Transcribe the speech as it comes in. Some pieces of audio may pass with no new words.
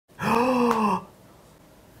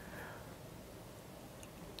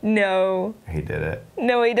No. He did it.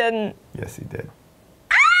 No, he didn't. Yes, he did.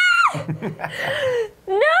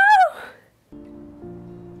 No!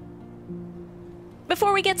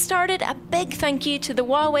 Before we get started, a big thank you to the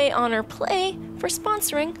Huawei Honor Play for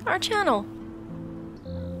sponsoring our channel.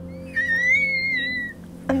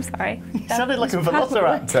 I'm sorry. You sounded like a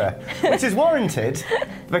velociraptor, which is warranted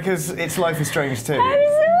because it's Life is Strange too. I'm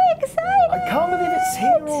so excited! I can't believe it's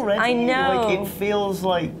here already. I know. Like, it feels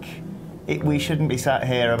like we shouldn't be sat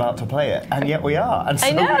here about to play it, and yet we are, and so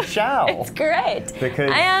I know. we shall. It's great. Because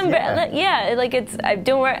I am, like it's.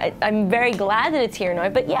 Don't worry. I'm very glad that it's here now.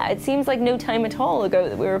 But yeah, it seems like no time at all ago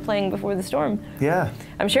that we were playing Before the Storm. Yeah.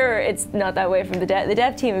 I'm sure it's not that way from the dev. The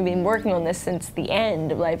dev team have been working on this since the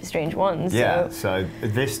end of Life is Strange 1. So Yeah. So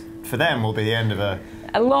this for them will be the end of a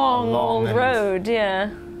long old road.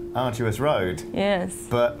 Yeah. arduous road. Yes.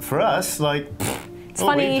 But for us, like. It's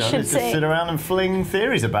funny you should just say. sit around and fling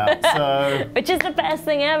theories about, so. Which is the best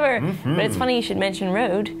thing ever. But it's funny you should mention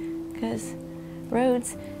road, because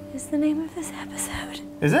roads is the name of this episode.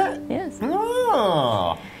 Is it? Yes.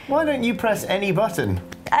 Oh, why don't you press any button?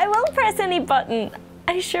 I will press any button.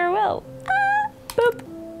 I sure will. Boop.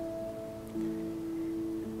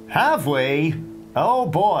 Have we? Oh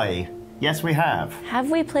boy. Yes, we have.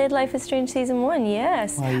 Have we played Life is Strange Season 1?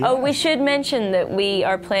 Yes. Oh, yes. Oh, we should mention that we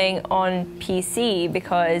are playing on PC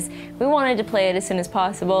because we wanted to play it as soon as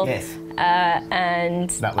possible. Yes. And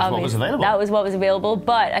that was what was available. That was what was available,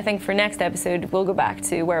 but I think for next episode we'll go back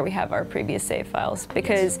to where we have our previous save files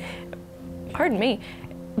because, pardon me,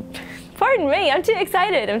 I'm too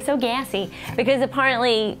excited, I'm so gassy. Because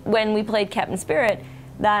apparently when we played Captain Spirit,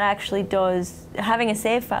 that actually does, having a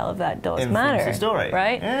save file of that does matter. The story.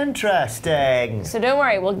 Right? Interesting. So don't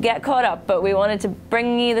worry, we'll get caught up, but we wanted to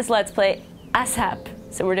bring you this Let's Play ASAP,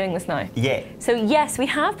 so we're doing this now. Yeah. So yes, we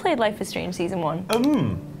have played Life is Strange Season 1.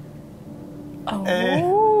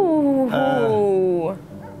 Oh.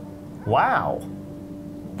 Wow.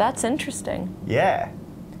 That's interesting. Yeah.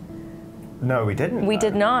 No, we didn't. We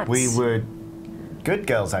did not. We were good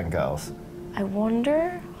girls and girls. I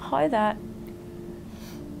wonder how that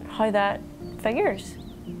figures.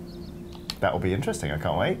 That will be interesting. I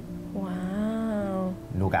can't wait. Wow.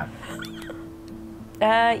 Logan.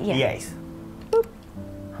 Yeah. Yes. Boop.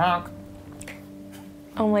 Honk.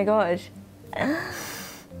 Oh my gosh.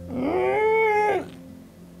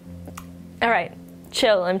 All right.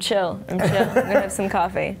 Chill. I'm chill. I'm gonna have some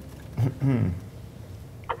coffee.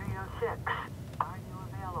 306. Are you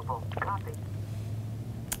available? Copy.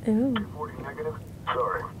 Ooh. Reporting negative.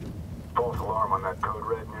 Sorry. False alarm on that code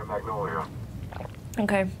red near Magnolia.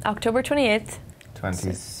 Okay. October 28th.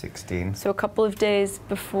 2016. So a couple of days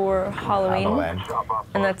before Halloween. Halloween.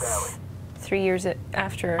 And that's 3 years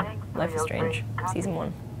after Life is Strange, Season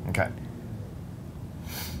 1. Okay.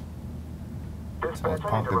 Someone's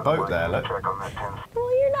parked a boat there, look.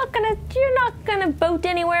 Well, you're not gonna boat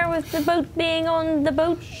anywhere with the boat being on the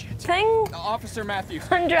boat thing. Officer Matthews.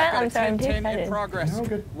 I'm sorry, I'm too excited. In progress. No,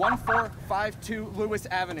 good. 1452 Lewis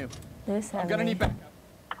Avenue. Lewis I'm gonna need backup.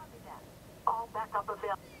 All backup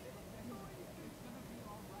available.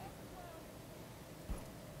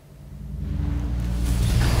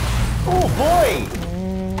 Oh boy!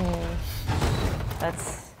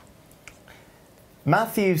 That's.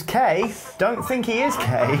 Matthews K. Don't think he is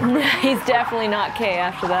K. He's definitely not K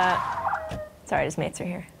after that. Sorry, his mates are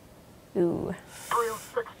here. Ooh.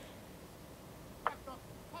 306.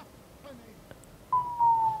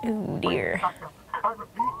 Ooh, dear. I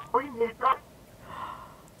repeat, we need that.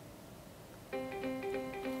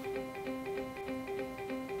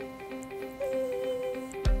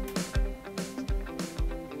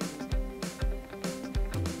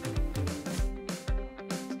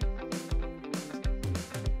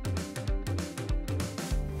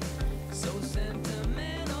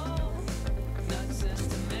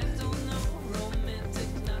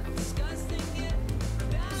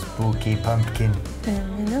 Spooky pumpkin.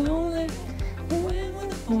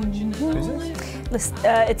 Who's this?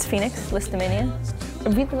 It's Phoenix, Listomania. I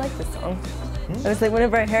really like this song. It was like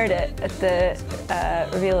whenever I heard it at the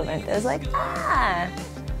reveal event, I was like, I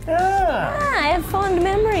have fond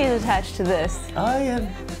memories attached to this. I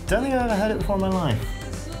don't think I've ever heard it before in my life.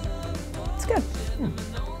 It's good.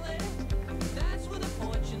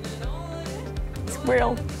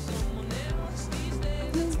 Squirrel.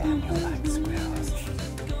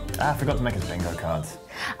 I forgot to make us bingo cards.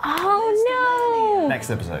 Oh no! Next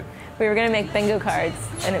episode. We were gonna make bingo cards,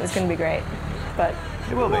 and it was gonna be great, but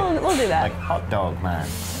It will be. we'll do that. Like hot dog man.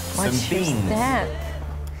 What's Some your beans. step?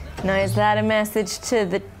 Now, is that a message to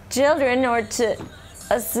the children or to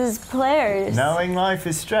us as players? Knowing life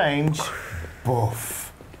is strange.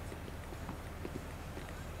 Boof.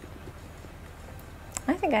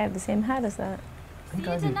 I think I have the same hat as that. I think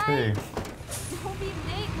I do too. Don't be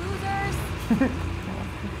late, losers.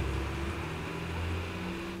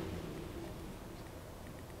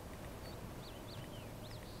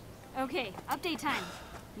 Okay, update time.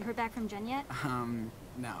 You heard back from Jen yet?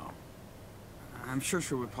 No. I'm sure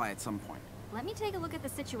she'll reply at some point. Let me take a look at the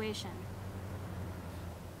situation.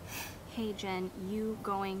 Hey, Jen, you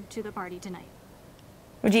going to the party tonight?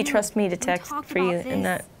 Would you trust me to We text talked for you about in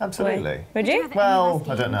this. that Absolutely. way? Would Did you you? have any Well, last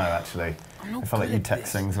I don't know game? actually. I'm no I felt like good you at text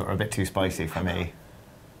this. things that were a bit too spicy for me.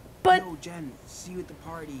 But Yo, Jen, see you at the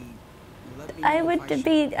party. Let me I know would if should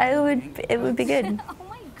be, do I would, anything. it would be good. Oh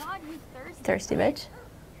my god, you thirsty. Thirsty bitch.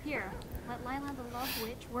 Here, let Lila the Love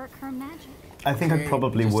Witch work her magic. I think I Okay,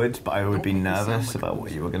 probably just would, but I would don't be make it sound nervous like about a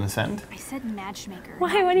what you were going to send. I said matchmaker.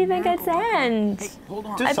 Why? not What do you think I'd miracle worker. send? Hey, hold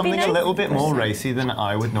on. Just I'd be something nice. a little bit more racy than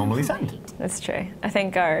I would normally send. Right. That's true. I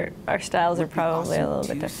think our styles are Would be probably a awesome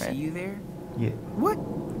little bit to See different. you there? Yeah. What?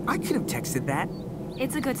 I could have texted that.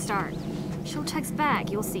 It's a good start. She'll text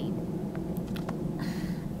back, you'll see.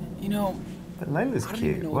 You know, But Layla's I don't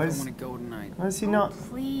cute. even know Why if I is, want to go tonight. why is he not?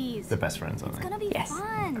 Please. They're best friends, aren't It's they? gonna be Yes.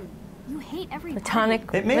 fun. You hate every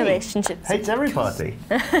Platonic Hit me. relationships. Hates every party.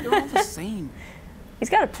 They're all the same. He's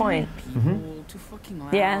got a point. People, too fucking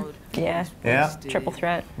loud. Yeah, yeah. Yeah. wasted. Triple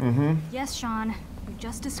threat. Yes, Sean. You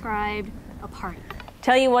just described a party.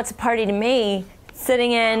 Tell you what's a party to me.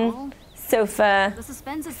 Sitting in, Well, sofa, the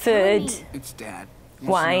suspense is killing food, me. It's Dad. Wants to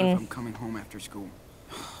know Wine. if I'm coming home after school.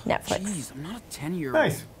 Netflix. Jeez, I'm not a 10-year-old.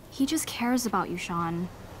 Nice. He just cares about you, Sean.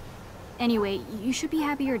 Anyway, you should be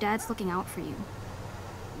happy your dad's looking out for you.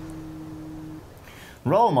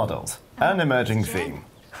 Role models. An emerging Jen theme.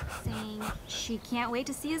 saying she can't wait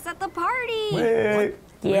to see us at the party. Wait.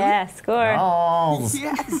 Yeah, score. Dolls.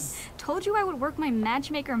 Yes. Told you I would work my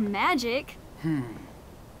matchmaker magic.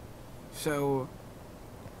 So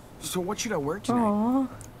what should I wear tonight? Aw.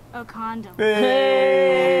 A condom.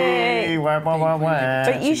 Hey. Wah, wah, wah, wah.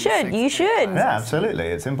 But you should, you should. Yeah, absolutely.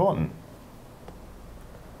 It's important.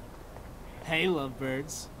 Hey,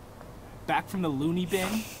 lovebirds. Back from the loony bin?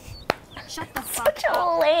 Shut the fuck Such a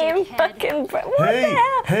up, lame dickhead. fucking. What Hey, the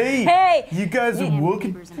hell? hey, Hey, you guys are Damn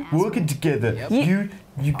working neighbors and assholes. together. Yep.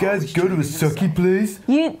 You guys Always go to a trying to sucky place?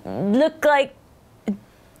 you look like a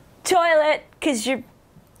toilet because you're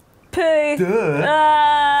poo. Duh. You're in a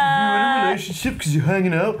Ah, relationship because you're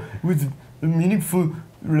hanging out with a meaningful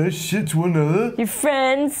relationship to one another. you're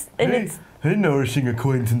friends, and Hey, it's hey, nourishing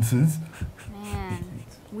acquaintances. Man,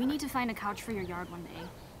 we need to find a couch for your yard one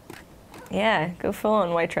day. yeah, go full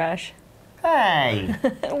on white trash. Hey!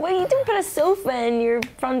 Well, you didn't put a sofa in your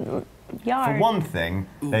front yard. For one thing,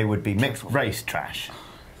 they would be mixed race trash.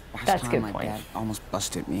 Last That's a time good my point. dad almost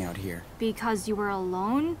busted me out here. Because you were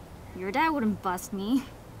alone? Your dad wouldn't bust me.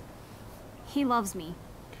 He loves me.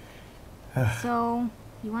 So,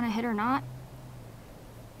 you want to hit or not?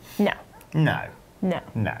 No, No, no.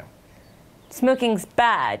 no. Smoking's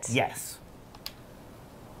bad. Yes.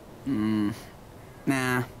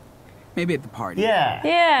 Nah. Maybe at the party. Yeah.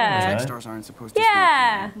 Yeah. Okay. Track stars aren't supposed to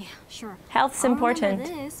Yeah. Yeah, sure. Health's I'll important.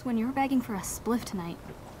 remember this when you were begging for a spliff tonight.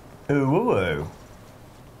 Ooh, woo, woo.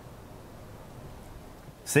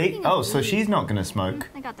 See? Oh, so she's not going to smoke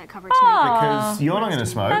I got that covered tonight. because you're not going to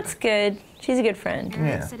smoke. That's good. She's a good friend.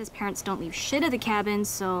 Eric Yeah. said his parents don't leave shit at the cabin,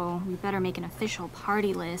 so we better make an official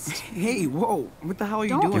party list. Hey, whoa. What the hell are you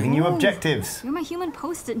Don't doing? Giving you Move. objectives. You're my human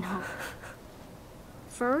post-it note.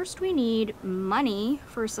 First, we need money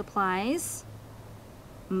for supplies,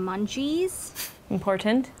 munchies,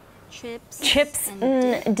 Important. chips, Chips and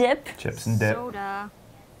and dip, Chips and dip. soda,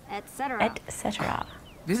 etc. etc.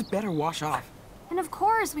 This better wash off. And of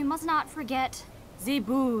course, we must not forget the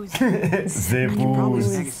booze. I can probably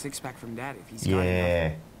Zebooz. snag a six-pack from Dad if he's got enough.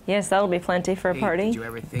 Yeah. Yes, that'll be plenty for a Hey, party. did you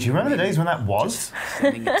ever think Do you remember the maybe days when that was?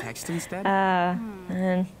 sending a text instead?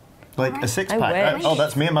 And Like a Alright. six-pack? I wish. Oh,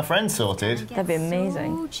 that's me and my friend sorted. That'd be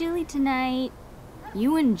amazing. So chilly tonight.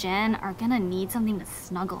 You and Jen are gonna need something to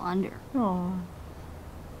snuggle under. Aw.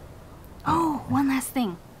 Oh, one last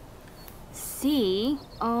thing.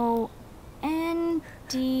 C-O-N-D-O.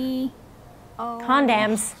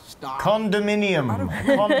 Condoms. Stop. Condominium.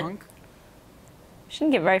 Punk.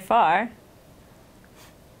 Shouldn't get very far.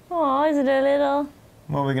 Oh, is it a little?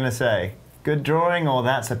 What are we going to say? Good drawing or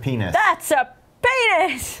that's a penis? That's a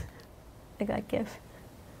penis! Like that gif.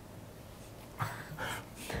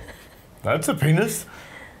 That's a penis.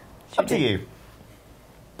 Up to you.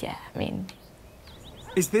 Yeah, I mean,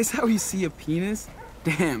 Is this how you see a penis?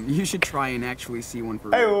 Damn, you should try and actually see one for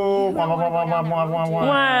real. Oh, You don't wanna go down that road, do you?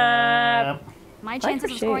 wah. My chances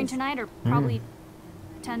her of scoring shoes. tonight are probably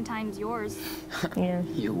 10 times yours. Yeah.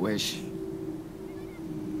 You wish.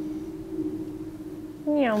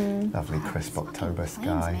 Yum. Lovely crisp October Flames,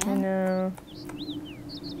 sky. I man. know.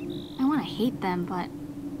 I want to hate them, but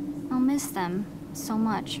I'll miss them so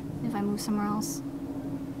much if I move somewhere else.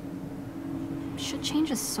 Shit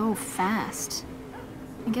changes so fast.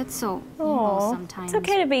 I get so emo Aw, sometimes. it's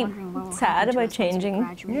okay to be wondering what will sad happen to about us once we changing.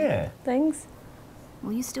 graduate. Yeah. Things.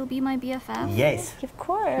 Will you still be my BFF? Yes. Of Will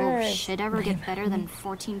course. shit ever get better than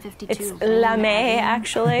 1452? It's Rain La May, Abbey?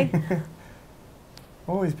 actually.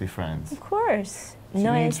 Always be friends. Of course. She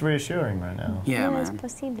No, needs reassuring right now. Yeah, no es man.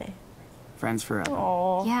 posible. Friends forever.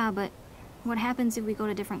 Aw. Yeah, but what happens if we go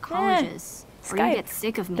to different colleges? Or you Skype. get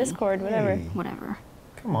sick of me? Discord, whatever. Hey. Whatever.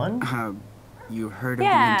 Come on. You heard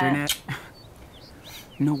Yeah. of the internet?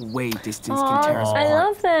 No way distance Aw, can tear us I apart.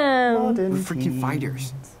 love them. Modern We're freaking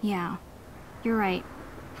fighters. Yeah, you're right.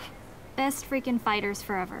 Best freaking fighters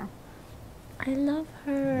forever. I love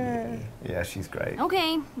her. Yeah, she's great.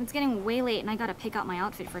 Okay, it's getting way late and I gotta pick out my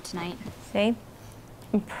outfit for tonight. See? Skype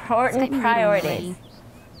Important me when you're priorities. ready.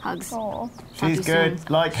 Hugs. Aw. Talk to She's you good. soon.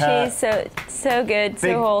 Like her. She's so good, big,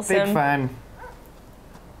 so wholesome. big fan.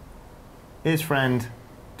 His friend.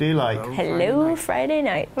 Do you like? Hello, Friday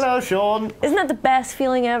night. Hello, Sean. Isn't that the best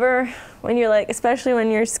feeling ever? When you're like, especially when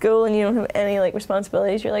you're at school and you don't have any like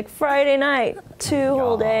responsibilities, you're like, Friday night, 2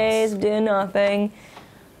 whole days of doing nothing.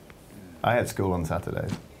 I had school on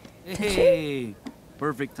Saturdays. Hey,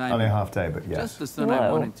 perfect time. Only a half day, but yes. Just the son I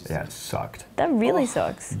Whoa. wanted to see. Yeah, it sucked. That really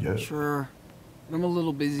sucks. Yeah. Sure. I'm a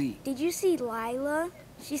little busy. Did you see Lila?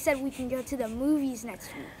 She said we can go to the movies next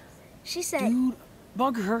week. She said, Dude,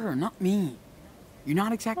 bug her, not me. You're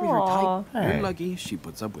not exactly her Aw. type. Hey. You're lucky she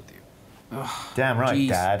puts up with you. Damn right, Jeez.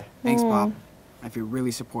 Dad. Thanks, Bob. I feel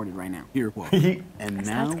really supported right now. You're welcome. And now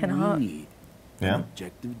sounds we kinda hot. need Yeah. an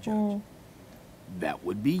objective judge. That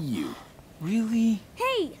would be you. Really?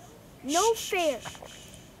 hey, no fair.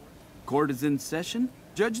 Court is in session.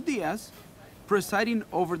 Judge Diaz, presiding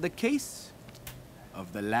over the case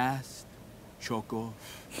of the last Choco.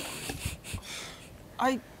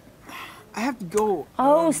 I have to go.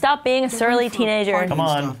 Oh, stop being a get surly ready for a teenager. party Come and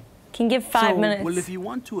on. stuff. Can give 5 minutes. Well, if you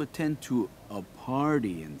want to attend to a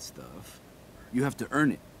party and stuff, you have to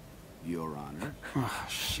earn it, Your Honor. Oh,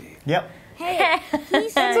 shit. Yep. Hey, he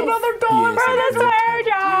said, Another dollar for the swear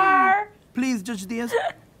jar. Please, Judge Diaz,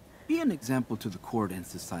 be an example to the court and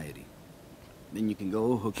society. Then you can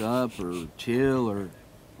go hook up or chill or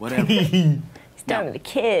whatever. He's done with the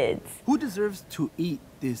kids. Who deserves to eat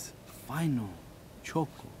this final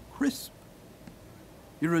Choco Crisp?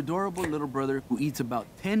 Your adorable little brother who eats about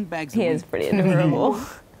 10 bags He a is week. pretty adorable.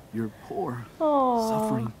 Your poor, Aw.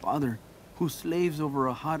 suffering father who slaves over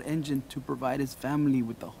a hot engine to provide his family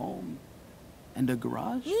with a home and a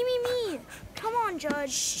garage. me. Come on,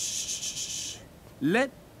 Judge.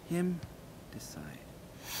 Let him decide.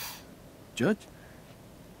 Judge,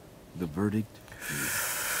 the verdict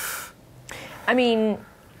is... I mean,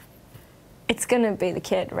 it's gonna be the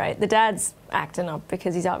kid, right? The dad's acting up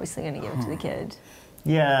because he's obviously gonna give it to the kid.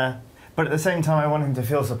 Yeah. But at the same time, I want him to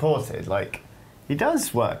feel supported. Like, he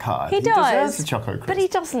does work hard. He deserves does, a chocolate crisp. but he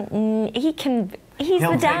doesn't. He can. He's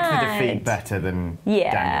He'll the take dad. the defeat better than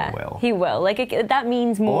Yeah, Daniel will. he will. Like that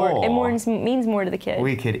means more. Or- Means more to the kid.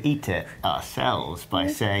 We could eat it ourselves by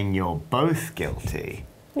saying you're both guilty,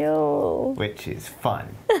 No. which is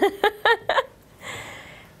fun.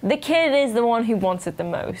 The kid is the one who wants it the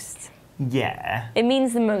most. Yeah. It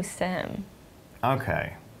means the most to him.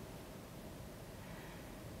 Okay.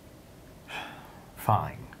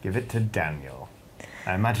 Fine. Give it to Daniel.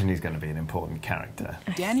 I imagine he's going to be an important character.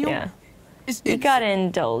 Daniel? Yeah. Is You it? gotta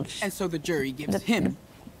indulge And so the jury gives The- him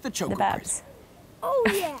the the chocolate babs. crisp. Oh,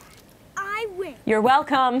 yeah, I win. You're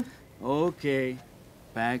welcome. Okay,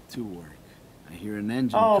 back to work. I hear an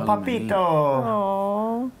engine Oh, calling my name. Papito.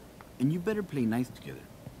 Aww. And you better play nice together.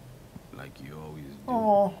 Like you always do.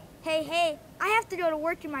 Oh. Hey, I have to go to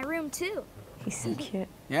work in my room, too. He's so cute.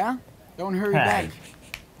 Yeah? Don't hurry Hey. back.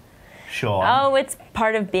 Sean. Oh, it's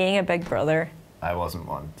part of being a big brother. I wasn't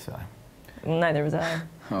one, so. Neither was I.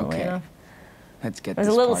 funnily Okay. enough. Let's get There's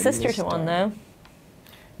this a little party sister to started. one though.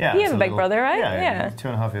 Yeah. You it's have a big brother, right? Yeah. Yeah. He's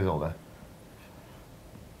 2.5 years older.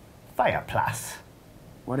 Fireplace.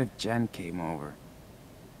 What if Jen came over?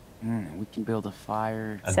 We can build a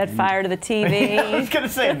fire. Set fire to the I TV. was going to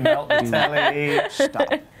say melt the telly. Stop.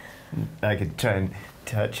 I could try and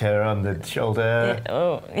touch her on the shoulder.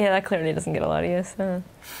 Oh, yeah, that clearly doesn't get a lot of use.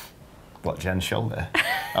 What, Jen's shoulder?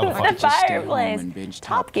 Oh, the The fire. Just stay home fireplace. and binge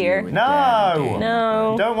Top Gear. with No! Dad and Daniel.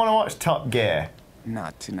 No. Don't want to watch Top Gear.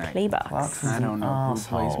 Not tonight. Playbox. I don't know who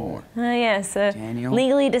plays Asshole. more. Yes, a Daniel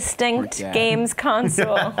legally or distinct Dad? games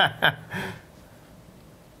console.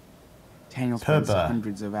 Daniel spends Purba.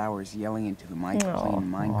 hundreds of hours yelling into the mic Aw. playing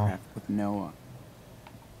Minecraft with Noah.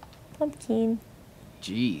 pumpkin.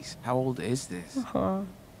 Jeez, how old is this? Uh-huh.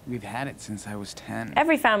 We've had it since I was 10.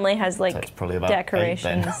 Every family has like That's probably about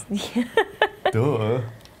decorations. 8 Duh.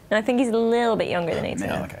 And I think he's a little bit younger than 18.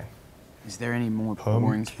 Yeah, okay. Is there any more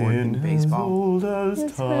boring sport than Pumpkin baseball? old as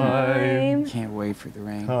It's time. Can't wait for the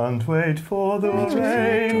rain. Can't wait for the Makes me feel like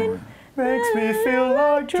rain. drawing. Makes me feel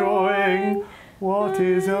like drawing. What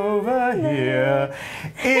is over here?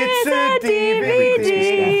 It's a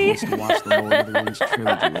DVD. Wants to watch the Lord of the Rings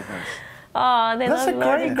trilogy with us. Oh, they That's love a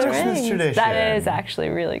Lord great of the Christmas Rings. tradition. That is actually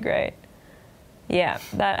really great. Yeah,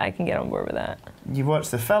 that I can get on board with that. You watch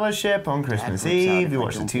The Fellowship on Christmas works out Eve, if you I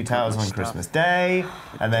watch The don't Two pick up Towers my on stuff. Christmas Day,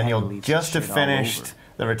 and then Dad you'll leaves just have shit all finished over.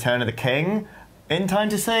 The Return of the King in time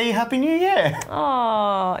to say Happy New Year.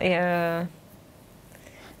 Oh, yeah.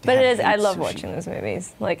 But Dad it is, I hates love sushi. watching those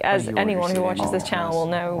movies. Like, as you anyone order who watches cinnamon this rolls. channel will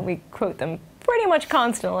know, we quote them pretty much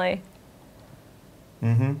constantly.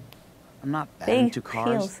 Mm-hmm. I'm not that Big into cars,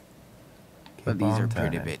 wheels. but Keep these on are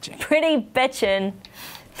pretty turning. bitchin'. Pretty bitchin'.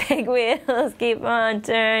 Big wheels keep on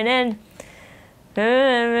turning.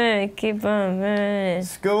 Keep on running.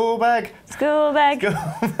 School bag. School bag.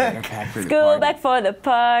 Better pack for the School party. back for the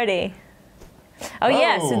party. Oh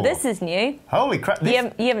yeah, so Oh. this is new. Holy crap. This,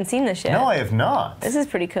 You haven't seen this yet. no, I have not. This is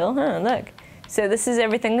pretty cool, huh? Look. So this is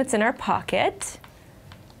everything that's in our pocket.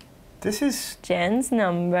 This is, Jen's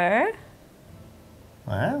number.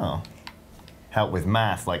 wow. Help with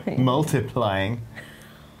math, like multiplying.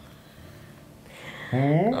 Oh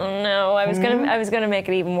no, I was gonna make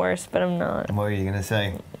it even worse, but I'm not. What were you going to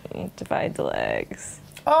say? Divide the legs.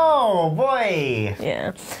 Oh, boy.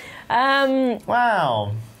 Yeah.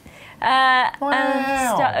 Wow.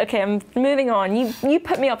 Wow. Okay, I'm moving on. You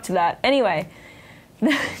put me up to that. Anyway.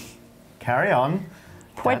 Carry on.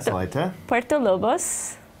 That's Puerto, later. Puerto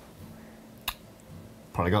Lobos.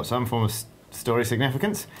 Probably got some form of story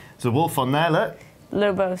significance. There's a wolf on there, look.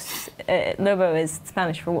 Lobos. Lobo is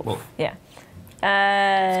Spanish for wolf. Wolf. Yeah.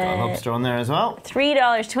 It's got a lobster on there as well.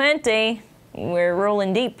 $3.20. We're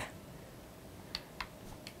rolling deep.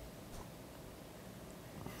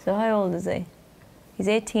 So how old is he? He's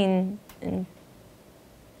 18 and...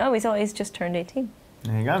 Oh, he's just turned 18,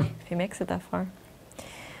 There you go. if he makes it that far.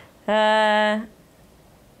 I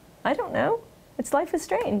don't know. It's Life is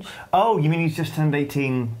Strange. Oh, you mean he's just turned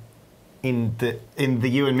 18 in the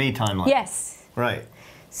You and Me timeline? Yes. Right.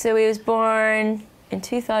 So he was born in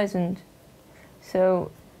 2000. So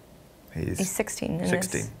He's he's 16. in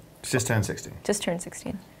 16. this. He's just turned 16. Just turned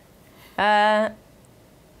 16. Yeah.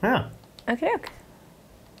 Okay, okay.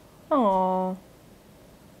 Aww.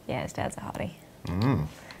 Yeah, his dad's a hottie. Mm.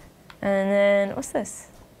 And then, what's this?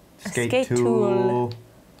 A skate tool.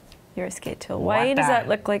 You're a skate tool. Why What does the- that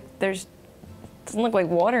look like there's... Doesn't look like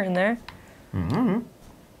water in there. Mm-hmm.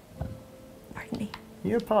 Pardon me.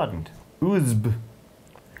 You're pardoned. Uzb.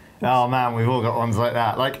 Oh man, we've all got ones like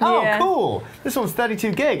that. Like, oh Yeah. cool, this one's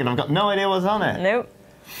 32 gig and I've got no idea what's on it. Nope.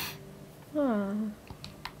 Oh.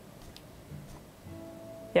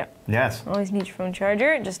 Yeah. Yes. Always need your phone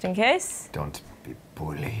charger, just in case. Don't be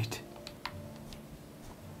bullied.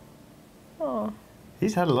 Oh.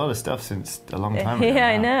 He's had a lot of stuff since a long time ago. Yeah,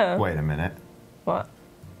 I now. know. Wait a minute. What?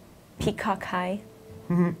 Peacock High.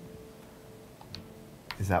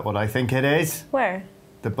 Is that what I think it is? Where?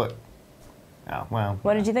 The book. Oh, well.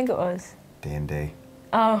 What did you think it was? D&D.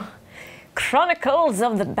 Oh. Chronicles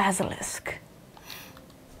of the Basilisk.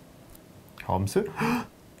 Homsu? I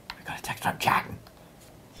got a text from Jack.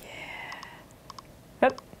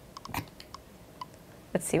 Yep.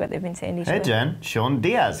 Let's see what they've been saying to each Hey other. Jen, Sean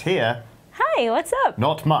Diaz here. Hi, what's up?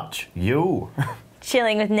 Not much. You.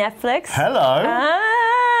 Chilling with Netflix. Hello.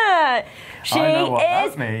 Ah, she I know what that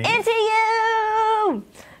is means. into you.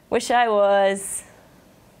 Wish I was.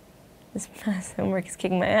 This math homework is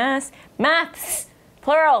kicking my ass. Maths,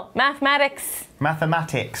 plural, mathematics.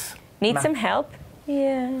 Mathematics. Need some help?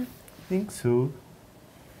 Yeah. Think so.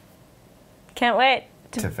 Can't wait.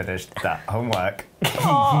 To finish that homework.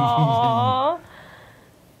 Aww.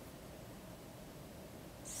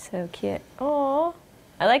 So cute. Aww.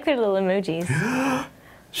 I like their little emojis.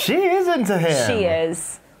 She is into him. She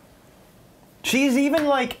is. She's even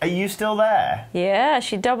like, are you still there? Yeah,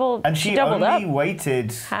 she doubled. And she doubled only up.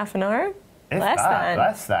 waited Half an hour. if Less that, than.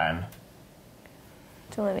 less than.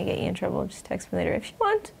 Don't let me get you in trouble. Just text me later if you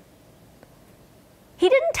want. He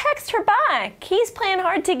didn't text her back. He's playing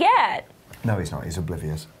hard to get. No, he's not. He's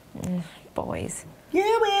oblivious. Boys.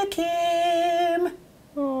 You're welcome.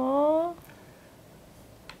 Aww.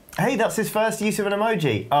 Hey, that's his first use of an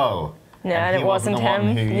emoji. Oh. No, and and he it wasn't the one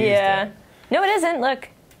him. who used Yeah. it. No, it isn't. Look.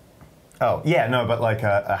 Oh, yeah, no, but like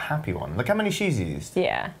a happy one. Look how many she's used.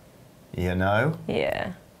 Yeah. You know?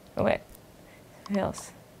 Yeah. Oh, wait. Who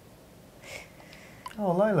else?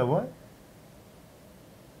 Oh, Lila, what?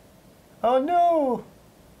 Oh, no!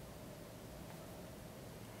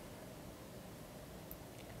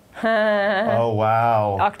 Oh,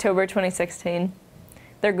 wow. October 2016.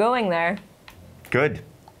 They're going there. Good.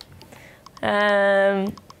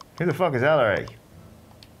 Who Who the fuck is Ellery?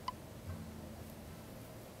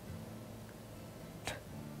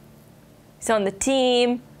 He's on the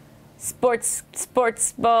team. Sports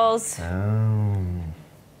balls. Oh.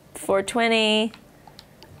 420.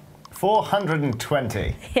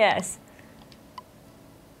 420. Yes.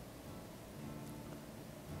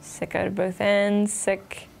 Sick out of both ends.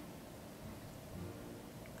 Sick.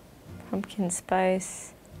 Pumpkin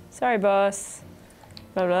spice. Sorry, boss.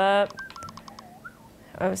 Blah, blah.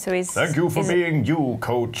 Oh, so he's... Thank you for being you,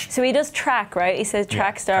 coach. So he does track, right? He says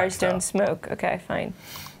track stars track don't smoke. Okay, fine.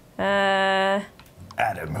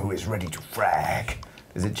 Adam, who is ready to frag.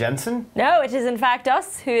 Is it Jensen? No, it is in fact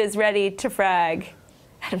us who is ready to frag.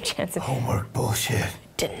 Adam Jensen. Homework bullshit.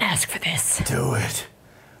 Didn't ask for this. Do it.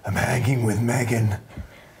 I'm hanging with Megan.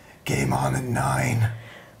 Game on at 9.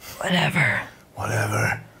 Whatever.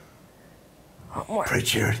 Whatever. Homework.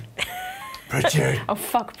 Pritchard. Pritchard. Oh,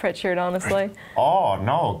 fuck Pritchard, honestly. Oh,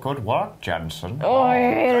 no. Good work, Jensen. Oh, I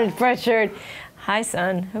hated Pritchard. Hi,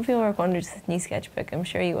 son. Hope you'll work wonders with this new sketchbook. I'm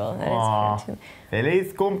sure you will. That is fun, too.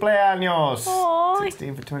 Feliz cumpleaños. Aww.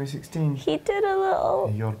 16 for 2016. He did a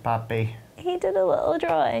little... Your papi. He did a little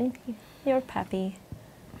drawing. Your pappy.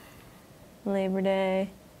 Labor Day.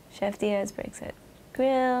 Chef Diaz breaks it.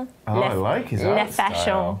 Grill. Oh, I like his Le art Fashion.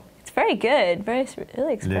 style. It's very good. Very, really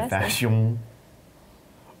Le expressive. Fashion.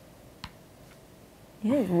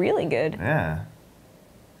 Yeah, really good. Yeah.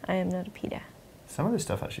 I am not a pita. Some of this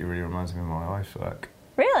stuff actually really reminds me of my wife's work.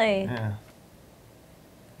 Really? Yeah.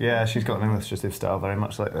 Yeah, she's got an illustrative style very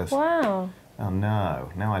much like this. Wow. Oh no,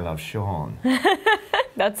 now I love Sean.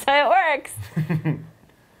 That's how it works.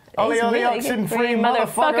 Ollie, He's ollie, really oxen good. free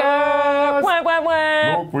Motherfucker! motherfuckers! Wah, wah,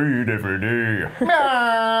 wah. Smoke weed every day.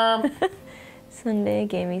 Meow. Sunday,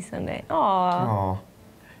 gamey Sunday. Aww. Oh.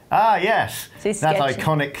 Ah, yes. So he's that sketching.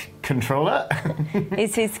 iconic controller.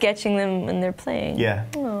 He's sketching them when they're playing. Yeah.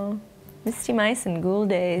 Oh. Misty Mice and Ghoul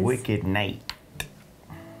Days. Wicked Night.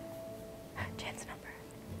 Jen's number.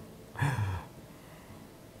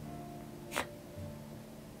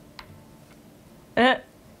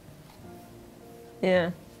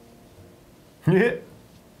 Yeah. Yeah.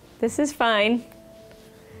 This is fine.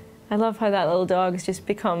 I love how that little dog has just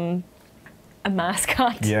become a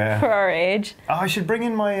mascot Yeah. for our age. Oh, I should bring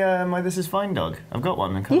in my my This Is Fine dog. I've got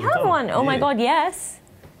one. You have one? Oh my god, yes.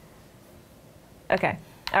 Okay.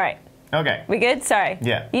 All right. Okay. We good? Sorry.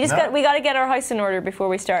 Yeah. We got to get our house in order before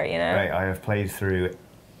we start, you know? Right, I have played through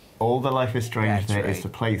all the Life is Strange That's there is right. to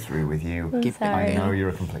play through with you. I'm sorry. I know you're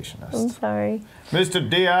a completionist. I'm sorry. Mr.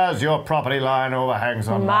 Diaz, your property line overhangs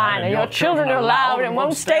on Mine, and your children are loud and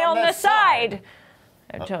won't stay on the side.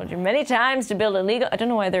 I've told you many times to build a legal... I don't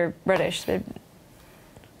know why they're British. They're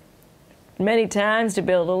many times to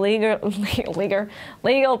build a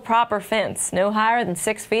legal proper fence, no higher than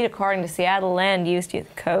 6 feet according to Seattle Land Use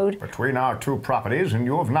Code. Between our two properties, and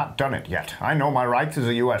you have not done it yet. I know my rights as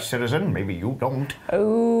a U.S. citizen. Maybe you don't.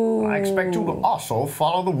 Oh. I expect you to also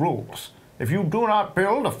follow the rules. If you do not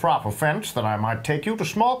build a proper fence, then I might take you to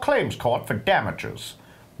small claims court for damages.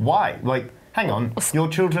 Why? Like, hang on, your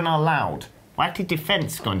children are loud. What is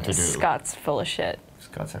defense going to do? Scott's full of shit.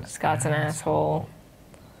 Scott's an asshole.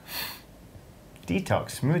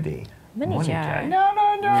 Detox smoothie. Money jar. No.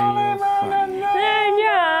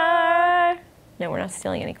 No, we're not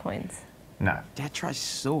stealing any coins. No. Dad tries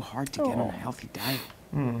so hard to get on a healthy diet.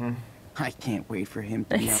 Mm-hmm. I can't wait for him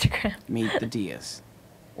to Instagram. meet the Diaz.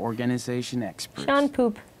 Organization experts. Sean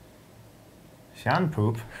Poop. Sean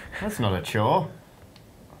Poop? That's not a chore.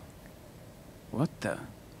 What the?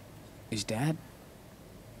 Is Dad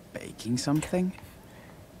baking something?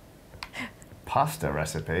 Pasta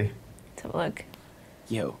recipe. Let's have a look.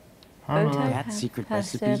 Yo, That secret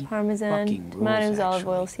pasta, recipe parmesan, fucking tomatoes, rules, olive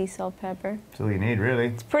actually. oil, sea salt, pepper. That's all you need, really.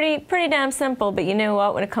 It's pretty damn simple, but you know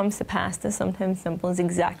what? When it comes to pasta, sometimes simple is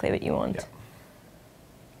exactly what you want.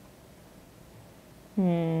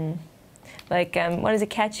 Yeah. Like, what is it,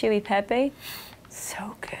 cacio e pepe?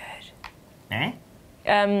 So good. Eh?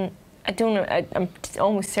 I don't know, I'm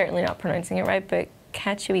almost certainly not pronouncing it right, but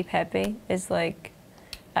cacio e pepe is like,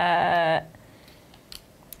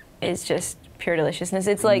 is just pure deliciousness.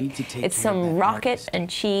 It's like, it's some rocket and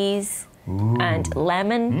cheese and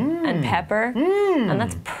lemon and pepper, and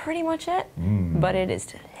that's pretty much it, but it is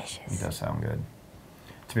delicious. It does sound good.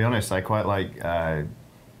 To be honest, I quite like,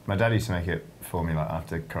 my dad used to make it for me like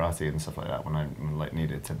after karate and stuff like that when I like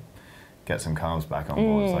needed to get some carbs back on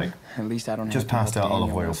board. It's like, At least I don't have just to help passed out Daniel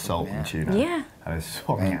olive oil, out salt, with and that. tuna. Yeah. And it's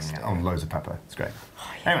so Thanks, and loads of pepper. It's great.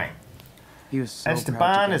 Anyway, He was so proud to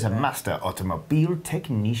Esteban get is a that. master automobile He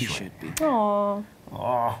technician. should be. Aww.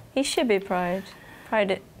 Oh, He should be proud.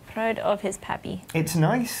 Proud of his pappy. it's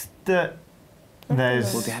nice that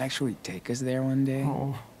there's. Will Dad actually take us there one day?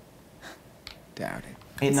 Oh. Doubt it.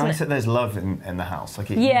 It's nice that there's love in the house. Like,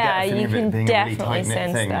 you Yeah, get a feeling you of it can being a really definitely tight-knit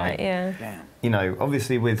sense thing. that, Like, yeah. Damn. you know,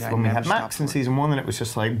 obviously with Dad when we never had Max stopped in working. season 1, then it was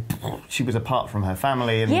just like she was apart from her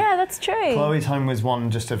family, and Yeah, that's true. Chloe's home was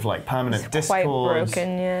one just of like permanent It's discord. quite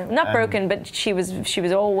broken, yeah. Not broken, but she was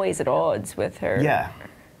always at odds with her. Yeah,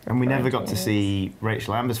 and we never got to parents. see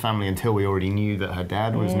Rachel Amber's family until we already knew that her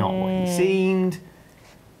dad was not what he seemed.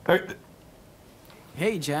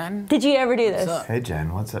 Hey, Jen. Did you ever do this? What's up? Hey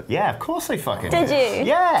Jen, what's up? Yeah, of course they fucking Did you?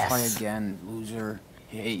 Yes. Try again, loser.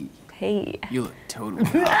 Hey, Hey. you look totally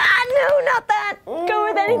hot. Ah, no, not that. Go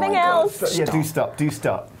with anything else. Yeah, do stop, do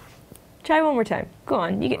stop. Try one more time. Go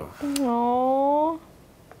on. You get. Aww.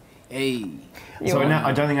 Hey. So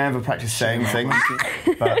I don't think I ever practiced saying things,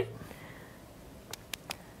 but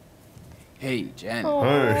Hey, Jen.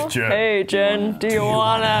 hey Jen, Hey, Jen, do you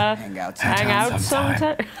wanna hang out hang out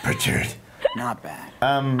sometime? Richard. Not bad.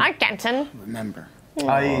 Hi, Kenton. Remember,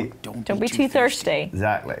 Don't be too thirsty.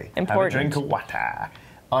 Exactly. Have a Important. drink of water.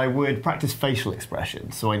 I would practice facial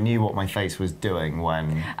expressions, so I knew what my face was doing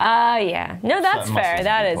when. Yeah. No, that's certain fair. muscles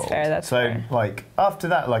That were is pulled. fair. That's so, fair. like, after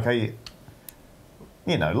that, like,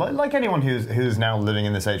 you know, like anyone who's now living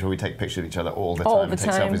in this age where we take pictures of each other all the time, All the and take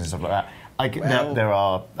time. selfies and stuff like that. Well, there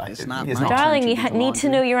are. it's not it's my not Darling, you Turn to need to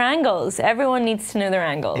know your angles. Everyone needs to know their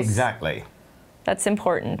angles. exactly. That's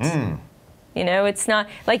important. Mm. You know, it's not,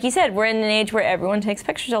 like you said, we're in an age where everyone takes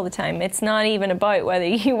pictures all the time. It's not even about whether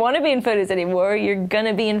you want to be in photos anymore, you're going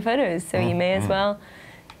to be in photos. So you may as well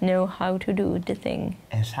know how to do the thing.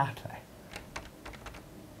 Exactly.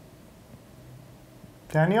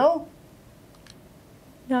 Daniel?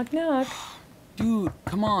 Knock, knock. dude,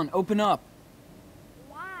 come on, open up.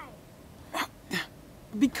 Why?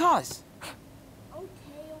 Because. Okay.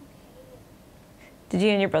 Did you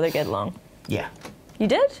and your brother get along? Yeah. You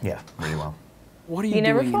did? Yeah, really well. What are you, You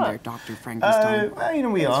never doing in fought? there, Dr. Frankenstein? Well, you know,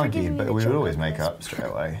 we Thanks for argued, giving me but the we would always chocolate make up straight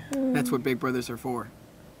away. That's what big brothers are for.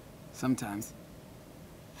 Sometimes.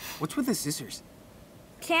 What's with the scissors?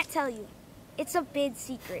 Can't tell you. It's a big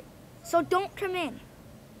secret. So don't come in.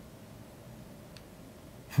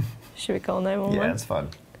 Should we call 911? Yeah, it's fun.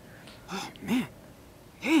 Oh, man.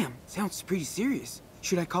 Damn, sounds pretty serious.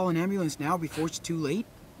 Should I call an ambulance now before it's too late?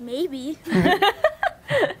 Maybe.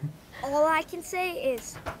 All I can say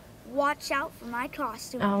is, watch out for my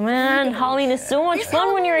costume. Oh man, Halloween is so much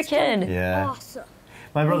fun when you're a kid. Yeah. Awesome.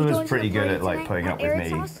 My brother you was going to pretty the good party at like tonight putting at up with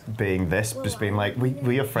Eric's me house? being this, just being like,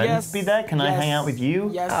 will your friends Yes, be there? Can I hang out with you?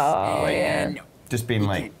 Yes. Oh, yeah. No, Just being you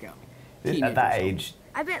like, can't go. at that Teenagers. age,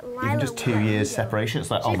 I bet Lila even just 2 will. years separation,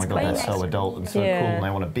 it's like, oh my She's god, way they're nicer so than adult me. and so Yeah. cool, and I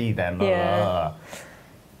want to be them. Blah, Yeah.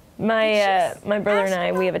 blah, My brother and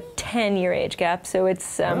I, we have a 10-year age gap, so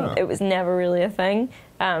it's it was never really a thing,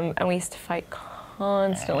 and we used to fight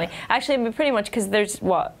constantly. Actually, pretty much because there's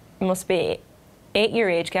what must be 8-year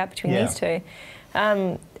age gap between Yeah. these two.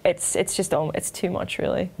 It's just it's too much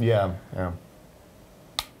really. Yeah, yeah.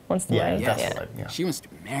 Once the Yeah, mind, yes. definitely. Yeah. She wants to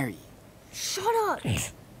marry you. Shut up. And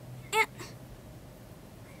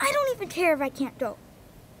I don't even care if I can't go.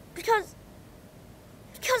 Because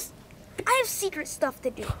I have secret stuff to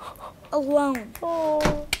do. Alone. Oh.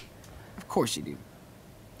 Of course you do.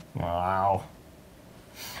 Wow.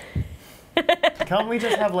 Can't we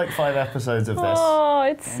just have like 5 episodes of this? Oh,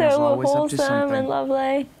 it's Anna's so always up to wholesome something. and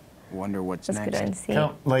lovely. Wonder what's Let's go down and next. see.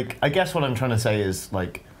 Can't, like, I guess what I'm trying to say is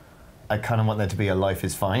like, I kind of want there to be a life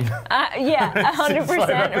is fine. Yeah, 100%, 5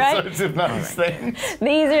 right? episodes of nice things.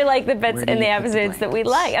 These are like the bits Where do in the you put the episodes that we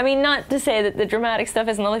blankets? like. I mean, not to say that the dramatic stuff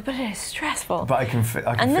isn't lovely, but it is stressful. But I can feel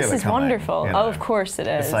And this it is coming, wonderful. you know. Oh, of course it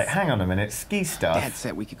is. It's like, hang on a minute, ski stuff. Dad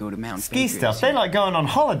said we could go to Mount Ski Baker stuff. this They year. like going on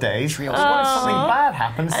holidays. Trails. What if something bad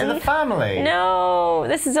happens to the family? No,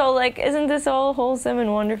 this is all like, isn't this all wholesome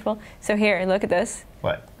and wonderful? So here, look at this.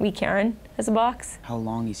 What? Wee Karen has a box. How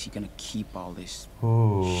long is he gonna keep all this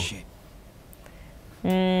Ooh. shit?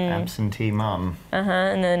 Absentee mum.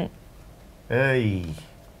 And then, Hey.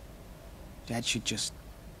 Dad should just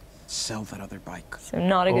sell that other bike. so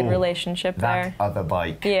not a good Oh, relationship That there. other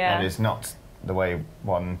bike. Yeah. That is not the way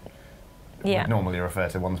one Yeah. would normally refer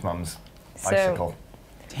to one's mum's So- bicycle.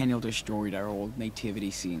 Daniel destroyed our old nativity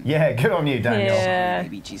scene. Yeah, good on you, Daniel. Yeah. Sorry,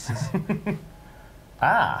 baby Jesus.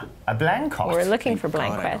 Ah, a blancot. We're looking for God, I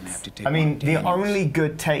don't have blankets. to take I mean, one of the Daniel's. only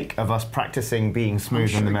good take of us practicing being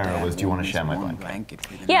smooth in the mirror was, do you want to share my blanket?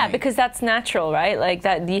 For the Yeah, night. because that's natural, right? Like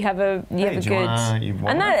that you have a Hey, good. do you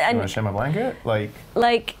want to share my blanket?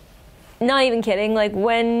 Like, not even kidding. Like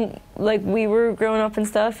when we were growing up and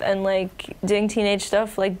stuff, and like doing teenage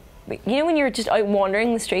stuff, like. You know when you're just out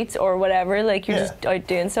wandering the streets or whatever, like you're just out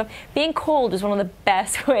doing stuff. Being cold is one of the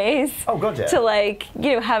best ways to like,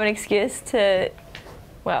 you know, have an excuse to,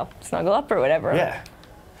 well, snuggle up or whatever. Yeah.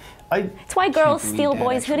 It's why girls steal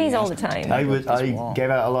boys' hoodies all the time. I gave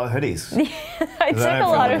out a lot of hoodies. I took a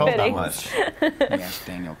lot of hoodies. Yes,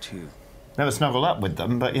 Daniel too. Never snuggled up with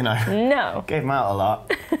them, but you know. No. Gave them out a lot.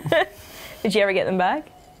 Did you ever get them back?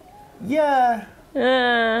 Yeah.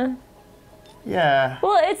 Yeah.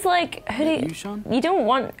 Well, it's like hoodie. You, Sean? You don't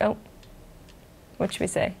want. Oh. What should we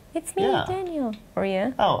say? It's me, Daniel. Or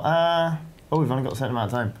yeah. Oh, we've only got a certain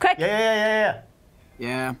amount of time. Quick. Yeah.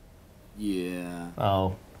 Yeah.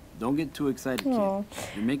 Oh. Don't get too excited, kid. Aw.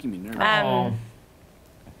 You're making me nervous. Oh.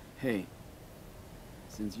 Hey,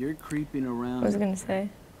 since you're creeping around, What was I gonna say?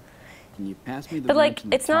 can you pass me the But like, wrench in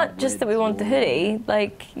the it's not top just red that we want the drawer? hoodie.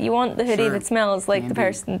 Like, you want the hoodie Sure. that smells like the Can be.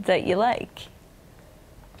 person that you like.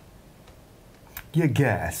 You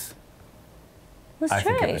guess. Let's I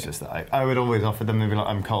try. think it was just that I would always offer them, they'd be like,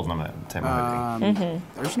 I'm cold and I'm going to take my hoodie.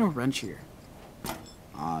 There's no wrench here.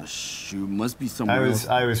 Ah, shoot, must be somewhere else.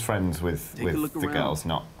 I was friends with Take a look the around. girls,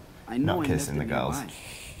 not I know not I kissing the left it girls. nearby.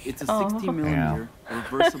 It's a Oh. 60 millimeter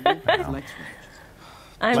reversible flex wrench.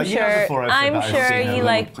 I'm Like, you know, sure. before I said I'm that, I've sure seen you her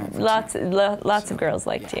like little lots of girls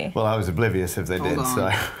liked you. Well, I was oblivious if they Hold did. on.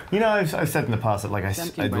 So, you know, I've said in the past that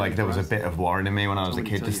Sam there was a bit of warren in me when I was a Somebody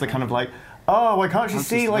kid, tell just you the kind how of to- like, oh, why can't you How's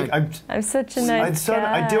see? this Like, leg? I'm such a nice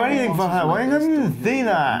guy. I'd do anything for her. Why didn't you see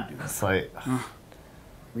that? It's like,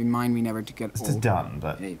 Remind me never to get it's old. just done,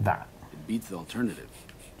 but Hey. that. It beats the alternative.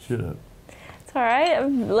 Shut up. It's all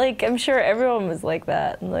right. I'm sure everyone was like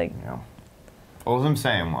that. And like, You know. All I'm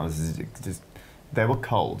saying was, just they were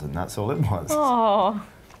cold, and that's all it was. oh, I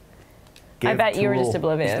Give bet you were just to-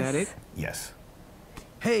 oblivious. Is that it? Yes.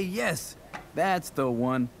 Hey, yes, that's the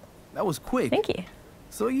one. That was quick. Thank you.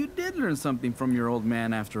 So you did learn something from your old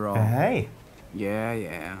man after all. Hey.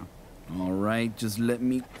 Yeah. All right, just let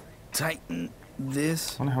me tighten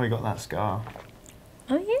this. I wonder how he got that scar.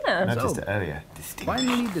 Oh I yeah. noticed So, it earlier.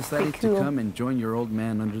 Finally decided Pretty cool. to come and join your old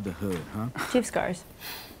man under the hood, huh? Do you have scars?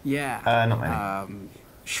 Yeah. Not many.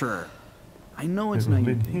 Sure. I know it's not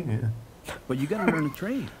your thing, but you gotta learn a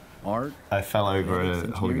trade. Art. I fell over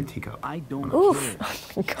ethics, holding a engineering. teakup. I don't Oof.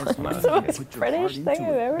 care. God, As long that's as the you most put your heart British into thing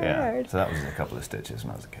I've it. ever Yeah, heard. so that was a couple of stitches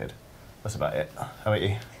when I was a kid. That's about it. How about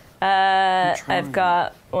you? I've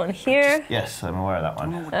got one here, Yes, I'm aware of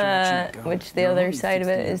that one. which the other side of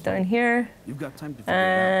it is down here, You've got time to figure it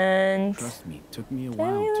and out. Trust me, it took me a do I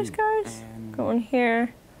have any while other too. scars? And Got one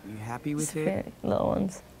here. you happy with Okay, it? little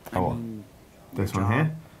ones. Oh, this one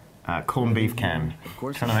here? Corned beef can. Of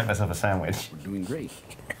course, Trying to make myself a sandwich. we're doing great.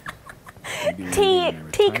 Maybe one day Tea, when I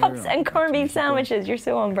retire, teacups I'll and get corned to beef Mexico. sandwiches. You're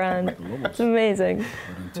so on brand. Like Lobos. That's amazing.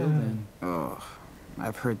 But until then, Oh,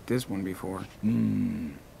 I've heard this one before.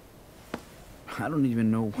 I don't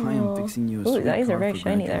even know why I'm fixing you a Ooh, sweet his eyes are car very for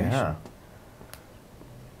shiny there. graduation. Yeah.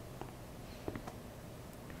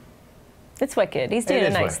 It's wicked. He's doing It a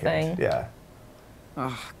is nice wicked. thing.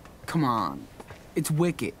 Yeah. Come on. It's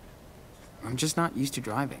wicked. I'm just not used to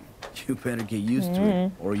driving. You better get used to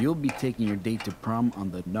it, or you'll be taking your date to prom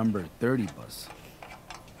on the number 30 bus.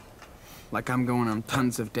 Like I'm going on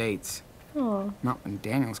tons of dates. Oh, Not when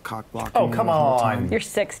Daniel's cock blocking Oh, me come the whole on. time. you're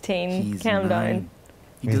 16. He's Calm 9. down.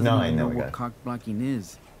 He He's doesn't 9, even know there we what go. cock blocking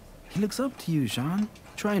is. He looks up to you, Sean.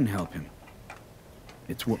 Try and help him.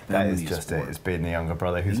 It's what That family is just for. it. It's being the younger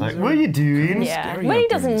brother who's like, These what are are you doing? Yeah. scary Well, he out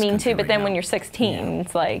there in doesn't this mean country to, but right then now. when you're 16,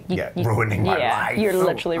 it's like, Yeah, ruining my life. You're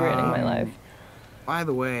literally ruining my life. By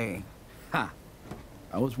the way, I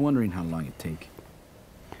was wondering how long it'd take.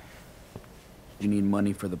 You need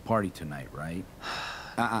money for the party tonight, right?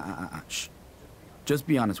 Shh. Just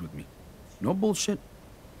be honest with me. No bullshit.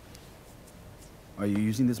 Are you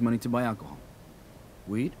using this money to buy alcohol?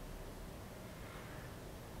 Weed?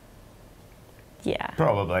 Yeah.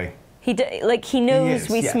 Probably. He knows is,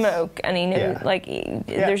 we yes. smoke, and he knows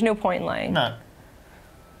there's no point in lying. No.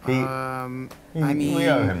 I mean, we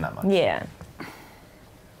owe him that much. Yeah.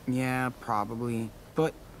 Yeah, probably.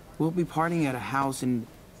 But we'll be partying at a house and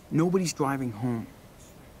nobody's driving home.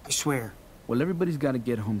 I swear. Well, everybody's got to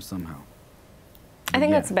get home somehow. I think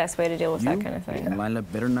Yeah. that's the best way to deal with You that kind of thing. and Lila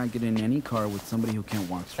better not get in any car with somebody who can't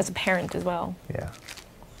walk. As a parent as well. Yeah.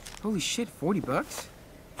 Holy shit, 40 bucks?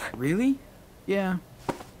 Really? Yeah.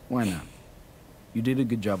 Why not? You did a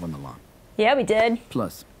good job on the lawn. Yeah, we did.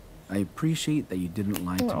 Plus, I appreciate that you didn't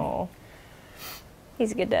lie to me. Oh,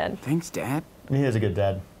 he's a good dad. Thanks, Dad. He is a good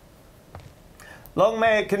dad. Long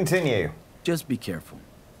may it continue. Just be careful.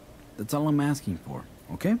 That's all I'm asking for,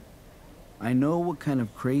 okay? I know what kind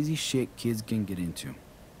of crazy shit kids can get into.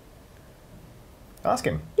 Ask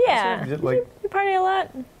him. Yeah. Is it like... You party a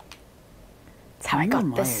lot? That's how I You're got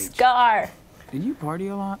my this age. scar. Did you party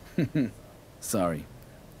a lot? Sorry.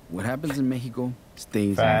 What happens in Mexico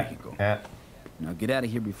stays Fair. in Mexico. Yeah. Now get out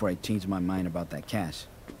of here before I change my mind about that cash.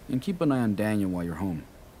 And keep an eye on Daniel while you're home.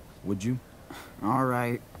 Would you? All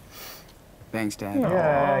right. Thanks, Dad.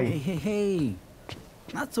 Hey, hey, hey.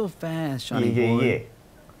 Not so fast, Johnny boy. Yeah.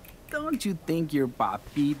 Don't you think your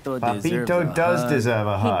papito deserves a Papito does hug? deserve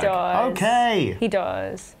a hug. He does. Okay. He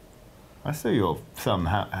does. I saw your thumb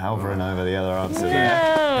hovering over the other answer. No,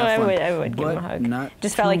 Have fun, I would give him a but hug. not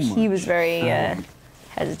Just felt like too he was much. very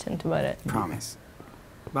hesitant about it. Promise.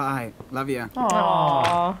 Bye. Love ya.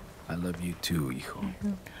 Aww. I love you too, hijo.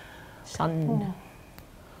 Son.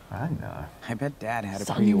 I know. I bet Dad had a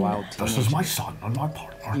pretty wild This is my son and my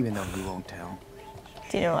partner. even though he won't tell.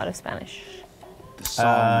 Do you know a lot of Spanish? The song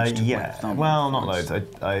was took my Yeah. thumb Well, not once.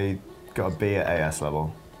 loads. I got a B at AS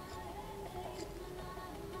level.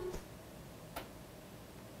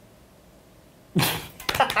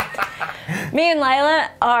 Me and Lila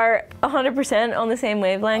are 100% on the same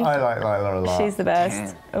wavelength. I like Lila a lot. She's the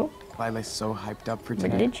best. Damn. Oh, Lila's so hyped up for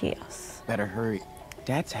tonight. religious. Better hurry.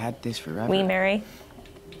 Dad's had this forever. We marry.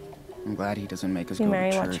 I'm glad he doesn't make us We go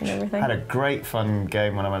marry to watching church. everything. Had a great fun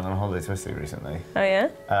game when I went on holiday to Italy recently. Oh yeah?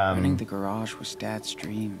 Running the garage was Dad's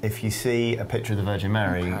dream. If you see a picture of the Virgin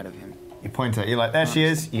Mary, I'm proud of him. you point at it, you're like, there she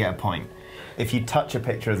is, you get a point. If you touch a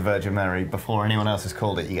picture of the Virgin Mary before anyone else has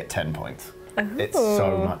called it, you get 10 points. It's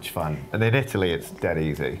so much fun. And in Italy, it's dead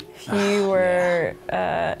easy. If you were in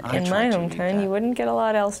my tried to read hometown, that. you wouldn't get a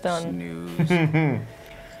lot else done. Snooze.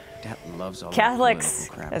 Dad loves all Catholics, that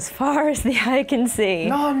political crap. as far as the eye can see.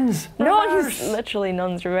 Nuns! Nuns! reverse. Literally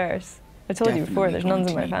nuns reverse. I told you before, there's nuns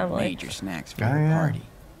in my family. Major snacks for Oh, the yeah. party.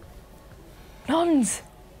 Nuns!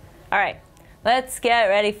 Alright, let's get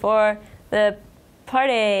ready for the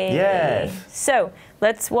party. Yes. So,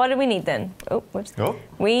 what do we need then? Oh, whoops. Oh.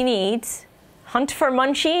 We need hunt for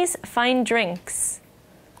munchies, find drinks.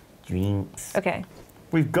 Drinks. Okay,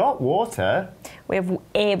 We've got water. we have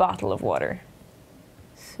a bottle of water.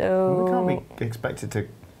 So... We can't be expected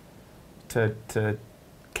to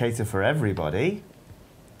cater for everybody.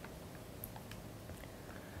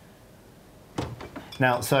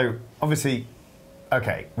 Now, so obviously,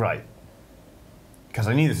 okay, right. Because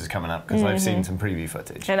I knew this was coming up because I've seen some preview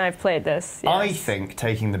footage. And I've played this. I Yes. think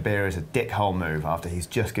taking the beer is a dickhole move after he's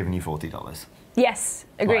just given you $40. Yes,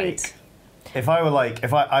 agreed. Like, if I were like,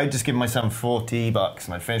 I'd just give my son $40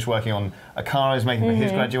 and I'd finish working on a car I was making for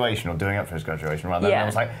his graduation or doing up for his graduation rather than Yeah. I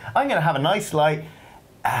was like, I'm going to have a nice light.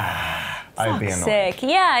 I'd be Fuck's annoyed. sake.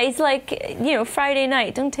 Yeah, he's like, Friday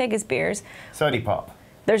night, don't take his beers. Sody pop.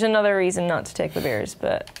 There's another reason not to take the beers,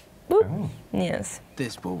 but boop. Oh, Yes.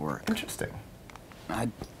 This will work. interesting. I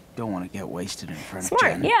don't want to get wasted in front Smart.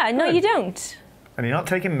 of Jen. Yeah, no, you don't. And you're not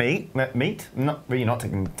taking meat? Not, you're not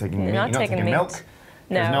taking meat. You're You're not not taking taking meat. milk.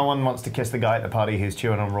 Because No. no one wants to kiss the guy at the party who's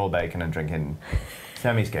chewing on raw bacon and drinking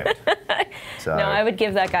semi-skipped. So, No, I would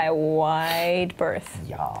give that guy a wide berth.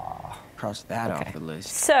 yeah. Cross that Okay. off the list.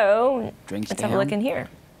 So, Drinks let's have a look down. in here.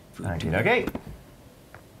 Okay.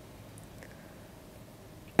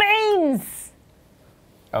 Beans!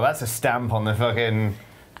 Oh, that's a stamp on the fucking bingo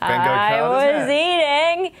I card, was isn't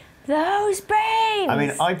it? eating those beans! I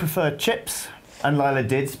mean, I prefer chips, and Lila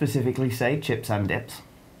did specifically say chips and dips.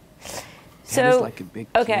 Dad is so, like a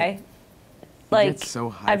big kid. okay. He Like, gets so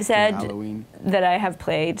hyped I've for said Halloween. that I have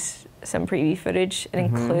played some preview footage. It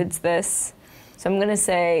includes this. So I'm going to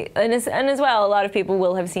say, and as well, a lot of people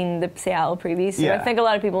will have seen the Seattle preview, so I Yeah. think a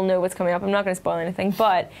lot of people know what's coming up. I'm not going to spoil anything,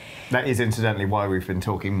 but That is incidentally why we've been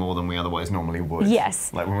talking more than we otherwise normally would.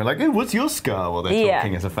 Yes. Like when we're like, "Hey, what's your scar?" Well, they're Yeah.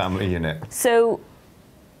 talking as a family unit. so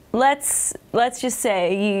let's just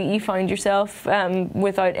say you find yourself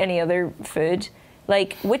without any other food.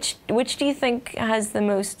 Like, which do you think has the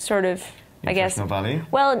most sort of, I guess, Nutritional value?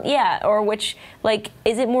 well, yeah, or which, like,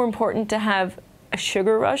 is it more important to have a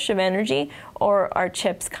sugar rush of energy, or are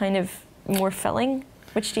chips kind of more filling?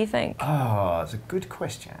 Which do you think? Oh, that's a good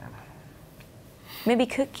question. Maybe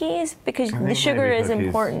cookies, because I the think sugar maybe is cookies.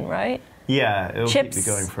 important, right? Yeah, it'll Chips, keep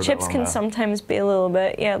you going for a chips bit can longer. sometimes be a little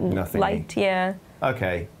bit, Nothingy. light, yeah.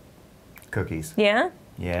 Okay, cookies. Yeah?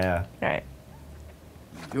 Yeah. All right.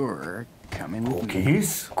 You're coming with me.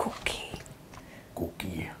 Cookies? Cookie.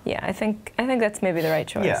 Cookie. Yeah, I think that's maybe the right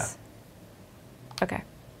choice. Yeah. Okay.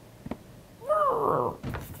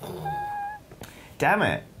 damn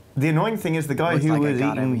it. The annoying thing is the guy Looks who like I was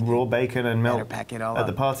got eating everything. raw bacon and milk pack it all at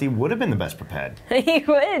the up. party would have been the best prepared. He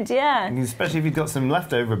would, yeah. Especially if he'd got some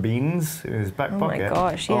leftover beans in his back Oh my pocket.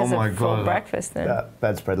 gosh, he has a full breakfast then. That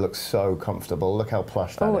bedspread looks so comfortable. Look how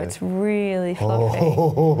plush that is. Oh, it's really fluffy.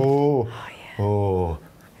 Oh, yeah. oh.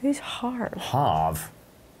 Who's Harv? Harv.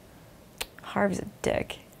 Harv's a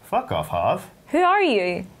dick. Fuck off, Harv. Who are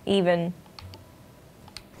you, even?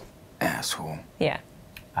 Asshole. Yeah.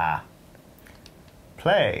 Ah.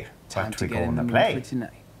 Play. Time What to we get in the gonna mood play? for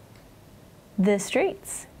tonight. The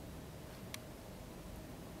streets.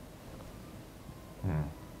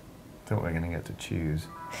 Thought we were gonna get to choose.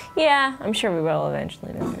 Yeah, I'm sure we will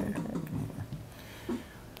eventually.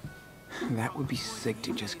 That would be sick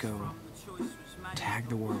to just go tag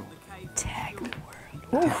the world. Tag the world.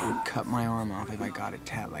 That would cut my arm off if I got a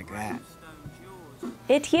tat like that.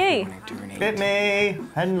 It you. When I turn 18. Hit me.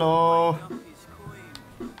 Hello.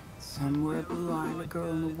 Somewhere blue-eyed, a girl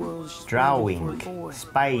in the world is Drawing.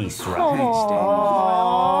 Space rock.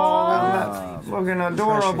 Aww. Looking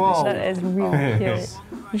adorable. That is really cute.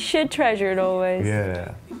 You should treasure it always.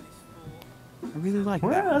 Yeah. I really like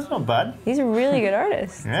Well, that. that's not bad. He's a really good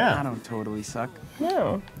artist. I Yeah. don't totally suck.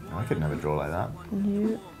 No. I could never draw like that.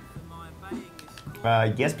 You.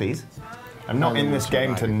 Yes, please. I'm not in this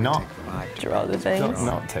game to not Draw the things.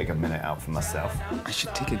 take a minute out for myself. I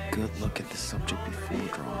should take a good look at the subject before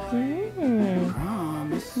drawing.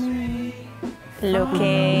 Promise me.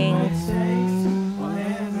 Looking.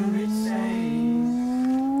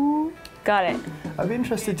 Got it. I'd be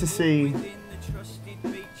interested to see,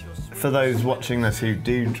 for those watching this who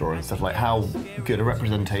do draw and stuff, like how good a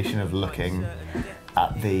representation of looking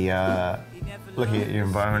at the looking at your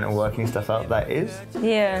environment and working stuff out that is.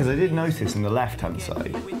 Yeah. Because I did notice in the left-hand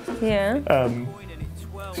side, Yeah.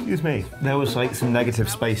 excuse me, there was like some negative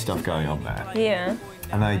space stuff going on there. Yeah.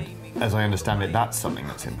 And as I understand it, that's something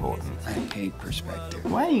that's important. I hate perspective.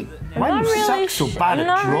 Wait, I'm why not you really suck so bad I'm at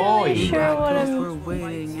not drawing? really sure what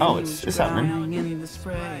I'm. Oh, it's happening.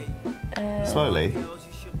 Slowly.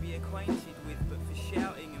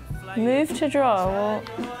 Move to draw. Well,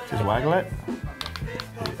 Just waggle it.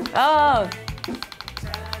 oh.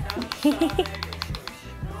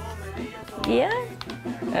 Yeah.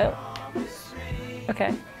 Oh.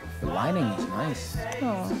 Okay. The lighting is nice.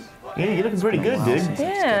 Oh. Yeah, you're looking pretty good, dude.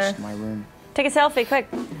 Yeah. My room. Take a selfie, quick.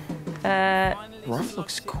 Rough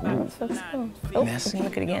looks cool. Looks cool. Oh, we Messy. can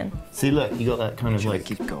look at it again. See, look, you got that kind of Should I like,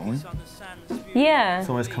 keep going? Yeah. it's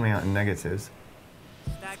almost coming out in negatives.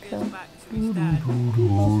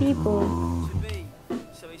 People.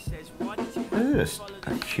 This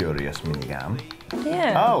a curious minigame.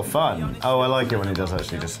 Yeah. Oh, fun. Oh, I like it when it does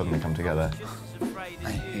actually just suddenly come together.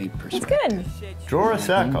 I hate It's perspective. good. Draw a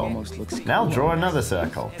circle. Almost looks Now cool. draw another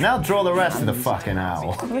circle. Now draw the rest of the fucking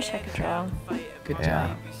owl. I wish I could draw. Good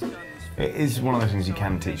Yeah. job. It is one of those things you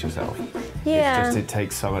can teach yourself. Yeah. It's just, it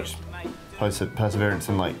takes so much perseverance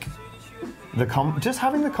and like, just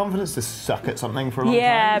having the confidence to suck at something for a long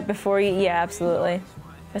Yeah, time. before you. Yeah, absolutely.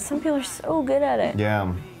 But some people are so good at it.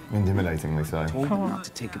 Yeah, intimidatingly so. Told them not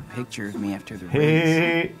to take a picture of me after the race.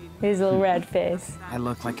 Hey. His little red face. I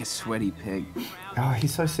look like a sweaty pig. Oh,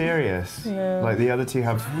 he's so serious. No. Like the other two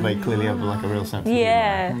have, like, clearly have like a real sense of humor. I'll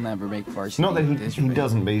Yeah. never make varsity. Not that this he race.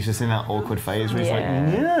 doesn't, but he's just in that awkward phase where he's Yeah.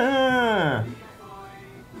 like, yeah.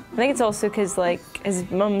 I think it's also because like his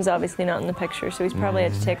mum's obviously not in the picture, so he's probably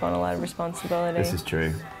had to take on a lot of responsibility. This is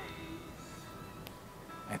true.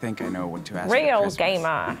 I think I know what to ask for Real Christmas.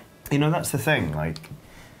 gamer. You know, that's the thing. Like,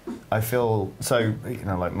 I feel so. You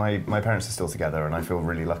know, like my parents are still together, and I feel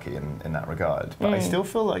really lucky in that regard. But I still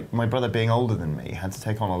feel like my brother, being older than me, had to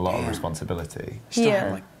take on a lot of responsibility. Still Yeah.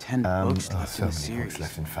 have like 10 books left so in the many series. books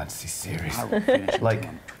left in fantasy series. I will finish it Like,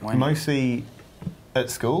 then. Why not? mostly at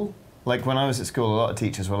school. Like when I was at school, a lot of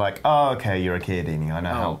teachers were like, "Oh, okay, you're a kid, and I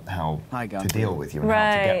know how I got to it. deal with you and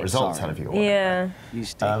how to get Right. results Sorry. out of you." or whatever." Yeah. You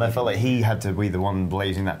stay And I here. felt like he had to be the one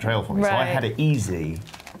blazing that trail for me. So I Right. had it easy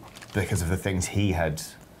because of the things he had.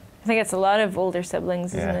 I think it's a lot of older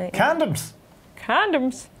siblings, isn't it? Condoms.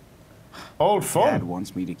 Condoms. Old Dad fun.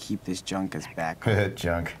 wants me to keep this junk as backup.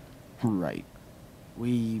 Junk. Right.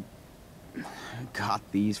 We got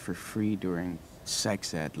these for free during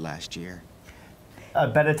sex ed last year.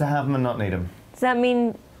 Better to have them and not need them. Does that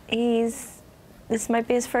mean this might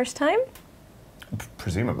be his first time?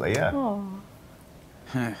 Presumably, yeah. Oh.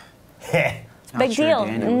 Not Big sure deal.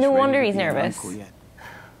 Daniel was No ready wonder to he's be an nervous. uncle yet.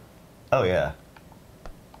 Oh, yeah.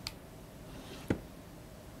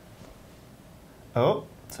 Oh,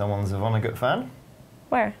 someone's a Vonnegut fan.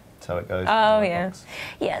 Where? So it goes. Oh, in my yeah. box.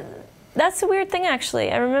 Yeah, that's a weird thing,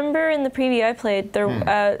 actually. I remember in the preview I played,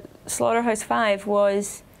 Slaughterhouse 5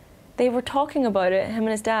 was... they were talking about it, him and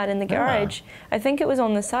his dad, in the garage. I think it was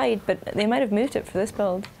on the side, but they might have moved it for this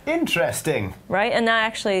build. Interesting. Right? And that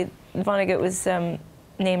actually, Vonnegut was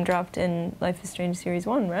name dropped in Life is Strange Series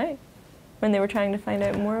 1, right? When they were trying to find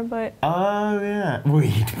out more about... Oh, yeah.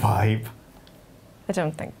 Weed pipe. I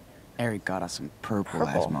don't think. Eric got us some purple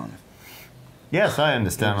last month. Yes, I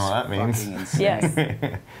understand what that means. Yes.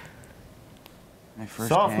 My first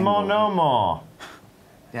Sophomore hangover. no more.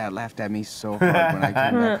 Dad laughed at me so hard when I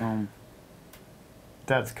came back home.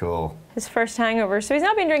 That's cool. His first hangover. So he's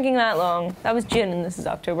not been drinking that long. That was June and this is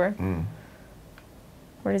October.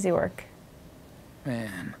 Where does he work?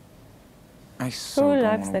 Man, I so Who don't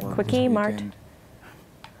likes wanna the work quickie this mart? weekend.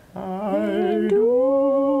 I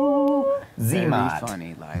do. Very Z-Mart.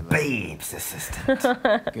 funny, Lila. Babe's assistant.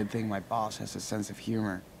 Good thing my boss has a sense of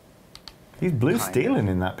humor. He's blue stealing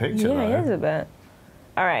in that picture, Yeah, he though. is a bit.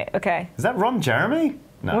 All right, okay. Is that Ron Jeremy?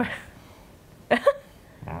 No.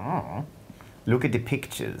 Oh. Look at the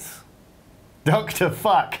pictures. Dr.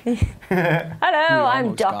 Fuck. Hello, I'm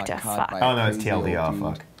almost got Dr. caught Fuck. by Oh no, it's crazy old TLDR, dude.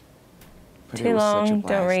 fuck. But it Too was such a long, don't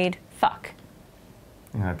blast. read. Fuck.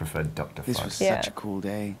 I prefer Dr. This Fuck. was Yeah. such a cool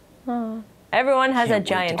day. Everyone has a Can't wait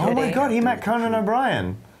to giant get Oh my hoodie. god, he met Conan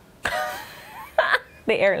O'Brien.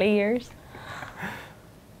 The early years.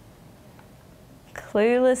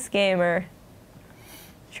 Clueless gamer.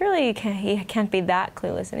 Surely he can't be that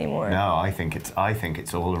clueless anymore. No, I think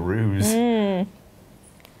it's all a ruse.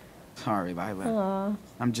 Sorry, Lila. Aw,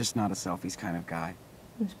 I'm just not a selfies kind of guy.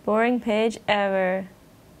 most boring page ever.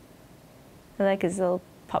 I like his little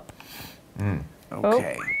pup.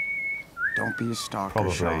 Okay. Don't be a stalker,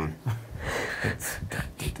 Probably. Sean. It's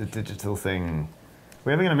the digital thing. Are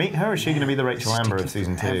we ever going to meet her? Or is she going to be the Rachel Amber of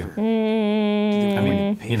season 2? forever. I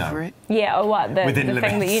mean, Pay you know. for it? Yeah, or what? The Within thing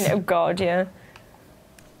that you limits. know. God, yeah.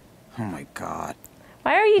 Oh my god.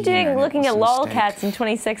 Why are you The internet looking at was a mistake. lolcats in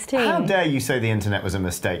 2016? How dare you say the internet was a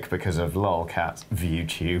mistake because of lolcats,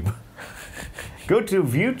 ViewTube. Go to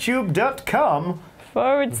viewtube.com.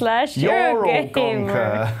 /Eurogamer.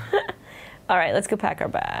 Eurogamer. All right, let's go pack our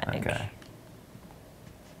bag. Okay.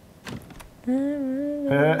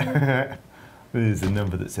 There's a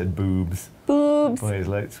number that said boobs. Boobs. By his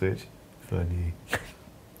light switch. Funny.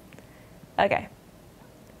 Okay.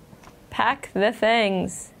 Pack the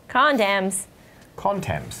things. Condoms.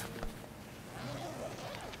 Contems.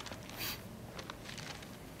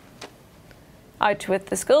 Out with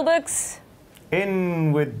the school books.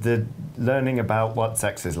 In with the learning about what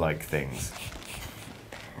sex is like things.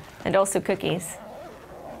 And also cookies.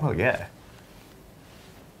 Well, yeah.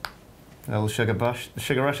 A little sugar rush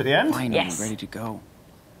at the end. Finally, Yes. ready to go.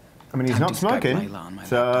 I mean, he's Time not to Skype smoking, Lila on my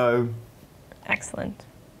so Excellent.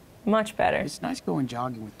 Much better. It's nice going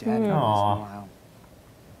jogging with Dad every once in a Aw. while.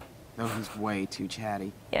 Though he's way too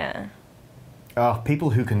chatty. Yeah. oh,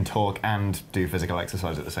 people who can talk and do physical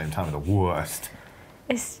exercise at the same time are the worst.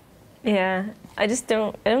 It's, yeah. I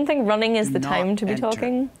don't think running is the Not time to be enter.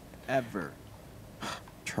 talking. Ever.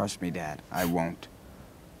 Trust me, Dad. I won't.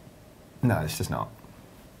 No, it's just not.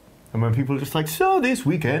 And when people are just like, so this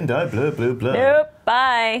weekend I blah blah blah. Nope.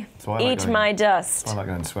 Bye. So I like Eat going- my dust. I like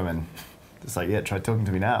going swimming. It's like, yeah, try talking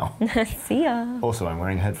to me now. See ya. Also, I'm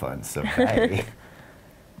wearing headphones, so hey.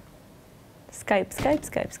 Skype.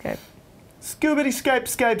 Scoobity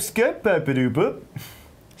Skype, boop boop.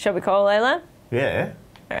 Shall we call Layla? Yeah.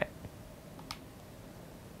 All right.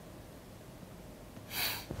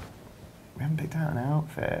 We haven't picked out an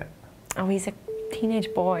outfit. Oh, he's a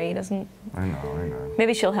teenage boy. He doesn't. I know.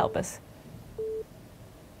 Maybe she'll help us.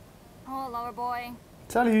 Oh, lower boy.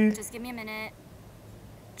 Salut. Just give me a minute.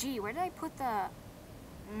 Gee, where did I put the...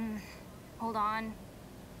 hold on.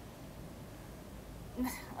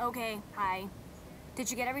 Okay, hi. Did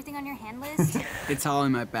you get everything on your hand list? It's all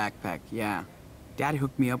in my backpack, yeah. Dad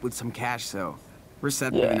hooked me up with some cash, so we're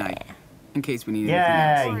set for the night. In case we need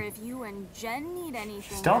anything else. Or if you and Jen need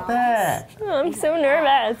anything Stop else. it. Oh, I'm so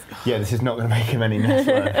nervous. Yeah, this is not going to make him any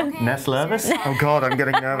Nest nervous. Oh God, I'm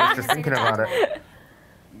getting nervous just thinking about it.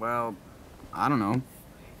 Well, I don't know.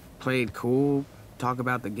 Play it cool, talk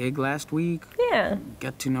about the gig last week, Yeah.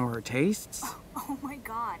 get to know her tastes. Oh my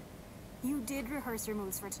god. You did rehearse your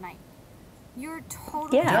moves for tonight. You're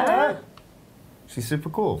totally... Yeah. She's super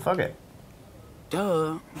cool. Fuck it.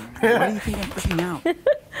 Duh. Why do you think I'm pushing out?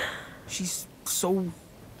 She's so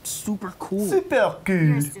super cool. Super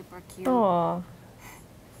You're cool. super cute. Aw.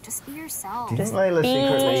 Just be yourself. Do you think Layla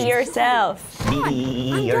secretly... Be yourself.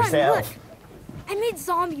 Be I'm yourself. done, look. I made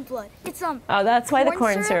zombie blood. It's Oh, that's why the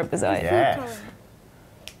corn syrup is out. and Yeah. food coloring.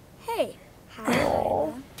 Hey.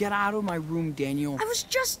 Hi. Get out of my room, Daniel. I was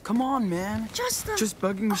just Come on, man. just Just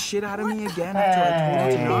bugging the shit out of me again after I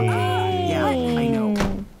told you to not. Yeah, I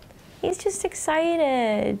know. He's just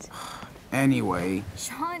excited. Anyway.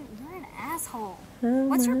 Sean, you're an asshole.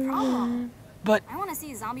 What's your problem? But I want to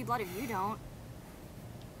see zombie blood if you don't.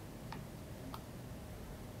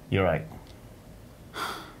 You're right.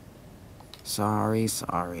 Sorry.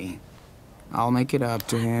 I'll make it up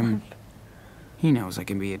to him. He knows I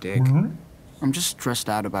can be a dick. I'm just stressed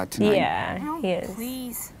out about tonight. Yeah, he is.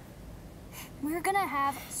 Please. We're gonna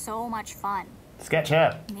have so much fun. Sketch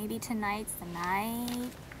up. Maybe tonight's the night.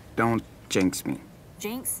 Don't jinx me.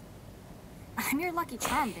 Jinx? I'm your lucky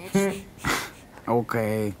charm, bitch.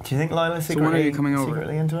 Okay. Do you think Lila's So when are you coming over?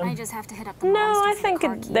 secretly into him? I just have to hit up the No, monster I for think the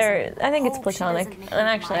car it's keys they're. and I think it's hope she platonic, doesn't make and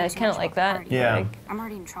me actually, I mind too kind of much like about the that. party. Yeah. Like, I'm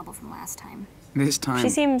already in trouble from last time. This time, she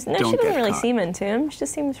seems. No, don't she doesn't get really caught. seem into him. She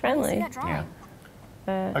just seems See friendly. that drawing?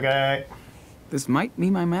 Okay. This might be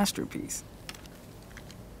my masterpiece.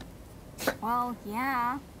 Well,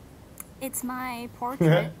 yeah. It's my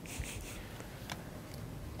portrait.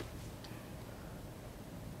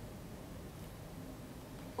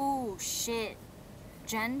 Ooh, shit.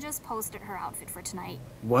 Jen just posted her outfit for tonight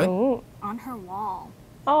What? Ooh. on her wall.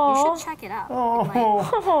 Oh. You should check it out. It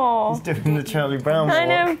Oh, Oh. he's doing the Charlie Brown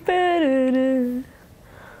I walk. know.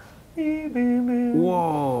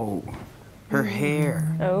 Whoa. Her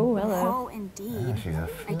hair. Oh, hello. Oh, indeed. She's a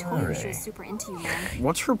I told you she flurry. was super into you, man.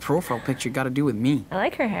 What's her profile picture got to do with me? I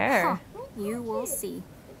like her hair. You will see.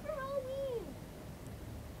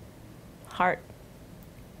 Heart.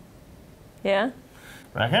 Yeah.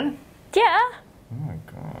 Reckon? Yeah. Oh my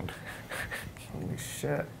god. Holy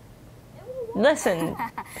shit. Listen,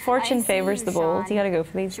 fortune I see favors you, the bold. Sean. You gotta go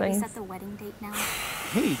for these Should we things. set the wedding date now?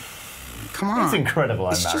 Hey, come on. It's incredible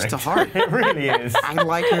I'm It's married. just a heart. It really is. I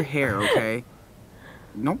like her hair, okay?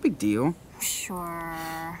 No big deal.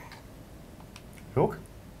 Sure. Look.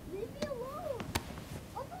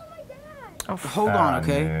 Oh, Hold on,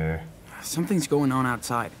 okay? Something's going on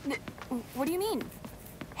outside. What do you mean?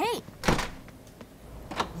 Hey,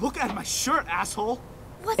 Look at my shirt, asshole.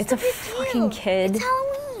 What's it's the a big fucking deal? kid. It's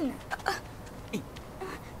Halloween.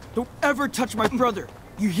 Don't ever touch my brother.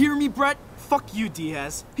 You hear me, Brett? Fuck you,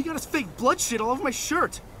 Diaz. He got his fake blood shit all over my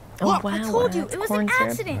shirt. Oh, Look. wow. I told you, that's it was corn an syrup.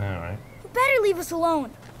 accident. Alright. You better leave us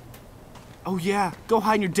alone. Oh yeah, go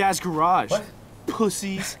hide in your dad's garage. What?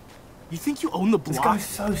 Pussies. You think you own the This block? guy's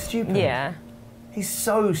so stupid. Yeah. He's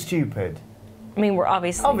so stupid. I mean, we're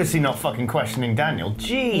obviously Not fucking questioning Daniel.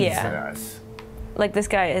 Jesus. like this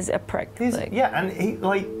guy is a prick. He's, Like, yeah, and he,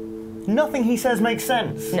 like, nothing he says makes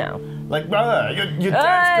sense. no. Like, your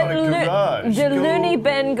dad's got a garage. The Go- loony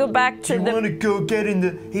bin go back Do to you the. want to go get in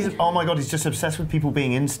the... Oh my god, he's just obsessed with people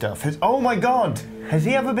being in stuff. Oh my god, has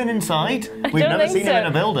he ever been inside? We've Don't never think seen so. him in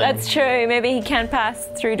a building. That's true. Maybe he can't pass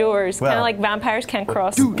through doors. Kind Well, of like vampires can't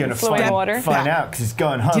cross Gonna flowing find, water. find out, because he's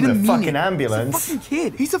going home in Didn't a mean fucking it. ambulance. He's a fucking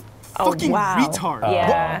kid. He's a Oh, fucking wow. retard.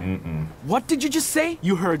 Yeah. What did you just say?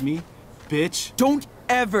 You heard me, bitch. Don't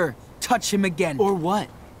ever touch him again. Or what?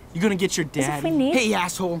 You gonna get your As if dad? we need. Hey,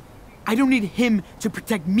 asshole. I don't need him to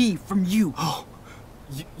protect me from you.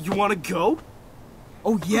 You wanna go?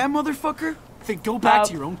 Oh, yeah, motherfucker? Then go back Oh.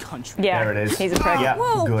 to your own country. Yeah. There it is. He's a prick. Yeah,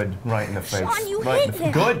 Whoa. good. Right in the face. Sean, you right hit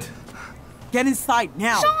him. Good. Get inside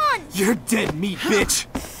now. Sean! You're dead meat, bitch.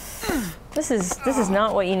 This is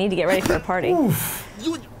not what you need to get ready for a party. You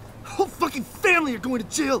and your whole fucking family are going to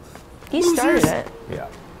jail. He started it. Yeah.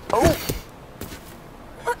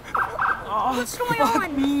 What's going Fuck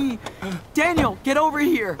on? me. Daniel, get over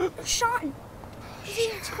here. Sean, is he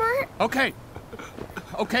hurt? Okay.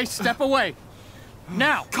 Okay, step away.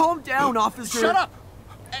 Now, Calm down, officer. shut up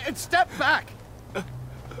and step back.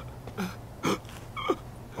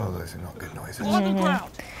 Oh, those are not good noises. On the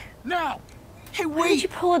ground. Now, Hey, Why did you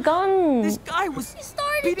wait. pull a gun? This guy was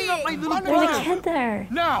Started beating up it. my little On the There's a brother. kid there.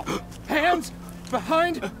 now, hands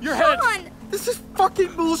behind your head. Sean! This is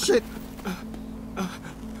fucking bullshit.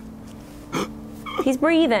 He's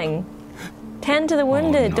breathing. Tend to the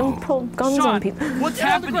wounded. Don't pull guns on Sean, people. what's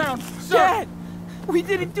Get on the happening? ground. Sir. Dad, we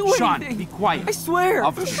didn't do Sean, anything. be quiet. I swear.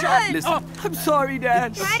 Officer, Dad. listen. I'm sorry,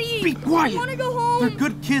 Dad. Daddy! Be quiet. I want to go home. They're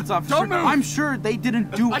good kids, officer. Don't move. I'm sure they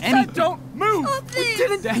didn't do I anything. said don't move. Stop this!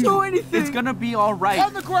 Didn't Daniel, do anything. It's gonna be all right.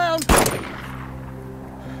 On the ground.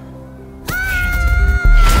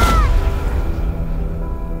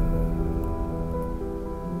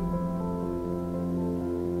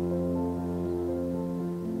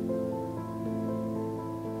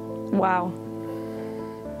 Wow.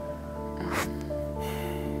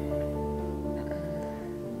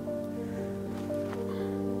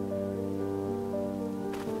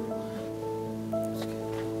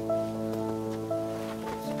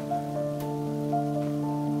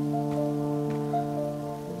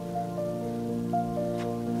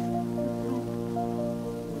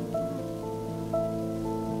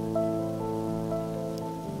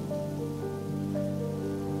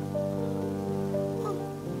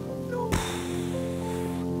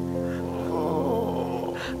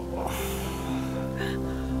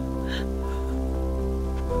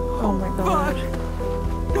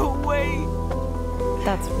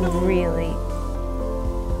 really.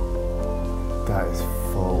 That is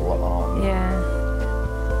full on. Yeah.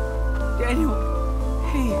 Daniel,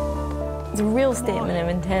 hey. It's a real statement of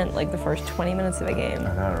intent, like the first 20 minutes of a game.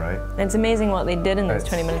 I know, right? And it's amazing what they did in those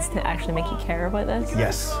 20 minutes to actually make you care about this.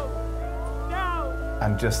 Yes.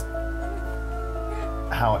 And just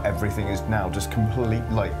how everything is now just completely,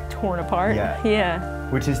 like... torn apart? Yeah. Yeah.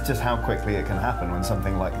 Which is just how quickly it can happen when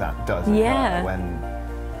something like that does Yeah. occur, when...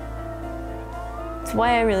 It's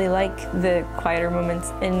why I really like the quieter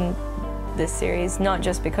moments in this series, not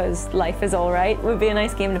just because Life is Alright would be a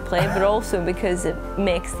nice game to play, but also because it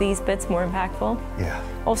makes these bits more impactful. Yeah.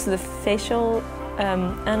 Also, the facial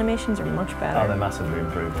animations are much better. Oh, they're massively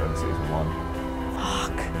improved over season 1.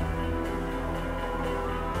 Fuck.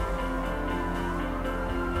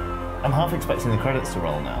 I'm half expecting the credits to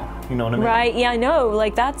roll now. You know what I mean? Right, yeah, I know.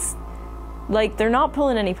 Like, that's... Like, they're not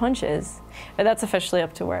pulling any punches. But that's officially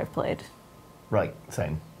up to where I've played. Right,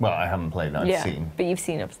 same. Well, I haven't played, I've seen. But you've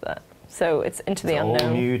seen up to that. So it's into the All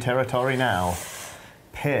unknown. new territory now.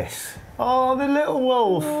 Piss. Oh, the little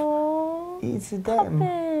wolf. Oh, It's a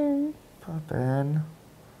Poppin'. Poppin'.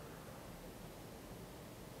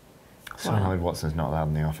 So annoyed Watson's not allowed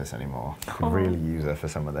in the office anymore. Could really use her for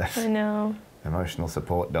some of this. I know. Emotional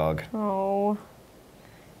support dog. Oh.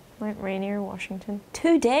 Like Rainier, Washington.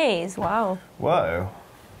 2 days, wow. Whoa.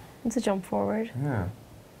 It's a jump forward. Yeah.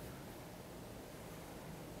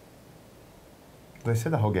 They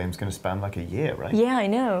said the whole game's going to span like a year, right? Yeah, I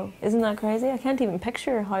know. Isn't that crazy? I can't even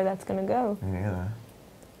picture how that's going to go. Me neither.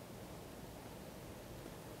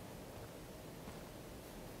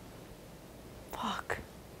 Fuck.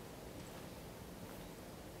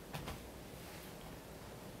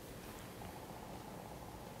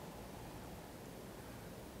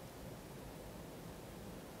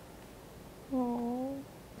 Oh.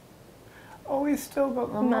 Oh, he's still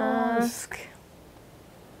got the mask.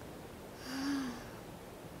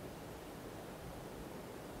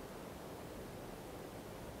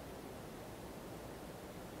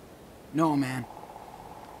 No, man.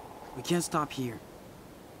 We can't stop here.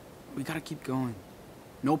 We gotta keep going.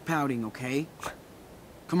 No pouting, okay?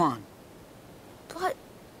 Come on.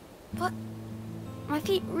 But my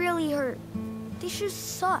feet really hurt. These shoes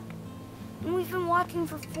suck. And we've been walking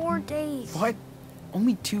for 4 days. What?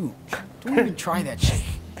 Only 2. Don't even try that shit.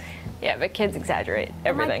 Yeah, but kids exaggerate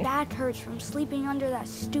everything. My back hurts from sleeping under that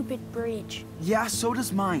stupid bridge. Yeah, so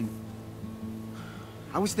does mine.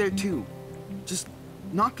 I was there too. Just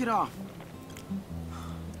knock it off.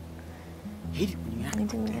 Hate it when you act I like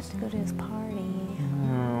didn't get this. to go to his party.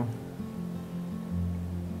 Oh.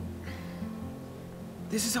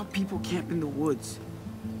 This is how people camp in the woods.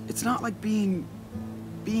 It's not like being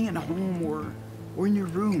in a home or in your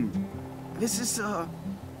room. This is a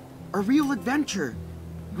real adventure,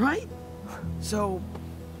 right? So,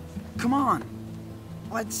 come on.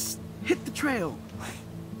 Let's hit the trail.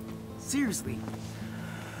 Seriously.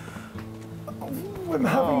 I'm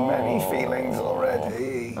having many feelings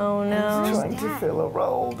already. Oh no. I'm trying to fill a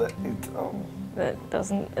role that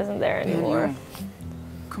isn't there anymore. Daniel,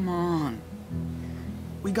 come on.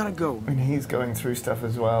 We gotta go. And he's going through stuff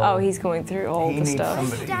as well. Oh, he's going through all He the needs stuff.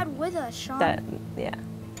 somebody. Where's Dad with us, Sean? Yeah.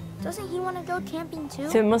 Doesn't he want to go camping too?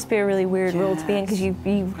 So it must be a really weird role to be in because you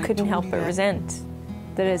I couldn't told help you but that. resent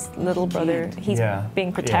that his little brother, can't. he's Yeah.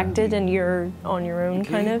 being protected and you're on your own,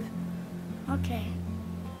 kind of. Okay.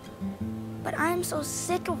 But I'm so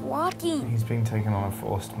sick of walking. He's being taken on a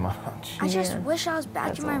forced march. I just Yeah. wish I was back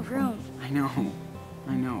That's in my awful. room.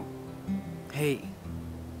 I know. Hey,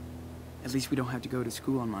 at least we don't have to go to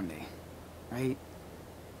school on Monday, right?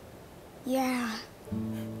 Yeah.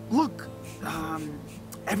 Look,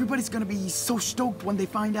 everybody's gonna be so stoked when they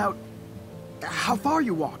find out how far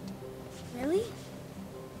you walked. Really?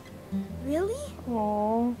 Really?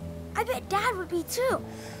 Aww. I bet Dad would be too.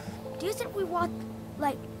 Do you think we walked,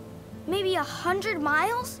 like, maybe 100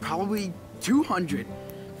 miles? Probably 200.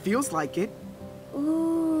 Feels like it.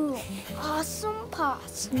 Ooh, awesome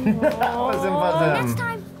pots. Buzzin'. Next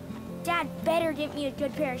time, Dad better get me a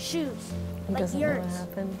good pair of shoes, It like doesn't know what yours.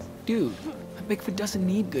 happened. Dude, a Bigfoot doesn't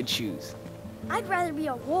need good shoes. I'd rather be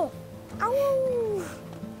a wolf. Ow!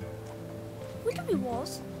 We could be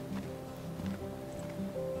wolves.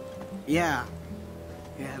 Yeah,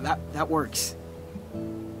 that works.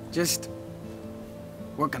 Just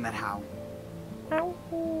work on that how.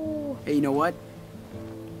 Ow. Hey, you know what?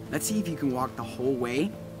 Let's see if you can walk the whole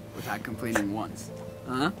way without complaining once.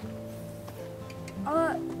 Huh?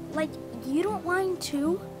 Like, you don't whine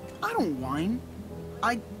too? I don't whine.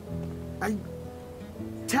 I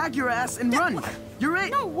tag your ass and run. You're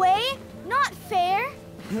it. No way! Not fair!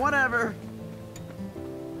 Whatever.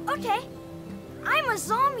 Okay. I'm a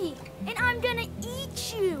zombie, and I'm gonna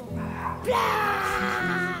eat you.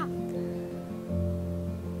 Blah!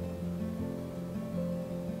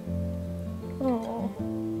 Oh.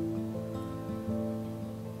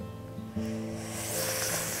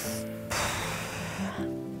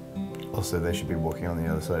 Also, they should be walking on the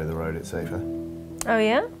other side of the road. It's safer. Oh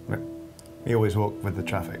yeah? We always walk with the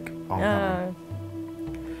traffic oncoming.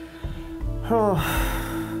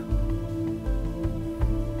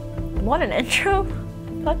 What an intro.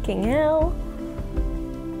 Fucking hell.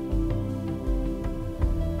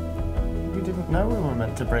 We didn't know we were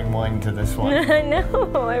meant to bring wine to this one. I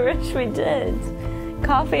know, I wish we did.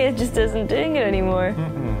 Coffee just isn't doing it anymore.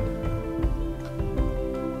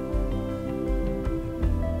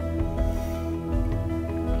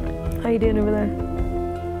 How you doing over there?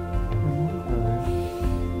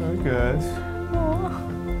 Very good. Aww.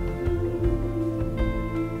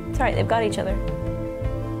 It's alright, they've got each other.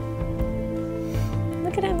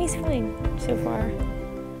 Look at him, he's fine so far.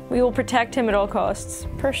 We will protect him at all costs.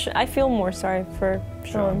 I feel more sorry for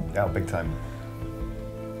Sean. Yeah, big time.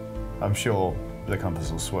 I'm sure the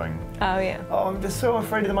compass will swing. Oh yeah. Oh, I'm just so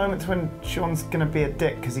afraid of the moments when Sean's gonna be a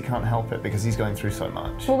dick because he can't help it because he's going through so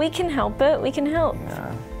much. Well, we can help it. We can help.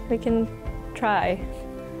 Yeah. We can try.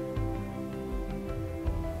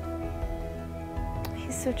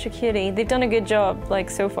 He's such a cutie. They've done a good job, like,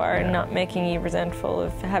 so far, in not making you resentful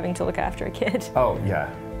of having to look after a kid. Oh, yeah.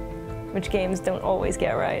 Which games don't always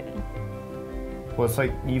get right. Well, it's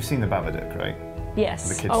like, you've seen the Babadook, right? Yes.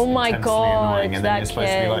 The kid's oh my intensely god, annoying, and then you're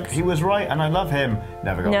supposed to be like, he was right and I love him.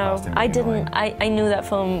 Never got past him. No, I didn't. I knew that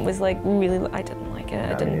film was like really, I didn't like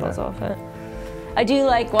it. I didn't buzz off it. I do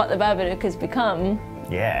like what the Babadook has become.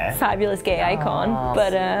 Yeah. Fabulous gay icon,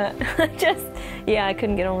 but I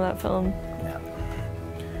couldn't get on with that film. Yeah.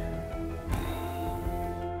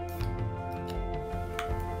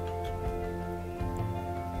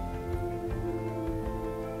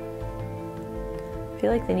 I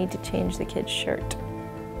feel like they need to change the kid's shirt.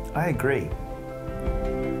 I agree.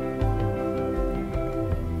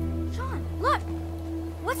 Sean, look!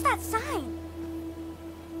 What's that sign?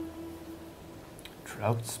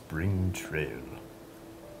 Trout Spring Trail.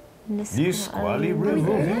 Nisqually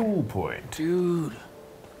River Point. Dude,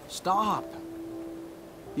 stop.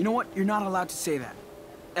 You know what? You're not allowed to say that.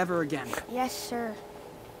 Ever again. Yes, sir.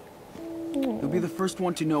 You'll be the first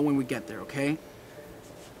one to know when we get there, okay?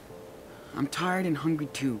 I'm tired and hungry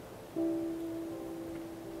too.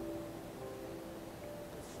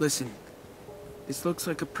 Listen, this looks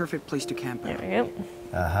like a perfect place to camp out. There we go.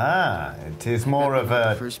 Aha, it is more of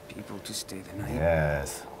The a... first people to stay the night.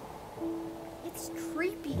 Yes. It's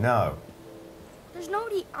creepy. No. There's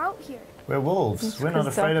nobody out here. We're wolves. We're not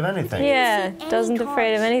afraid of anything. Yeah, Any doesn't cars.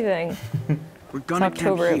 afraid of anything. We're It's gonna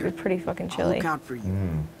October, camp it here. would be pretty fucking I'll chilly. look out for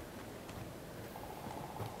you.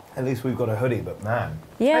 At least we've got a hoodie, but man.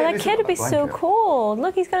 Yeah, Hey, at that least kid we've would be got a so blanket. cool.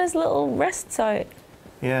 Look, he's got his little rests out.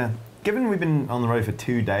 Yeah. Given we've been on the road for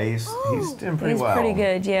 2 days, he's doing pretty He's well. pretty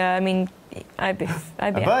good, yeah. I mean, I'd be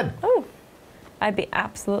A bud. Oh, I'd be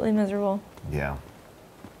absolutely miserable. Yeah.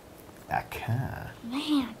 A car.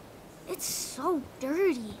 Man, it's so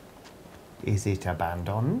dirty. Is it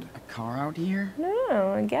abandoned? A car out here?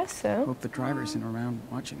 No, I guess so. Hope the driver isn't around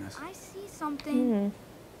watching us. I see something.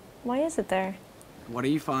 Why is it there? What do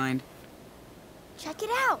you find? Check it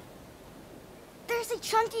out. There's a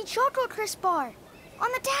chunky Choco Crisp bar on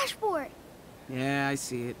the dashboard. Yeah, I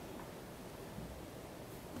see it.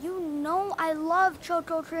 You know I love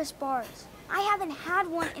Choco Crisp bars. I haven't had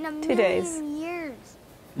one in a 2 days. million years.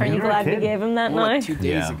 Are you You're a glad we kid. gave him that More like knife? 2 days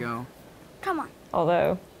Yeah. ago. Come on.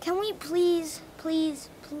 Although, Can we please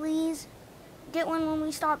get one when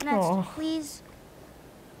we stop next? Aw. Please.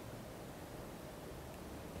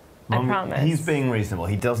 I Mum, promise. He's being reasonable.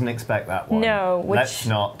 He doesn't expect that one. No, Let's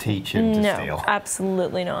not teach him to no, steal.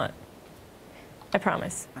 absolutely not. I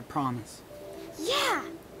promise. I promise. Yeah.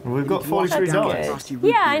 We've got Walk $43. down Good. the frosty root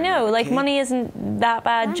Yeah, I beer, know. Like, okay? money isn't that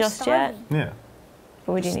bad I'm just starving. Yeah. yet.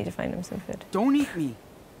 But we do need to find him some food. Don't eat me.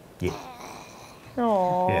 Yeah.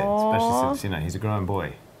 Aww. Yeah, especially since, you know, he's a grown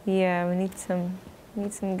boy. Yeah, we need some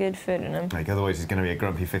good food in him. Like, otherwise he's going to be a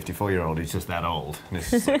grumpy 54-year-old who's just that old. And he's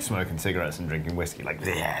just like smoking cigarettes and drinking whiskey, like...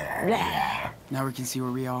 Now we can see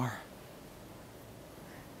where we are.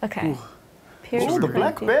 Okay. Ooh. Pierce Oh, the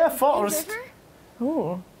Black Bear Forest! River?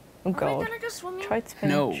 Ooh. Oh Are god. we gonna go swimming? Trout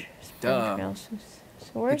spinach. No, spinach duh. mouse. So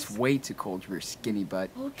where's... It's way too cold for your skinny butt.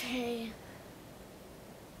 Okay.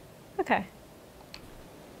 Okay.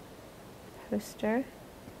 Poster.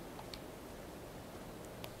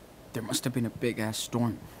 There must have been a big-ass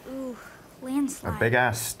storm. Ooh, A landslide.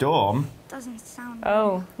 big-ass storm. Doesn't sound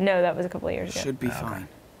Oh, no, that was a couple of years ago. Should be fine.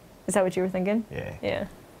 Is that what you were thinking? Yeah. Yeah.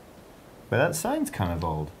 But that sign's kind of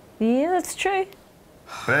old. Yeah, that's true.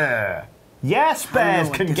 Bear. Yes, bears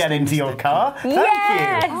what can this get thing into is your that car.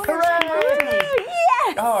 Yes! Thank you. Hooray!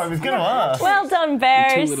 Yes! Oh, I was going to ask. Well done, You're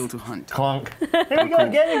bears. too little to hunt. Clunk. Here we go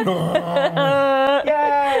again.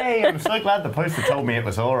 Yay! I'm so glad the poster told me it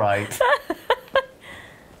was all right.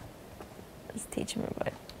 Let's teach him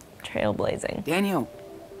about trailblazing. Daniel,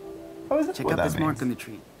 Oh, is that check what out that this means? mark on the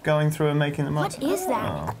tree. Going through and making the mark. What is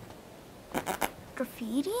that? Oh.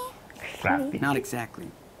 Graffiti? Graffiti. Not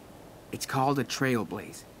exactly. It's called a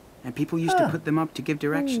trailblaze, and people used to put them up to give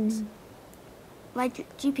directions.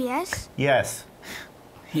 Like GPS? Yes.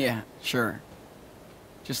 Yeah, sure.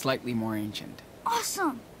 Just slightly more ancient.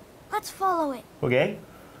 Awesome! Let's follow it. Okay.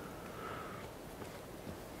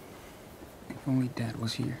 If only Dad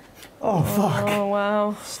was here. Oh, fuck. Oh,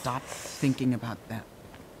 wow. Stop thinking about that.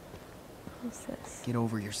 What's this? Get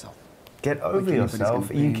over yourself. Get Like over anybody's yourself.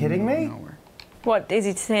 Are gonna you blame kidding you me? nowhere. What, is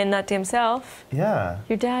he saying that to himself? Yeah.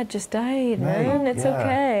 Your dad just died, Mate, man. It's yeah.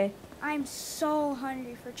 okay. I'm so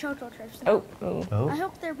hungry for Choco trips. Oh, oh. I Oh.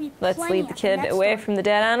 hope there be Let's plenty leave the at kid next away store. from the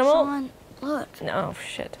dead animal. Sean, look. Oh,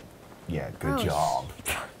 shit. Yeah, good Gross. job.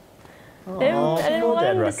 I didn't want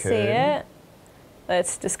him to see it.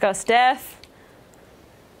 Let's discuss death.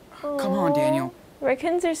 Come on, Daniel.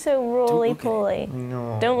 Raccoons are so look at it. roly-poly.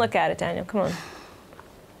 No. Don't look at it, Daniel. Come on.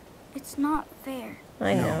 It's not fair.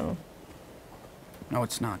 I No. know. No,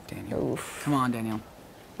 it's not, Daniel. Oof. Come on, Daniel.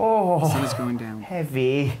 The Oh, sun is going down.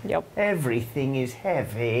 heavy. Yep. Everything is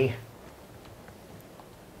heavy.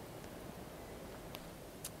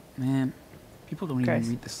 Man, people don't Gross. even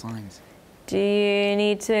read the signs. Do you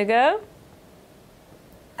need to go?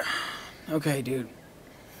 Okay, dude.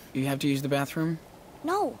 You have to use the bathroom?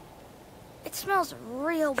 No. It smells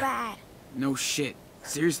real bad. No shit.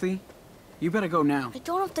 Seriously? You better go now. I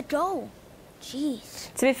don't have to go.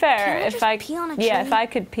 Jeez. To be fair, Can't I if just I pee on a yeah, tree? if I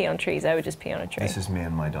could pee on trees, I would just pee on a tree. This is me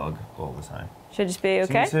and my dog all the time. Should just be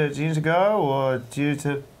okay. Do you need to go, or do you need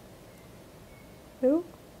to Who?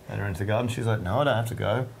 let her into the garden? She's like, no, I don't have to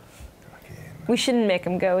go. We shouldn't make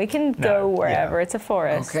him go. He can go wherever. yeah. It's a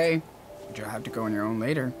forest. Okay. But you'll have to go on your own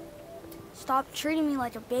later. Stop treating me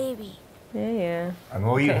like a baby. Yeah, yeah. I'm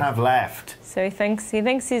all you Okay. have left. So he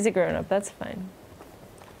thinks he's a grown-up. That's fine.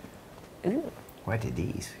 Ooh. What are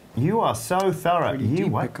these? You are so thorough. Pretty You deep,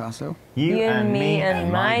 what? Picasso. You and me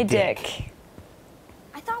and my dick.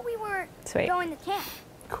 I thought we were Sweet. going to camp.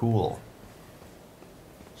 Cool.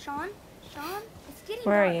 Sean? Sean? It's getting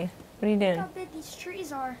Where are dark. you? What are you Look doing? how big these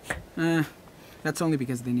trees are. That's only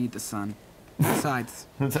because they need the sun. Besides,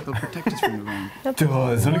 they'll protect us from the rain. Duh,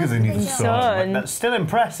 it's only because they need the Sun. sun. That's still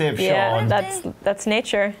impressive, Yeah, Sean. that's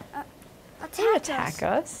nature. They don't Attack attack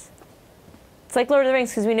us. It's like Lord of the Rings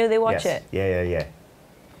because we knew they watch Yes. it. Yeah.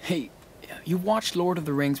 Hey, you watched Lord of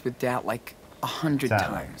the Rings with Dad like 100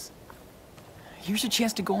 Exactly. times. Here's a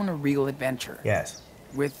chance to go on a real adventure. Yes.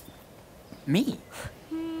 With me.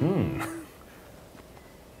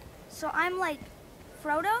 So I'm like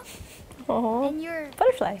Frodo, Oh, and you're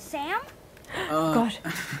butterfly. Sam? God,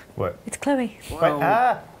 What? it's Chloe. Well,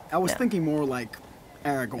 I was No. thinking more like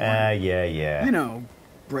Aragorn. Yeah. You know,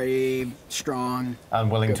 brave, strong.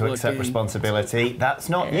 Unwilling to accept good-looking. responsibility. That's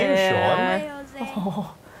not you, Yeah. Sean. Hey, Jose.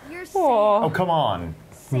 You're Sam. Oh, come on.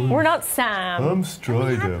 We're not Sam. I'm We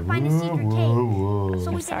Strider. have to find a secret cave. So we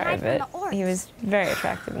I'm can sorry, hide from but the orcs. he was very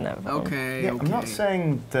attractive in that film. Okay, Yeah, okay. I'm not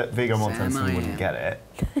saying that Viggo Sam Mortensen I wouldn't am. get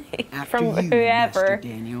it. After From you, whoever Master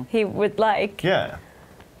Daniel. he would like. Yeah.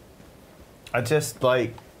 I just,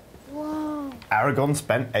 like, Whoa. Aragorn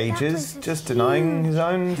spent place ages is just denying his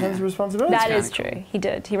own sense of responsibility. That kinda is cool. true. He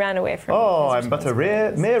did. He ran away from. Oh, his I'm but a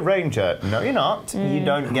responsibilities. mere ranger. No, you're not. You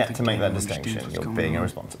don't get think to make that Daniel understands distinction. what's You're going being on.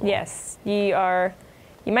 irresponsible. Yes, you are.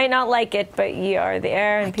 You might not like it, but you are the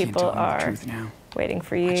heir, and I can't people tell him the are truth now. waiting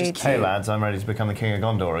for you. just to... Hey lads, I'm ready to become the king of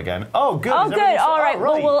Gondor again. Oh, good. Oh, is good. everything All so- right. oh,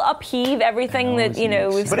 Well, we'll upheave everything That that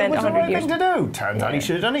always we've makes But it spent was the 100 right years. thing to do. Turns out he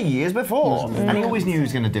should have done it years before. And he always knew he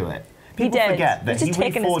was going to do it. People did. forget that He's he just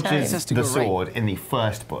taking his time. reforges Has to the go right. sword in the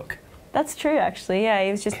first book. That's true, actually. Yeah,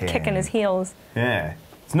 he was just King. kicking his heels. Yeah.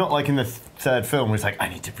 It's not like in the third film where he's like, I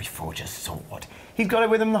need to reforge a sword. He's got it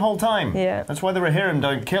with him the whole time. Yeah. That's why the Rohirrim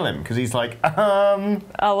don't kill him, because he's like,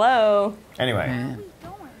 Hello. Anyway. Man,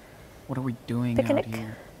 what are we doing Picnic. out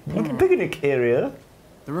here? Picnic area.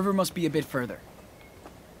 The river must be a bit further.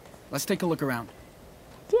 Let's take a look around.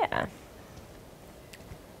 Yeah.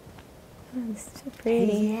 Oh, it's so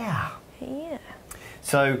pretty. Yeah. Yeah.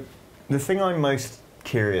 So, the thing I'm most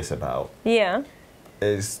curious about Yeah.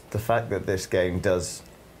 is the fact that this game does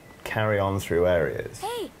carry on through areas.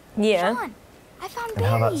 Hey, Yeah. Sean, I found And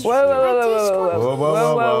how berries. that's- Whoa, whoa, whoa, My whoa, taste whoa, buds- whoa, Whoa, whoa,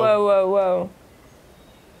 whoa, whoa, whoa, whoa. whoa, whoa, whoa.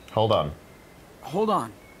 Hold on. Hold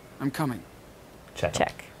on. I'm coming. Check.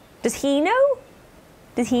 Check. Does he know?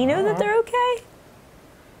 Does he know that they're okay?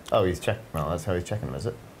 Oh, he's checking. Well, that's how he's checking them, is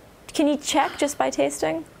it? Can you check just by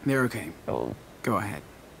tasting? They're okay. Oh. Go ahead.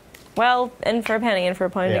 Well, in for a penny, in for a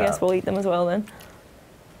pound, I Yeah. guess we'll eat them as well then.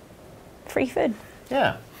 Free food.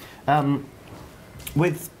 Yeah.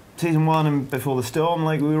 With season 1 and Before the Storm,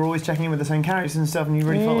 like, we were always checking in with the same characters and stuff, and you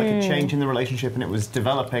really felt like a change in the relationship, and it was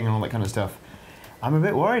developing and all that kind of stuff. I'm a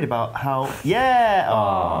bit worried about how... Yeah!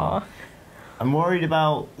 Aww. I'm worried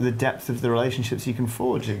about the depth of the relationships you can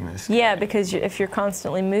forge in this. Yeah, because if you're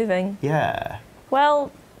constantly moving. Yeah.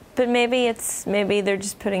 Well, but maybe they're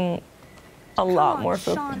just putting a lot more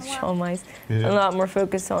focus. Sean Wise. Yeah. A lot more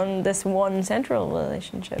focus on this one central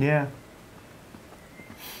relationship. Yeah.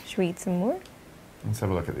 Should we eat some more? Let's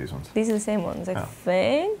have a look at these ones. These are the same ones, I Oh.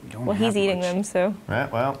 think. Well, he's eating them, so. Yeah,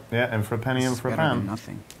 well, yeah, in for a penny, in for a pound.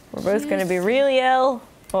 Nothing. We're both going to be really ill,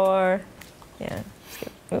 or... Yeah.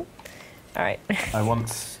 Skip. Oop. All right. I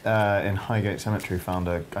once, in Highgate Cemetery, found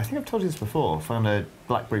a... I think I've told you this before. Found a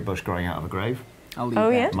blackberry bush growing out of a grave. I'll leave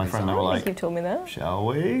Oh, that. yeah? My friend and I were I like, think you've told me that. shall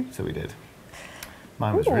we? So we did.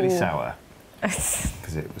 Mine was really Ooh. sour.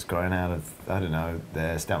 Because it was growing out of, I don't know,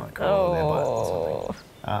 their stomach or their butt or something.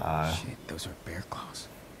 Uh-oh. Shit, those are bear claws.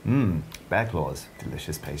 Mmm, bear claws.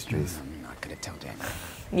 Delicious pastries. I'm not gonna tell Daniel.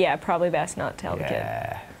 Yeah, probably best not tell the kid.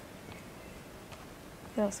 Yeah.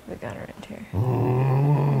 What else have we got around here?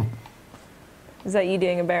 Mm. Is that you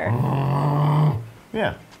doing a bear?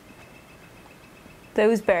 Yeah.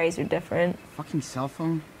 Those berries are different. Fucking cell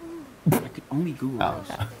phone? I could only Google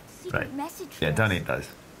those. Right. Message Yeah, don't eat those.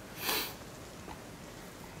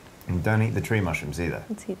 And don't eat the tree mushrooms either.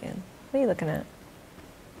 What's he doing? What are you looking at?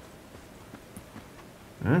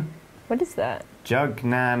 Hmm? What is that?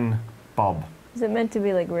 Jugnan Bob. Is it meant to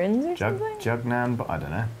be like runes or something? Jugnan Bob. I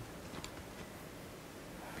don't know.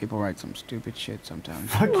 People write some stupid shit sometimes.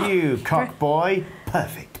 Fuck you, cock boy.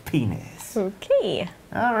 Perfect penis. Okay.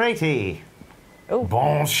 Alrighty. Oh.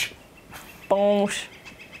 Bonch. Bonch.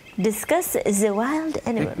 Discuss the wild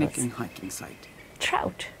Picnic animals. and hiking site.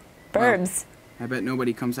 Trout. Birds. I bet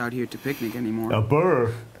nobody comes out here to picnic anymore. A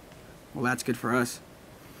burr. Well, that's good for us.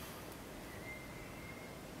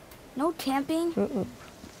 No camping? Uh-oh.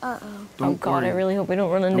 Uh-oh. Don't Oh God, worry. I really hope we don't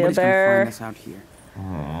run into Nobody's a gonna bear. find us out here.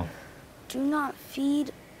 Aww. Do not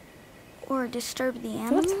feed or disturb the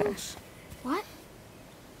What's animals. What?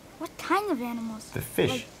 What kind of animals? The fish.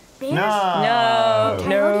 Like bears? No. No.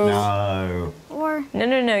 No. No. Or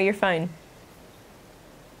No, you're fine.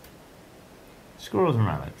 Squirrels and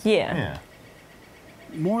rabbits. Yeah. Yeah.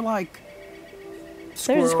 More like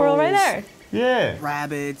There's a squirrel right there. Yeah.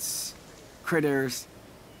 rabbits, critters.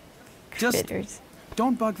 Just Critters.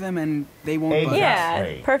 don't bug them and they won't bug us. Yeah,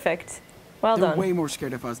 Exactly. perfect. Well They're done. way more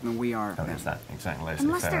scared of us than we are. Oh, is that exactly?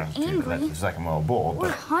 Unless fair they're enough to you, but angry that's the Second World War, or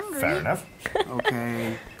but hungry. fair enough.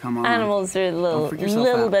 Okay, come on. Animals are a Don't freak yourself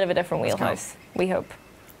little out. bit of a different Let's go. wheelhouse. We hope.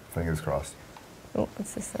 Fingers crossed. Oh,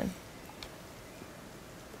 what's this then?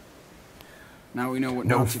 Now we know what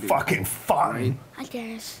No not to do. fucking fun. Right? I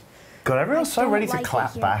guess. God, everyone's I so don't ready to like it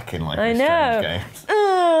clap here. back in like I a know. strange games.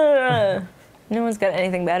 Ugh. No one's got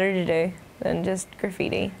anything better to do than just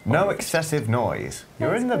graffiti. No excessive noise.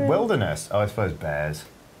 You're That's in the good. wilderness. Oh, I suppose bears.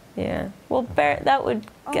 Yeah. Well, bear that would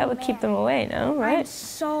keep them away, no? I'm Right?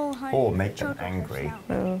 so hungry. Or make them Chocolate angry. chips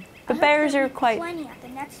now. Oh. I But hope bears there'll are be quite. plenty at the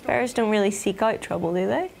next store. Bears don't really seek out trouble, do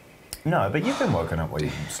they? No, but you've been woken up while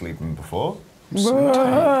you've been sleeping before. Yeah,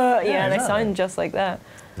 and I exactly. sound just like that.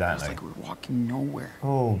 It's Exactly. like we're walking nowhere.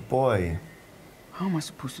 Oh boy. How am I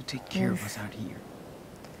supposed to take care of us out here?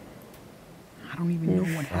 I don't even know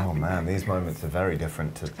what happened. Oh man, back these there. moments are very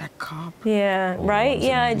different to That cop. Yeah, all the right? ones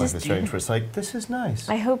Yeah, I in Life just. is Strange, where it's like, this is nice.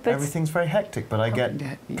 I hope it's- Everything's very hectic, but I How get can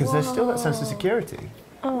that be? because there's still that sense of security.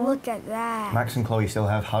 Look at that. Max and Chloe still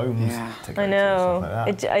have homes Yeah. to go I to and know. stuff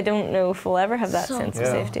like that. I don't know if we'll ever have that So sense of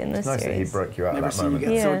Yeah. safety in this It's nice that he series. broke you out Never of that seen you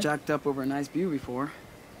moment. get so Yeah. jacked up over a nice view before.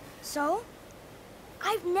 So?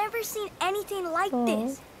 I've never seen anything like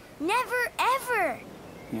this. Never, ever.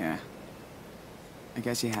 Yeah. I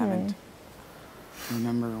guess you haven't.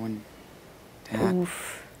 Remember when Dad...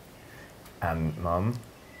 Oof. And Mum.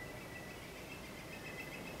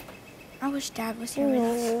 I wish Dad was here with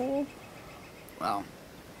us. Oh. Well,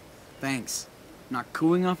 thanks. Not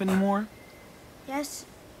cool enough anymore? Yes,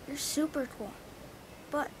 you're super cool.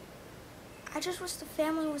 But I just wish the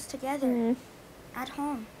family was together. At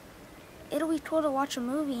home. It'll be cool to watch a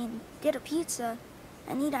movie and get a pizza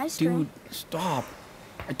and eat ice cream. Dude, stop.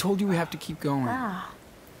 I told you we have to keep going. Ah.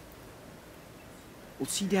 We'll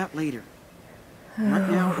see that later. Right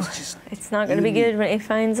now, it's just... It's not going to be good when he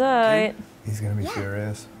finds out. He's gonna be Yeah.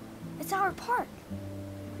 furious. It's our park.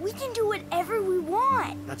 We can do whatever we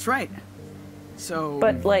want. That's right. So.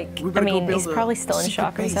 But like, we I better go mean, build he's a probably still in secret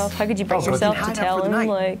shock base. himself. How could you bring So we yourself can to hide out tell for the him?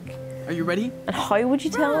 night. Like, Are you ready? and how would you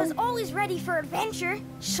tell Bruno's him? always ready for adventure,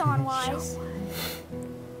 Sean Wise.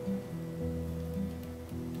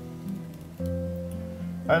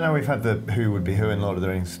 I know we've had the who would be who in Lord of the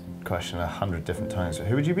Rings question 100 different times, but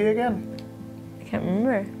who would you be again? I can't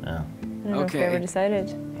remember. No. I don't know if we Okay. ever decided.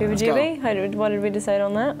 Who would Let's you go. be? What did we decide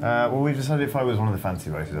on that? Well, we decided if I was one of the fancy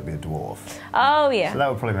races, I'd be a dwarf. Oh So yeah. that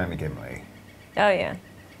would probably make me Gimli. Oh yeah.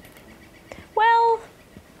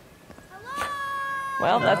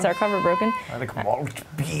 Well, that's our cover broken. I like malt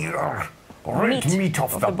beer. Red Meat meat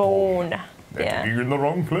off of the the bone. That Yeah. you're in the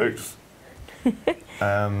wrong place. I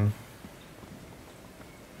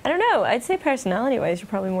don't know. I'd say personality-wise, you're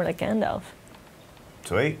probably more like Gandalf.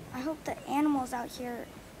 Sweet. I hope the animals out here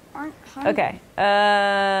aren't hungry. Okay.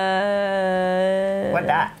 What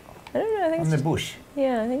that? I don't know. I think On it's the just, bush.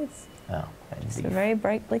 yeah. I think it's Oh, just a very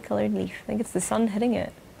brightly colored leaf. I think it's the sun hitting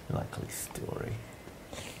it. likely story.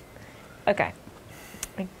 Okay.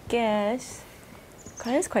 I guess.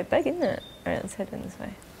 God, it's quite big, isn't it? All right, let's head in this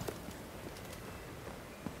way.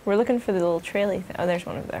 We're looking for the little traily thing. Oh, there's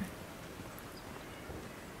one over there.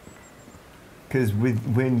 Because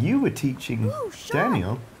when you were teaching Ooh, Sean.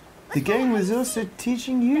 Daniel, the game was also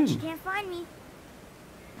teaching you. You can't find me.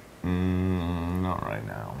 Not right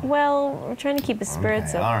now. Well, we're trying to keep the spirits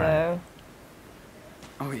Okay, up, all right. though.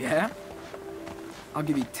 Oh, yeah? I'll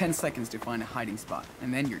give you 10 seconds to find a hiding spot,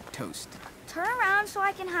 and then you're toast. Turn around so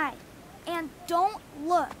I can hide. And don't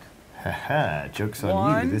look. Haha, joke's on you.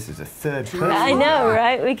 One, This is a third two. person. I know,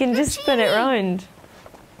 right? We can just spin it round.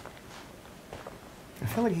 I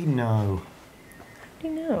feel like he'd know. How do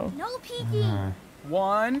you know? No peeking.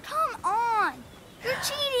 One. Come on. You're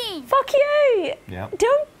cheating. Fuck you! Yep.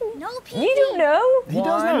 No peeking. You don't know. He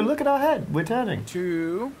does know. One. Look at our head. We're turning.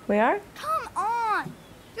 Two. We are? Come on.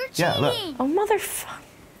 You're cheating. Yeah, look. Oh, motherfucker.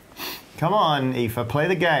 Come on, Aoife, play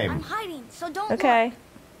the I'm game. hiding, so don't Okay. look.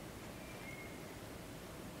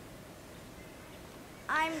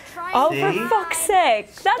 I'm trying Oh, to for See? fuck's sake.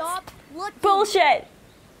 That's Stop looking. bullshit.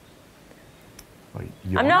 Wait,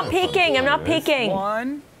 I'm not peeking. I'm not peeking.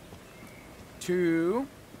 One. Two.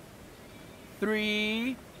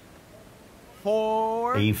 Three.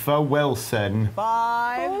 Four. Aoife Wilson. I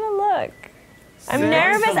Five. want to look. I'm Six.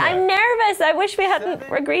 nervous. I'm nervous. I wish we hadn't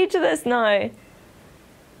Seven. agreed to this now.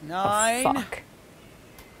 Nine. Oh, fuck.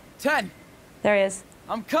 10. There he is.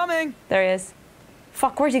 I'm coming. There he is.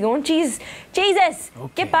 Fuck, where's he going? Jesus. Jesus!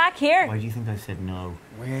 Okay. Get back here. Why do you think I said no?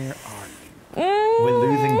 Where are you? We're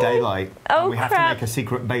losing daylight. Oh, and we have to crap. make a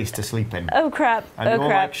secret base to sleep in. Oh, crap. And Oh, you're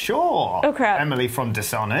crap. like, sure. Oh, crap. Emily from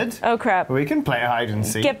Dishonored. Oh, crap. We can play hide and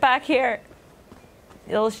seek. Get back here.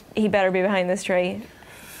 He better be behind this tree.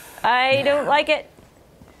 I don't like it.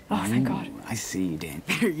 Oh, thank God. I see you, Dan.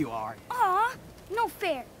 There you are. Aw, no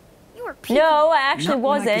fair. You were peeking. No, I actually Not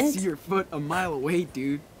when I can wasn't. see your foot a mile away,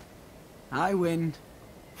 dude. I win.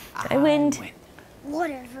 I win.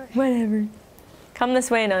 Whatever. Whatever. Come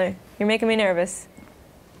this way now. You're making me nervous.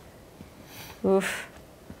 Oof.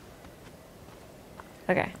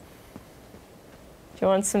 Okay. Do you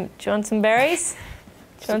want some berries?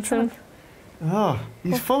 Do you want some? Oh,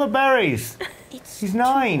 he's full of berries. He's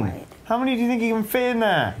 9. How many do you think he can fit in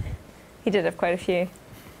there? He did have quite a few.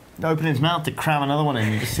 Open his mouth to cram another one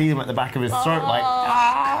in. You just see them at the back of his throat, like.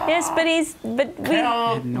 Yes, but we.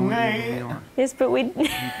 Help No idea where me. they are. Yes, but we. What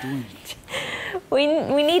are you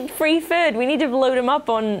doing? We need free food. We need to load him up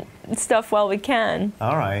on stuff while we can.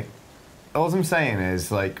 All right. All I'm saying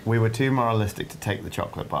is, like, we were too moralistic to take the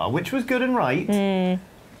chocolate bar, which was good and right.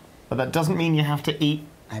 But that doesn't mean you have to eat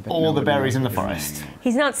I bet all the nobody berries knows in the what you're forest. saying.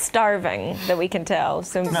 He's not starving, that we can tell.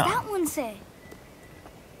 So What does No. that one say?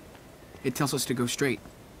 It tells us to go straight.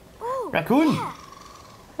 Ooh, Raccoon. yeah.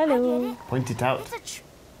 I hello. get it. Point it out. It's a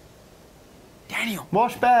Daniel,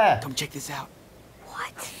 Wash bear. come check this out.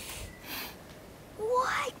 What?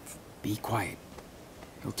 What? Be quiet.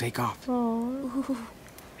 He'll take off. Oh,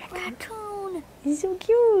 Raccoon. he's so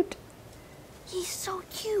cute. He's so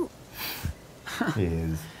cute. He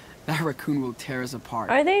is. That raccoon will tear us apart.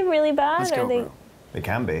 Are they really bad? Let's Are go, they? bro. They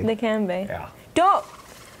can be. They can be. Yeah. Don't.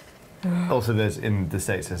 Also, there's in the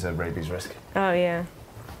States there's a rabies risk. Oh yeah.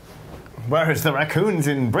 Whereas the raccoons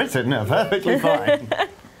in Britain are perfectly fine. There,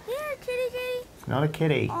 kitty kitty. It's not a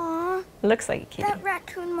kitty. Aw, Looks like a kitty. that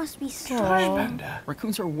raccoon must be Aw. smart. Panda.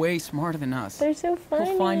 Raccoons are way smarter than us. They're so funny.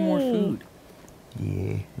 He'll find more food.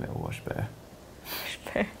 Yeah, little wash bear. Wash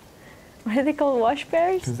bear. Why are they called wash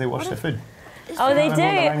bears? Because they wash their food. Oh, they I don't know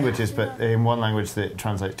what the do. language is, but in one language that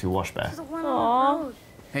translates to wash bear. The one Aw. on the road.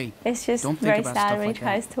 Hey, It's just don't think very about sad stuff when he like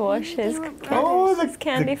tries that. to wash his. They were Oh, Oh, the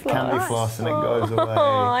candy floss. Candy floss and it goes away.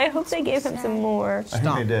 Oh, I hope they gave him some more. I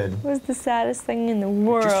think they did. It was the saddest thing in the Just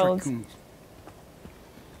world. raccoons.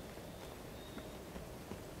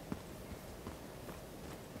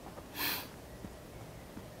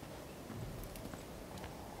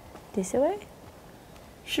 This way?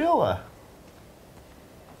 Sure.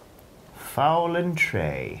 Fowling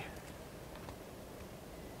tree.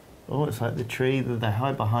 Oh, it's like the tree that they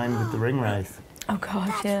hide behind with the ring wraith. Oh god,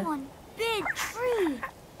 That's yeah. one big tree.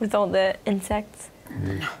 With all the insects.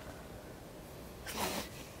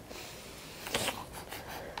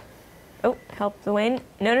 Oh, help the wind.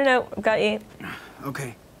 No, no, no. I've got you.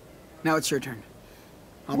 Okay. Now it's your turn.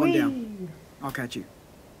 Hop on down. I'll catch you.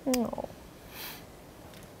 Oh.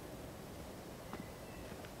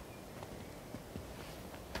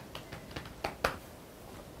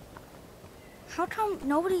 How come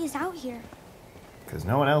nobody is out here? Because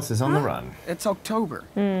no one else is on the run. It's October.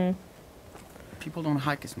 People don't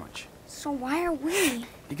hike as much. So why are we?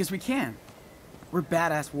 Because we can. We're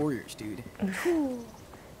badass warriors, dude. Cool.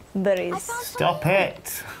 Berries. I found some Stop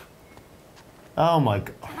it. Oh my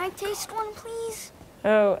god. Can I taste one, please?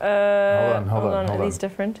 Oh, Hold on. Are these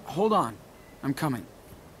different? Hold on. I'm coming.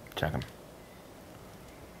 Check them.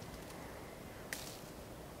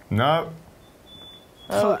 No.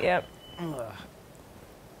 Oh, yep. Ugh.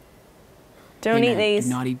 Don't Hey, eat man, these. Do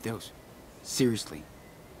not eat those. Seriously.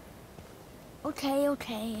 Okay,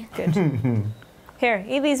 okay. Good. Here,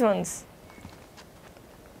 eat these ones.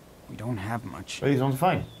 We don't have much. These ones are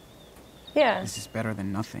fine. Yeah. This is better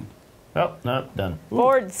than nothing. Oh, no, done. Ooh.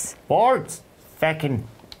 Boards. Boards. Feckin'.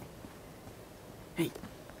 Hey,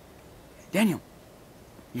 Daniel.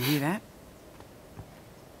 You hear that?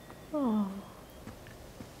 Oh.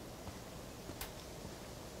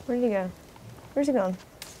 Where'd he go? Where's he gone?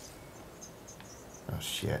 Oh,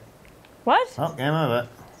 shit. What? Oh, game over.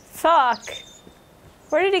 Fuck.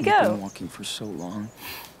 Where did he We've go? been walking for so long.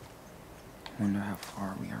 Wonder how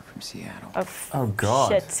far we are from Seattle. Oh,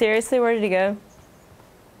 God. Shit, seriously, where did he go?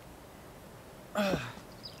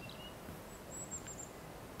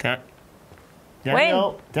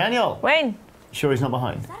 Daniel. Daniel. Wayne. Sure he's not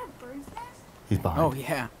behind? Is that a bird's nest? He's behind. Oh,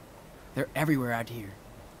 yeah. They're everywhere out here.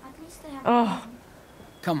 At least they have Oh.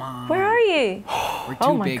 Come on. Where are you? We're too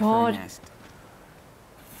Oh my big God. for a nest.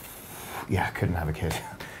 Yeah, couldn't have a kid.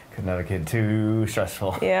 Couldn't have a kid. Too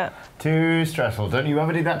stressful. Yeah. Too stressful. Don't you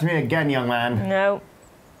ever do that to me again, young man. No.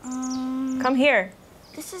 Come here.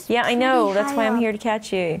 This is Yeah, I know. pretty That's why high I'm up. here to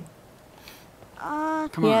catch you.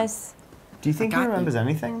 Come on. Yes. Do you think he got you. remembers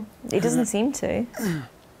anything? It doesn't seem to.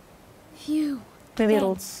 Phew. Maybe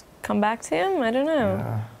it'll Thanks. come back to him? I don't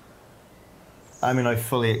know. I mean, I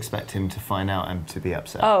fully expect him to find out and to be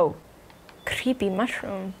upset. Oh. Creepy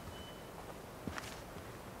mushroom.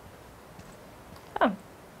 Oh.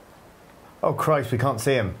 Oh, Christ, we can't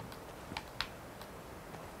see him.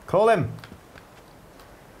 Call him.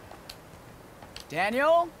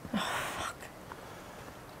 Daniel?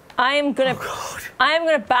 I am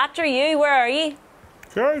gonna batter you. Where are you?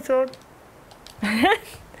 Sorry, son. Can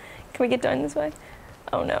we get down this way?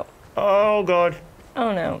 Oh no. Oh, God.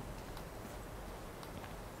 Oh no.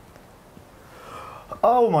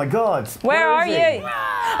 Oh, my God. Where are is he? you?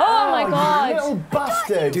 Oh my You God. little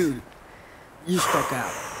bastard. Dude, you stuck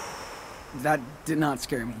out. That did not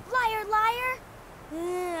scare me. Liar, liar.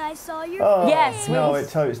 I saw your Oh, Yes, no, we- it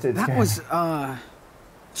toasted. That was,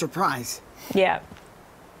 surprise. Yeah.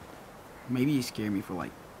 Maybe you scared me for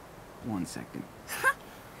like 1 second.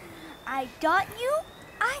 I got you,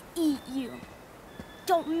 I eat you.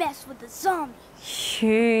 Don't mess with the zombie.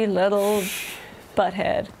 You little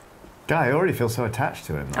butthead. Guy, I already feel so attached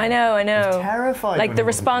to him. I know, I know. I'm terrified. Like when the he wasn't inside.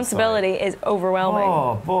 responsibility is overwhelming.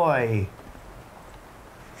 Oh, boy.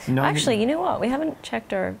 No, Actually, you know what? We haven't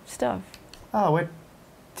checked our stuff. Oh, we're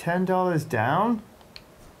 $10 down?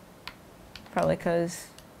 Probably because,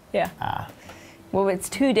 yeah. Ah, Well, it's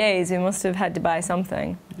 2 days. We must have had to buy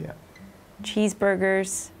something. yeah.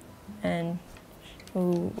 Cheeseburgers and,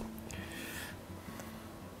 ooh.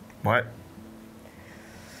 What?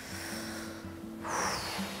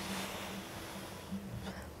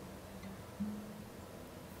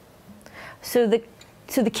 So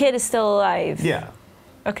the kid is still alive. Yeah.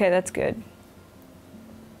 Okay, that's good.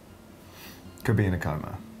 Could be in a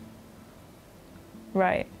coma.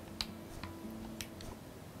 Right.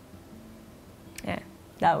 Yeah,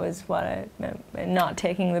 that was what I meant by not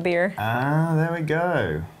taking the beer. Ah, there we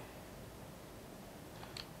go.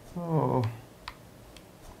 Oh.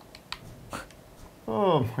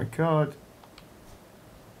 Oh my God.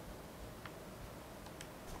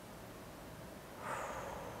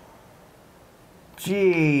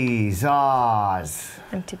 Jesus.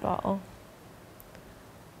 Empty bottle.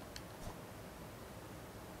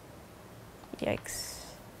 Yikes.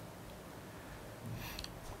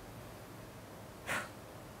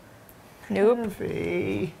 Nope.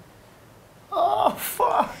 Heavy. Oh,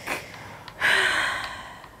 fuck.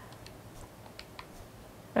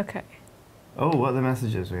 Okay. Oh, what are the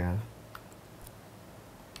messages we have?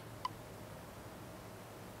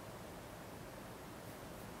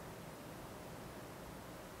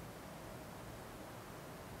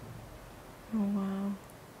 Oh, wow.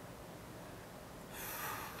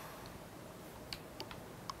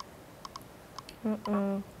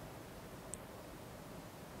 Uh-oh.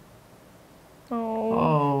 Oh.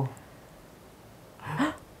 Oh.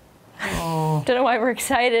 Oh. Don't know why we're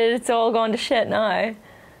excited. It's all gone to shit now.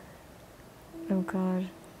 Oh, God.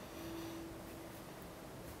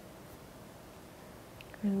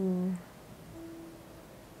 Ooh.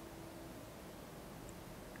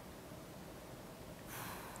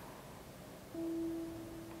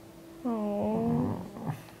 Oh.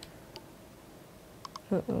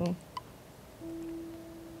 Uh-oh.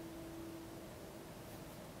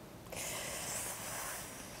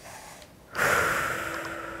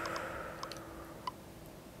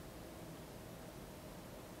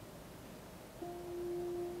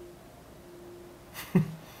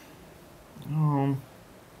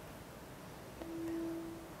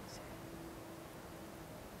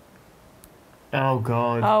 Oh,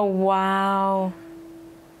 God. Oh, wow.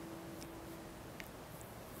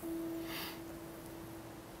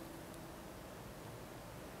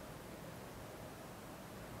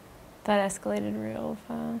 That escalated real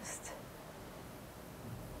fast.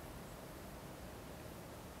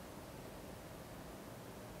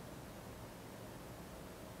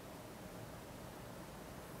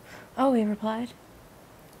 Oh, he replied.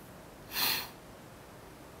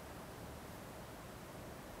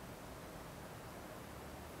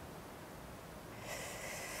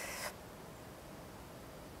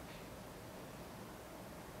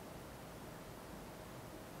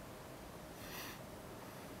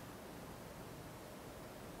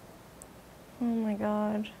 Oh my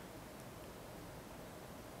God.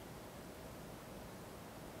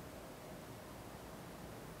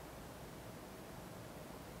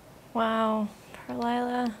 Wow, poor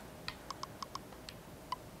Lila.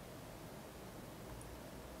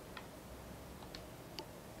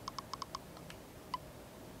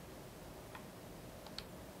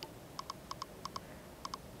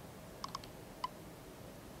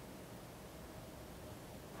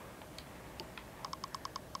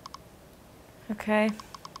 Okay,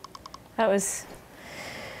 that was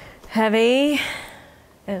heavy.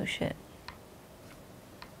 Oh shit.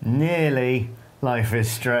 Nearly. Life is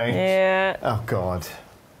strange. Yeah. Oh, God.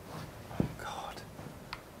 Oh, God.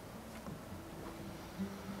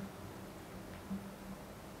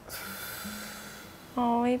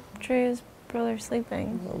 Oh, he drew his brother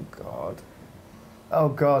sleeping. Oh, God. Oh,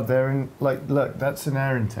 God, they're in, like, look, that's an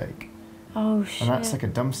air intake. Oh, shit. And that's like a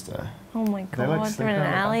dumpster. Oh my They, like, God, they're in sleeping an out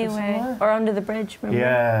the back or alleyway. somewhere? Or under the bridge, remember?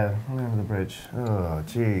 Yeah, under the bridge. Oh,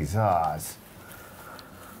 Jesus.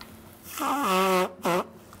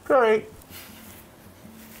 Great.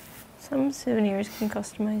 Some souvenirs can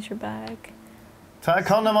customize your bag. Tie a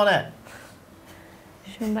condom on it.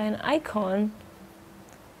 Shown by an icon,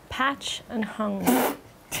 patch and hung.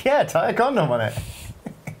 Yeah, tie a condom on it.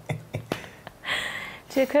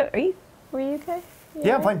 Were you okay?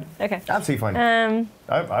 Yeah, I'm fine. Okay. Absolutely fine.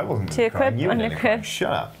 I wasn't To crying. equip, You were nearly crying. unequip.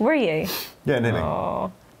 Shut up. Were you? Yeah, nearly.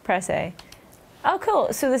 Oh, press A. Oh,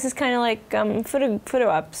 cool. So this is kind of like photo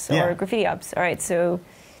ups or Yeah. graffiti ups. All right, so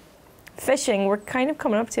fishing, we're kind of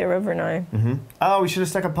coming up to a river now. Mm-hmm. Oh, we should have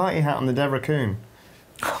stuck a party hat on the dead raccoon.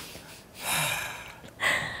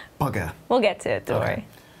 Bugger. We'll get to it, don't worry.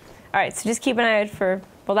 All right, so just keep an eye out for,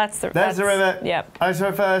 well, that's the... There's the river. Yep. I saw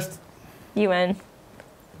it first. You in.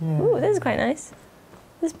 Yeah. Ooh, this is quite nice.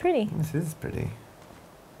 This is pretty. This is pretty.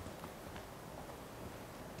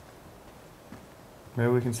 Maybe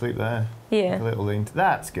we can sleep there. Yeah. Like a little lean.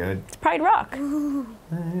 That's good. It's Pride Rock. Ooh,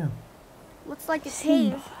 Yeah. looks like a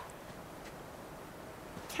cave.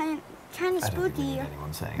 Kind of I don't think we spooky. need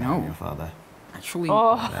anyone saying No. I'm your father. Actually,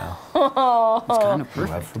 Oh, No. it's kind of I've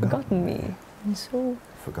perfect forgotten me. I'm so...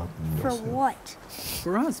 forgotten For yourself. what?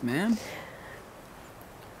 for us, man.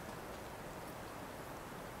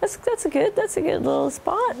 That's a good little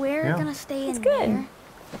spot. We're Yeah. gonna stay That's in good. there.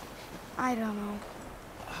 I don't know.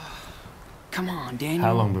 Come on, Daniel.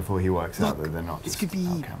 How long before he works out Look, that they're not this just could be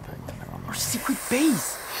out camping when they're on our the secret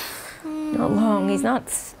base. Not long. He's not...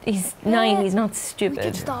 He's 9. He's not We could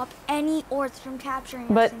stupid. stop any orcs from capturing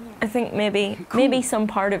But us in I here. think maybe Cool. some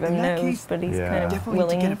part of him In that knows, case, but he's Yeah. kind of Definitely need to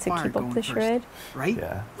willing get a to fire keep up going the first. charade. Right?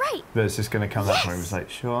 Yeah. Right. But it's just going to come that point where it's like,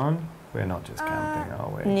 Sean, We're not just camping, are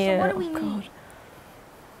we? Yeah. So what do we oh, need? God.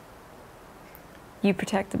 You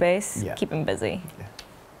protect the base. Yeah. Keep him busy. Yeah.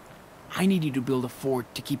 I need you to build a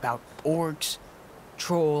fort to keep out orcs,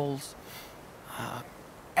 trolls,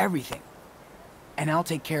 everything. And I'll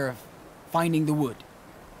take care of finding the wood.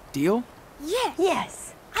 Deal? Yes.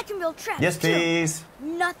 Yes. I can build traps. Yes, too. please.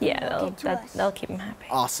 Nothing Yeah, will get to us. that'll keep him happy.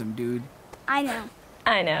 Awesome, dude. I know.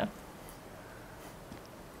 I know.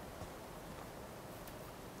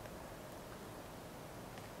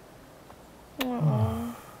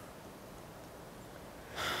 Aww.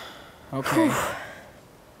 Okay.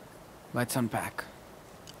 Let's unpack.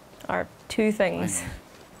 Our two things.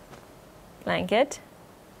 Blanket.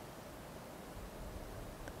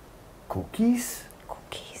 Cookies?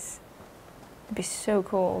 Cookies. It'd be so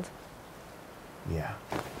cold. Yeah.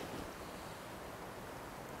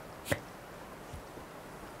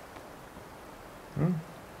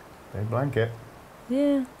 Big blanket.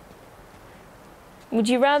 Yeah. Would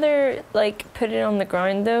you rather, like, put it on the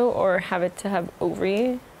ground, though, or have it to have over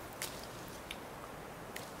you?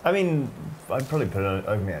 I mean, I'd probably put it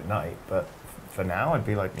over me at night, but for now, I'd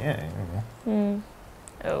be like, yeah.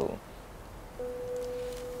 Oh.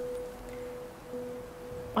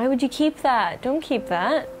 Why would you keep that? Don't keep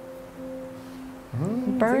that. I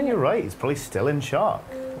Burn think it. you're right. He's probably still in shock.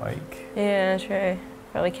 Like, Yeah, true.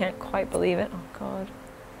 Probably can't quite believe it. Oh, God.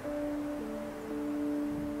 Oh,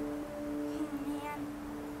 man.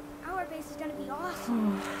 Our base is gonna be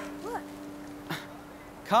awesome. Look.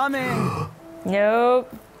 Coming!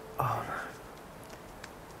 Nope.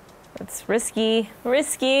 That's risky.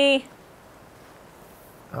 Risky.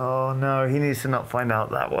 oh no, he needs to not find out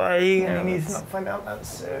that way. No, he needs to it's- not find out that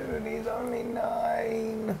soon. He's only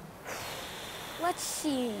 9. Let's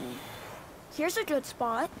see. Here's a good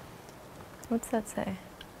spot. What's that say?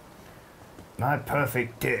 My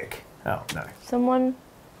perfect dick. Oh no. Someone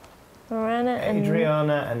ran it and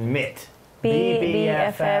Adriana and Mitt.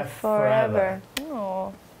 BBFF forever.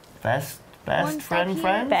 Oh. Best One friend second.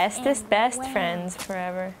 friend? Bestest And best wow. friends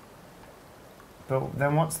forever. But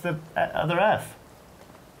then what's the other F?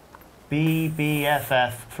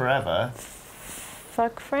 BBFF forever.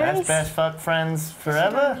 Fuck friends? Best fuck friends This is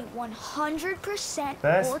forever? gonna be 100%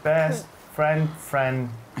 Best orc friend.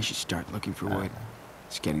 I should start looking for wood.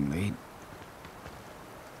 It's getting late.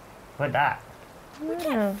 What that? proof. We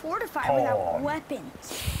can't fortify without Porn.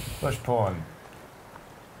 weapons. Push porn.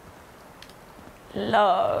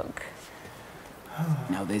 Log.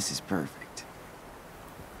 Now this is perfect.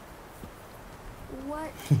 What?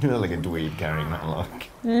 You look like a dweeb carrying that log.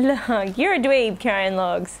 Log. You're a dweeb carrying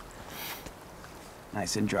logs.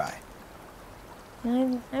 Nice and dry. I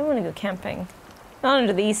want to go camping. Not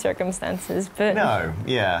under these circumstances, but No,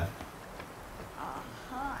 yeah.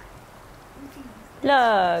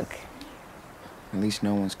 log. At least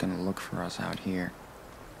no one's gonna look for us out here.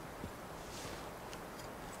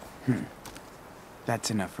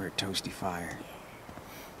 That's enough for a toasty fire.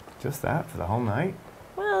 Just that for the whole night?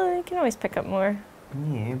 Well, you can always pick up more.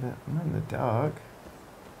 Yeah, but not in the dark.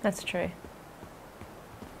 That's true.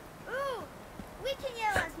 Ooh, we can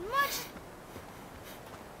yell as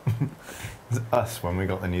much. It's us when we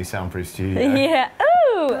got the new soundproof studio. Yeah.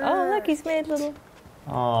 Oh, look, he's made little.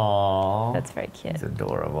 Aww. That's very cute. He's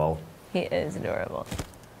adorable. He is adorable.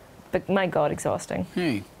 But my God, exhausting.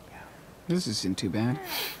 Hey, this isn't too bad.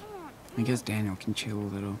 I guess Daniel can chill a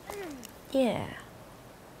little. Yeah.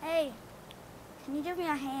 Hey, can you give me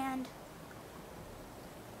a hand?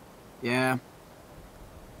 Yeah,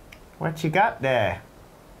 What you got there?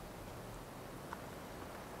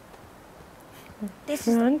 This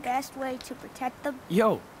is the Drunk? best way to protect the.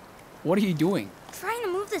 Yo, what are you doing? Trying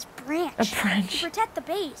to move this branch. A branch. To protect the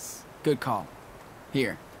base. Good call.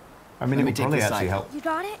 Here, I mean, Let it me would take probably this actually side. help You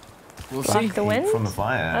got it? we'll Block see. the wind? from the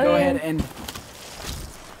fire. Go yeah. ahead and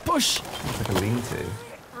push. It's like a lean-to.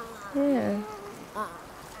 Yeah.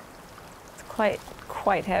 It's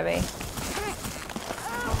quite heavy.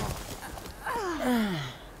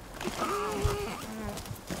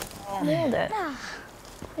 Nailed it.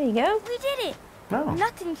 There you go. We did it. No.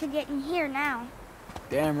 Nothing can get in here now.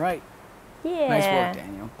 Damn right. Yeah. Nice work,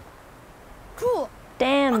 Daniel. Cool.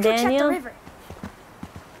 Damn, I'll go check the Daniel. river.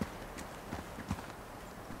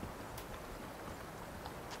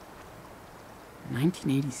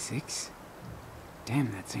 $1986?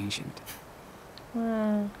 Damn, that's ancient.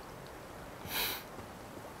 Wow.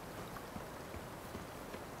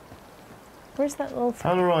 Where's that little?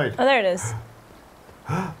 Polaroid. Oh, there it is.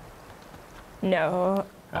 No.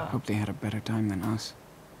 Hope they had a better time than us.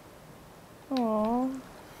 Aww.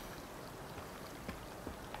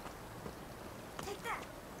 Take that.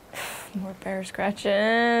 More bear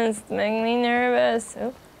scratches. It's making me nervous.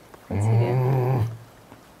 Oh. What's he do?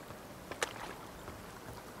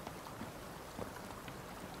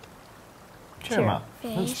 Cheer him up.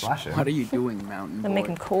 Don't Fish. splash him. What are you doing, mountain boy? That make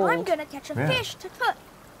him cold. I'm gonna catch a Yeah. fish to cook.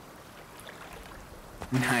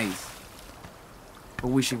 Nice. But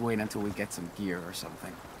we should wait until we get some gear or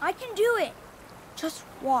something. I can do it. Just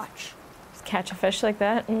watch. Just catch a fish like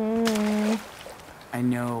that. Mm. I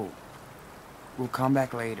know. We'll come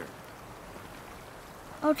back later.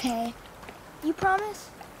 Okay. You promise?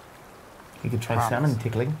 You could try Promise. salmon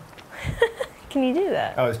tickling. Can you do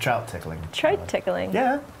that? Oh, it's trout tickling. Trout tickling.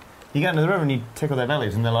 Yeah. You get into the river and you tickle their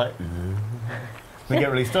bellies and they're like, "Ooh." They get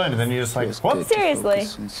really stoned and then you're just like, Feels what? good to Seriously,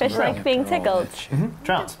 focus on fish something like being after all tickled. that shit. Mm-hmm. We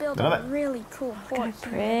Trouts. could build They love a it. really cool fort.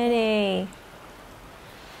 Pretty.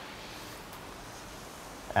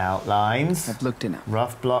 Outlines. I've looked enough.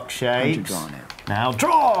 Rough block Time to shapes. draw now. Now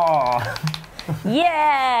draw!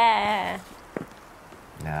 Yeah!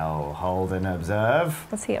 Now hold and observe.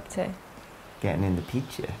 What's he up to? Getting in the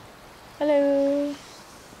picture. Hello.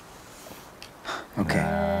 Okay.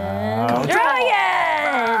 Now Draw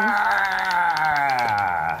again!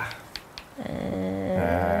 Ah.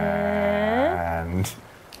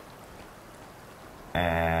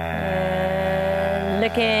 And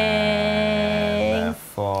Looking. the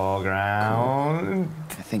foreground.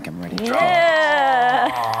 I think I'm ready to draw.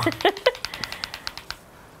 Yeah!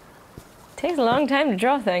 Takes a long time to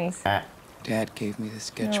draw things. Dad gave me the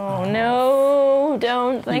sketchbook. Oh no,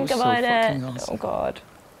 don't think was so about it. fucking awesome. Oh god.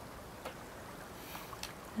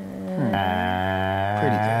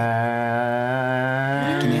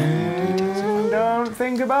 Don't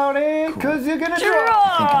think about it, because you're gonna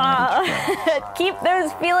draw. Draw! Keep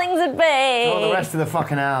those feelings at bay. Draw the rest of the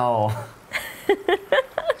fucking owl.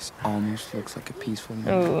 This almost looks like a peaceful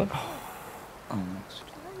moment. Ooh, Almost.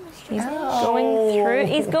 he's going through.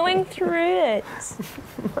 He's going through it.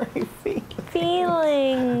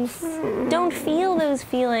 Feelings. Don't feel those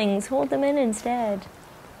feelings. Hold them in instead.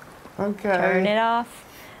 Okay. Turn it off.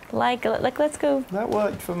 Like, let's go. That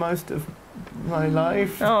worked for most of my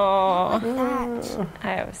life. Oh, That.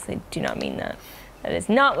 I obviously do not mean that. That is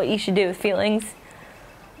not what you should do with feelings.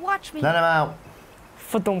 Watch me. Let him out.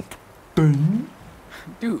 Fa-dump.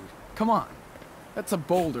 Dude, come on. That's a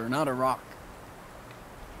boulder, not a rock.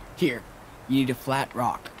 Here, you need a flat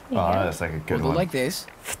rock. Oh, that's like a good We'll go one. like this.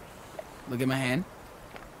 Look at my hand.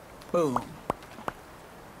 Boom.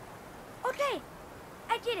 Okay.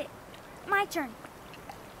 I did it. My turn.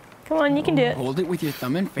 Come on, you can do it. Hold it with your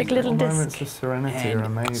thumb and Like finger. little Moments disc. of serenity are And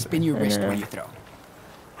amazing. spin your wrist when you throw.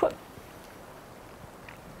 Whoop.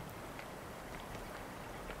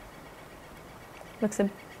 Looks a.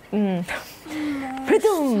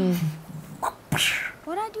 Pra-dum.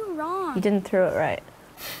 What'd I do wrong? You didn't throw it right.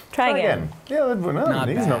 Try Try again. again. Yeah, well, no, Not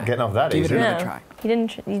he's bad. not getting off that Give it easy. another No, try. you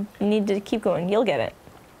didn't. You need to keep going. You'll get it.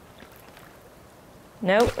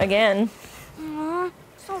 Nope. Again. Aw,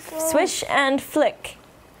 so close. Swish and flick.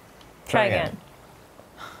 Try again.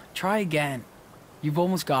 Try again. You've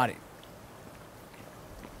almost got it.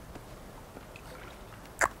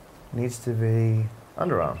 Needs to be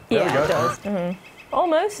underarm. There Yeah, we go. it does.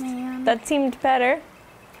 Almost. Man. That seemed better.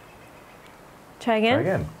 Try again.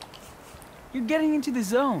 Try again. You're getting into the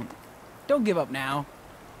zone. Don't give up now.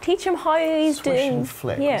 Teach him how he's Swish doing. and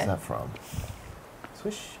flick. Yeah. Where's that from?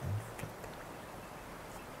 Swish and flick.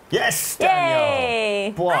 Yes, Daniel. Yay!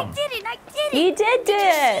 I Blum. did it. I did it. You did do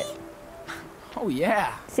it. Oh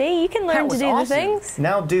yeah. See, you can learn to was do awesome. the things.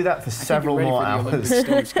 Now do that for I think several you're ready more for the hours. Olympic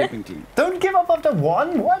stone skipping team. Don't give up after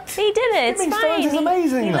one. What? He did it. It's Skipping fine. stones is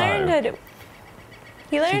amazing, he though. learned how to.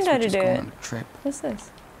 He learned Thinks how we're to just do going it. on a trip. What's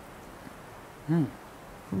this?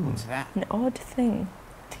 What's that? An odd thing.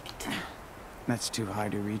 That's too high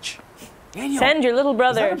to reach. Daniel, Send your little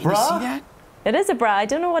brother. Is that a did you see bra? that? It is a bra. I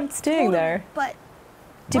don't know what it's doing there. But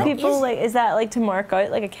Do what people is- like? Is that like to mark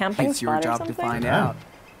out like a camping It's your spot or job something? to find Yeah. out.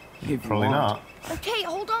 If you Probably want. not. okay,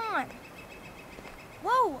 hold on.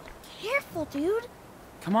 Whoa, careful, dude.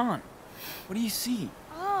 Come on. What do you see?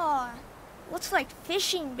 Oh, looks like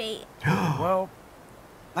fishing bait. Well,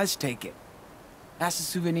 let's take it. That's a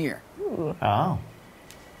souvenir. Oh.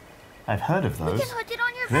 I've heard of You those. can hook it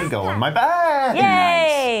on your They go backpack. on my bag.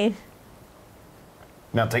 Yay!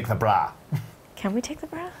 Now take the bra. Can we take the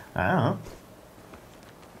bra? I don't know.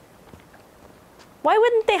 Why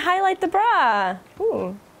wouldn't they highlight the bra?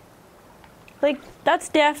 Ooh. Like, that's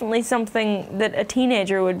definitely something that a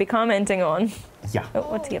teenager would be commenting on. Yeah. Oh,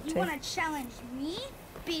 what's he up You to? want to challenge me?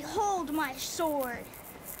 Behold my sword.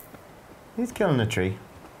 He's killing a tree.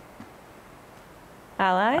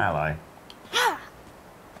 Ally? Ally.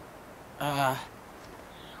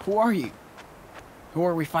 Who are you? Who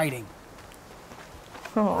are we fighting?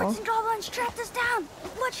 Orcs and goblins trapped us down.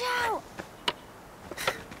 Watch out.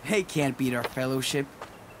 They can't beat our fellowship.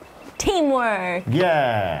 Teamwork.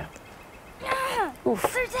 Yeah. Oof.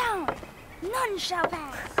 They're down. None shall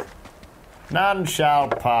pass. None shall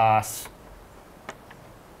pass.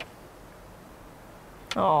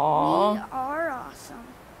 Aww. We are awesome.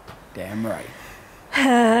 Damn right.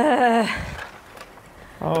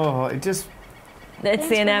 Oh, it just It's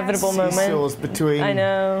the inevitable moment. seesaws between I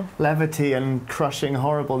know. levity and crushing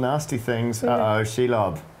horrible, nasty things. Uh-oh,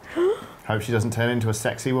 Shelob. Hope she doesn't turn into a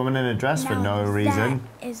sexy woman in a dress for no reason.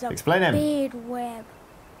 That is a Explain him. big web.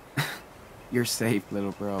 You're safe,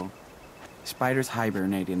 little bro. Spiders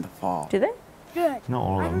hibernate in the fall. Do they? Good. Not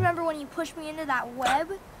all I of them. remember when you pushed me into that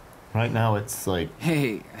web. Right now it's like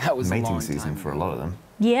Hey, that was a mating long season time for a ago. lot of them.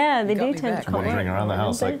 Yeah, they You got do me tend back. to come Wandering around the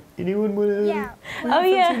house like, anyone want to... Yeah. Oh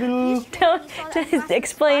yeah. Yesterday Don't you saw that just plastic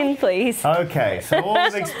explain, spider? please. Okay, so all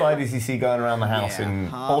the big spiders you see going around the house Yeah. in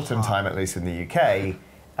Ha, autumn ha. time, at least in the UK,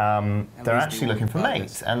 they're least they actually looking won't for bug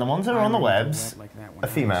mates. us. And the ones that are on the I remember webs web like that when are I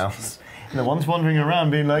was females. And the ones wandering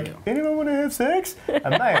around being like, anyone want to have sex?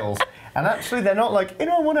 Are males. And actually, they're not like,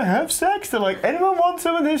 anyone want to have sex? They're like, anyone want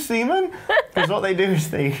some of this semen? Because what they do is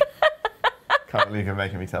they... Can't believe you're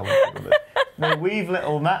making me tell them. They weave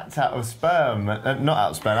little mats out of sperm, not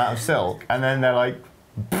out of sperm, out of silk, and then they're like...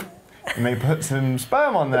 And they put some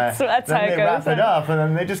sperm on there. So that's then how it they goes, wrap it then. up, and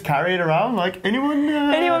then they just carry it around like, anyone...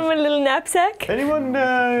 Anyone with a little knapsack? Anyone in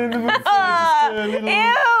the mood for just a little...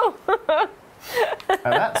 Ew!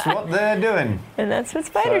 And that's what they're doing. And that's what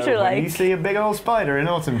spiders So are when you like. see a big old spider in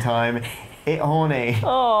autumn time, it horny.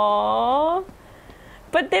 Aww.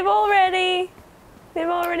 But they've already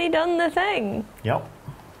done the thing. Yep.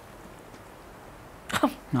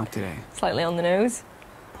 Not today. Slightly on the nose.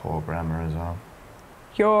 Poor grammar as well.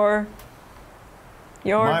 You're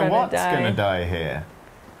My gonna what's die. gonna die here?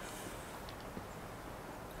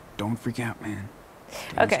 Don't freak out, man.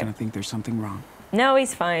 Dad's Okay. gonna think there's something wrong. No,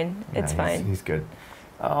 he's fine. No, It's he's- fine. He's good.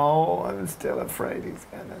 Oh, I'm still afraid he's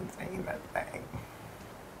gonna say that thing.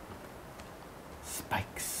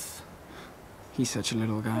 Spikes. He's such a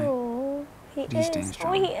little guy. Oh, he He's staying is. Oh,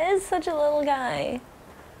 strong. he is such a little guy.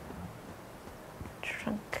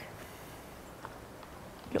 Trunk.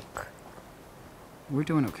 Look. We're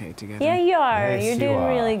doing okay together. Yeah, you are. Yes, You're you doing are.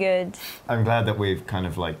 really good. I'm glad that we've kind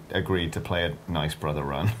of like agreed to play a nice brother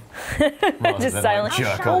run. Rather Just than, silent. Like,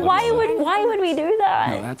 jerk Well, all the time. why would we do that?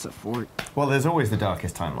 No, that's a fort. Well, there's always the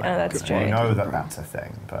darkest time like Oh, that. that's We true. know that that's a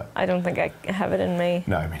thing, but I don't think I have it in me.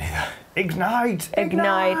 no, me neither. Ignite!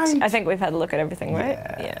 Ignite. I think we've had a look at everything, right?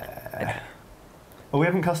 Yeah. Well, we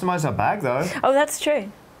haven't customized our bag though. Oh, that's true.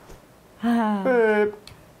 Boop.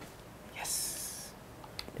 Yes.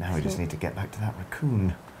 Now we just need to get back to that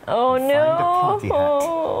raccoon. Oh Find a no! party hat.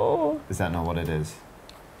 Oh. Is that not what it is?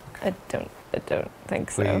 I don't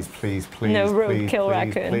think so. Please, please, please, No please, roadkill please,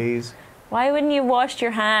 raccoon. please. Why wouldn't you wash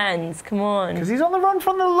your hands? Come on. Because he's on the run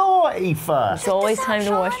from the law, Aoife. It's always time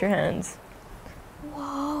to wash your hands.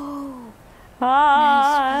 Whoa.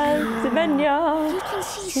 Ah, You Zibenya. can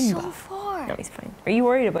see so far. No, he's fine. Are you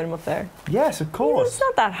worried about him up there? Yes, of It's course.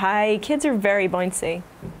 not that high. Kids are very bouncy.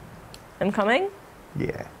 I'm coming?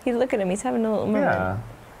 Yeah. He's look at him. He's having a little moment. Yeah.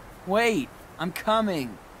 Wait, I'm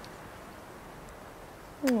coming.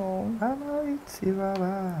 Oh.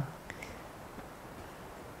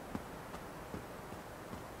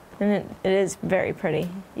 And it is very pretty.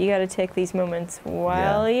 You got to take these moments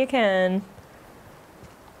while you can.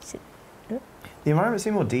 The environments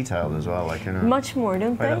seem more detailed as well. Like in Much more,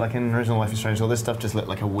 don't they? like in Original Life is Strange, all this stuff just looked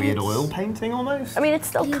like a weird oil painting almost. I mean, it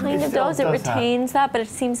still kind of still does. It does that. retains that, but it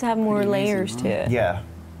seems to have more Pretty amazing, layers to huh? it. Yeah.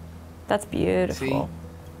 That's beautiful.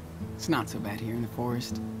 See? It's not so bad here in the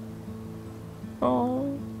forest.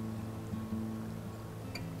 Oh.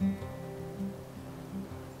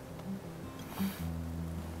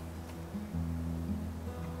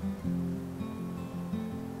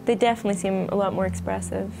 They definitely seem a lot more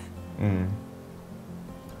expressive. Mm.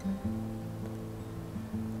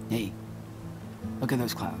 Hey, look at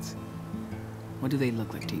those clouds. What do they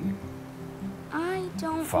look like to you? I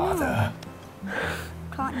don't Father. know.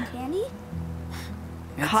 Cotton candy?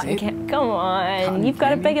 That's Cotton it. candy. Come on, Cotton you've got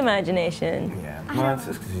a candy? big imagination. Yeah. I Well, don't that's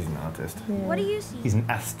just because he's an artist. What do you see? He's an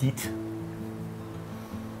aesthete.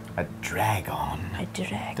 A dragon. A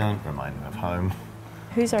dragon. Don't remind me of home.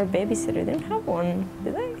 Who's our babysitter? They don't have one,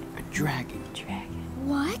 do they? A dragon. Dragon.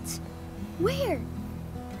 What? Where?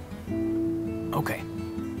 Okay.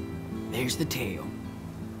 There's the tail.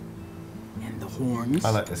 And the horns. I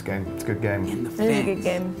like this game. It's a good game. And the This fins. is a good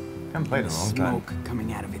game. Haven't played And in the a long time. smoke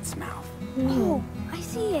coming out of its mouth. Oh, I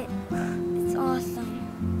see it. It's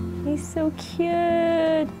awesome. He's so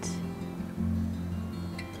cute.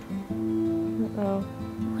 Oh.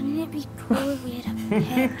 Wouldn't it be cool if we had a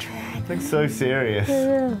pet dragon? Looks so serious.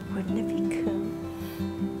 Wouldn't it be cool?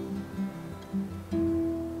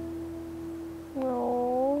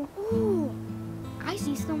 Oh. Ooh, I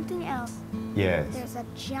see something else. Yes. There's a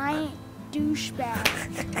giant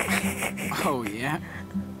douchebag. Oh, yeah?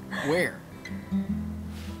 Where?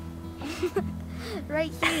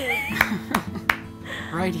 Right here.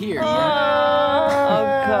 Right here. Oh,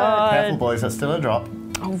 God. Careful, boys. That's still a drop.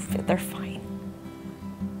 Oh, they're fine.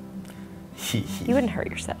 You wouldn't hurt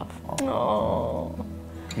yourself. Oh.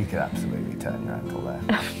 You could absolutely turn your ankle there.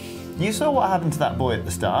 You saw what happened to that boy at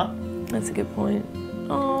the start. That's a good point.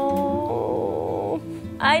 Oh.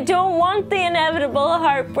 I don't want the inevitable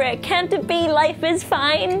heartbreak. Can't it be life is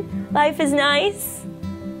fine? Life is nice?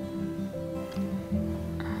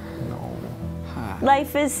 No.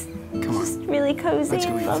 Life is just really cozy Let's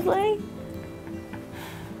go and eat. lovely?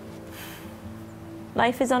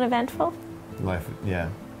 Life is uneventful? Life, yeah.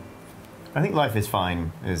 I think life is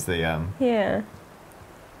fine is the, Yeah.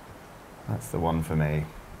 that's the one for me.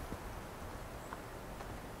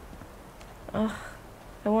 Ugh.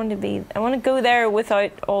 I want to go there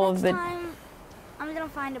without all of Next the, time, I'm gonna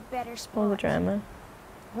find a better spot. all the drama.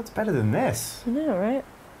 What's better than this? I know, right?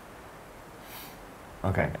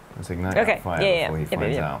 Okay, let's ignite Okay. that fire Yeah, before he Yep,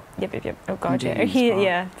 finds yep, out. Yep. Oh, God, yeah. Dangerous spot.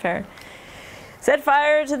 Yeah, fair. Set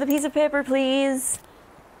fire to the piece of paper, please.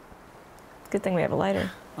 Good thing we have a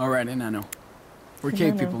lighter. All right, Enano. We're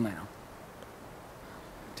cave people now.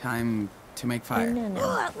 Time to make fire.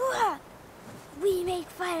 No. Ooh, ooh, we make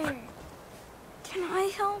fire. Can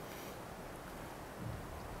I help?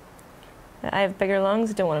 I have bigger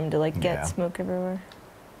lungs. Don't want them to like get Yeah. smoke everywhere.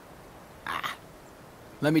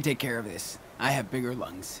 Let me take care of this. I have bigger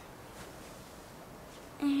lungs.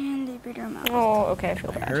 And a bigger mouth. Oh, okay. I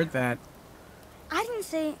feel I bad. heard that. I didn't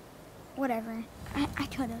say whatever. I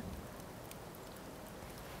could have.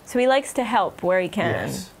 So he likes to help where he can.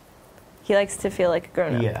 Yes. He likes to feel like a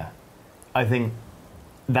grown up. Yeah. I think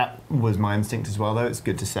that was my instinct as well, though. It's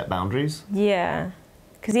good to set boundaries. Yeah.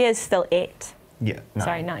 Because he is still 8. Yeah. No.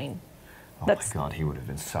 Sorry, 9. Oh That's- my God, he would have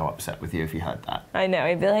been so upset with you if you had that. I know.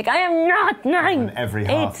 He'd be like, I am not 9. And every 8.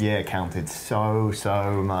 half year counted so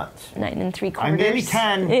much. 9 3/4. I nearly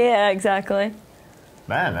 10. Yeah, exactly.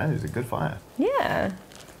 Man, that is a good fire. Yeah.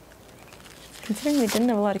 Considering we didn't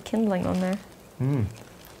have a lot of kindling on there.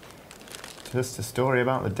 Just a story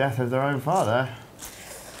about the death of their own father.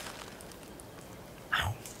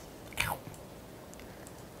 Ow. Ow.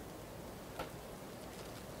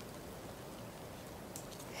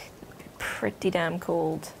 Pretty damn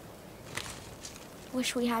cold.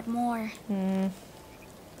 Wish we had more.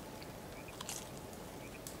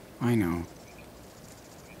 I know.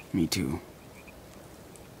 Me too.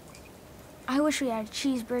 I wish we had a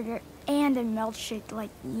cheeseburger and a milkshake like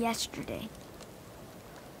yesterday.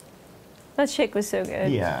 That shake was so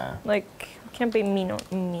good. Yeah. Like, can't be mean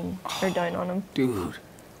or down on him. Dude,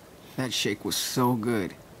 that shake was so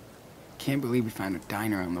good. Can't believe we found a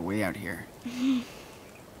diner on the way out here.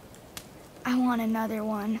 I want another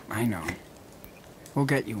one. I know. We'll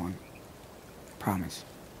get you one. Promise.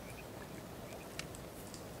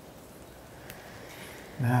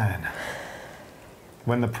 Man.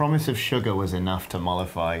 When the promise of sugar was enough to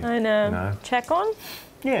mollify. I know. You know? Check on?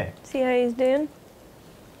 Yeah. See how he's doing?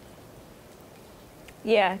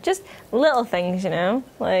 Yeah, just little things, you know?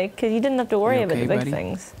 Like, because you didn't have to worry You about okay, the big buddy?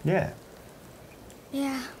 things. Yeah.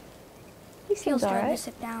 Yeah, He feels seems starting to alright.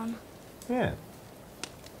 sit down. Yeah.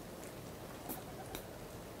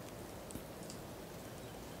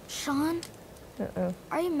 Sean, Uh-oh.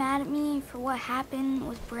 are you mad at me for what happened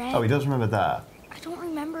with Brett? Oh, he does remember that. I don't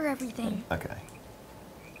remember everything. Okay.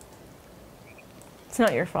 It's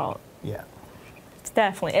not your fault. Yeah. It's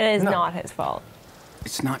definitely, it is No. not his fault.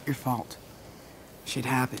 It's not your fault. Shit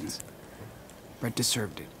happens. Brett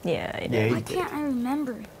deserved it. Yeah, he Yeah, did. he Why did. can't I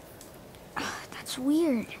remember? That's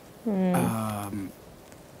weird.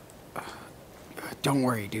 Don't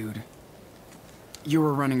worry, dude. You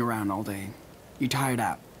were running around all day. You tired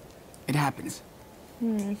out. It happens.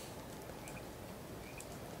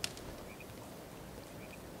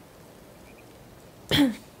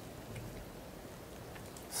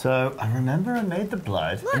 So I remember I made the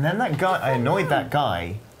blood, and then that guy, I annoyed that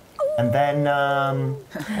guy, and then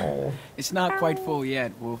oh, It's not quite full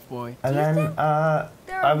yet, Wolf Boy. and then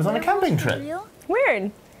I was on a camping trip. Real?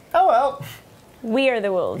 Weird. Oh well. We are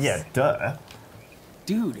the wolves. Yeah, duh.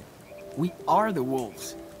 Dude, we are the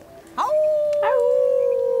wolves.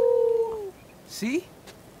 See?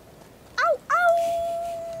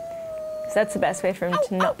 So that's the best way for him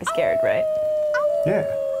to not be scared, right? Yeah.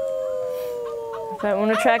 Don't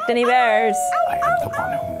want to attract any bears. I am the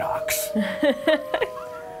one who knocks.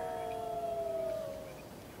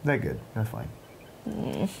 They're good. They're fine.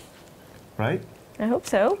 Right? I hope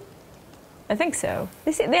so. I think so.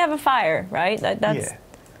 They have a fire, right?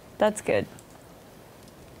 That's good.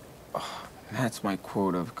 That's my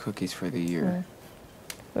quota of cookies for the year.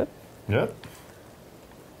 Yep.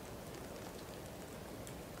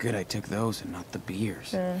 Good I took those and not the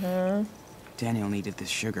beers. Daniel needed this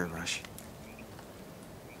sugar rush.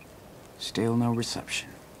 Still no reception.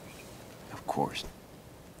 Of course.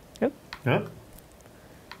 Yep. Yep.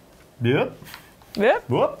 Yep. Yep.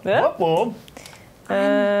 Whoop. Yep. Whoop.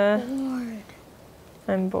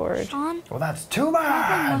 I'm bored. Sean, Well, that's too have a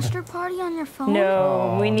bad. muster party on your phone?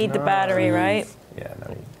 No, we need the battery, right? Yeah,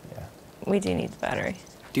 no, yeah. We do need the battery.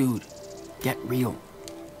 Dude, get real.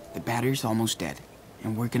 The battery's almost dead,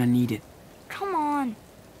 and we're gonna need it. Come on.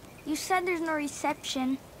 You said there's no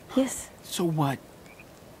reception. Yes. So what?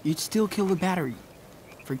 You'd still kill the battery.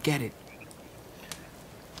 Forget it.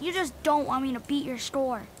 You just don't want me to beat your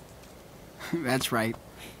score. That's right.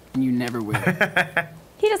 And you never will.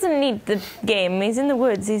 He doesn't need the game. He's in the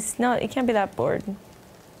woods. He can't be that bored.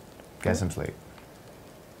 Get some sleep.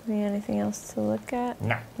 Anything else to look at?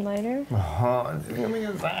 No. Lighter? Oh, I mean,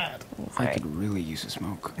 is that? I could really use a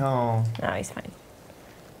smoke. Oh. No, he's fine.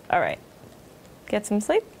 All right. Get some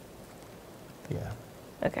sleep? Yeah.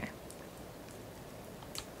 Okay.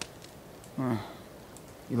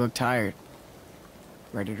 You look tired.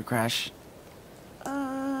 Ready to crash?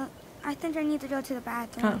 I think I need to go to the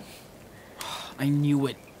bathroom. I knew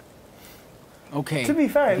it. Okay. To be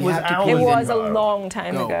fair, it we was have to hours pee. It was a ago. long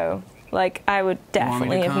time Go. ago. Like, I would want me to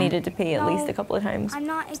definitely have come? needed to pee at least a couple of times I'm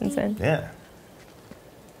not a since then. Yeah.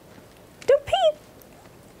 Don't pee!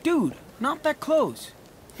 Dude, not that close.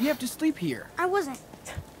 You have to sleep here. I wasn't.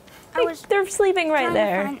 They're sleeping right Trying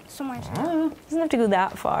there. to find somewhere to Doesn't have to go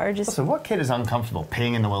that far. Just So what kid is uncomfortable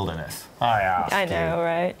peeing in the wilderness? I asked I know,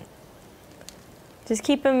 right? Just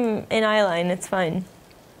keep him in eye line. It's fine.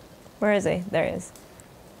 Where is he? There he is.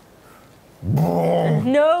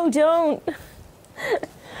 No, don't.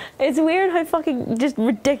 It's weird how fucking just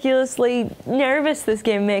ridiculously nervous this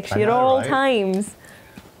game makes I you at know, all right? times.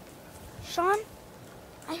 Sean,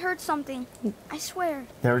 I heard something. I swear.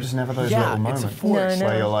 There are just never those Yeah, little it's a moments force. No,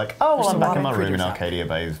 where no. you're like, oh, well, There's I'm a back lot in of my room in critters out Arcadia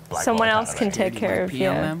Bay's Black Someone Hole else can Saturday. take care of Pee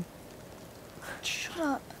on you. them? Shut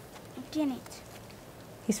up. I didn't.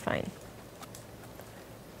 He's fine.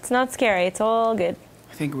 It's not scary. It's all good.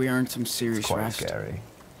 I think we earned some serious It's quite rest. scary.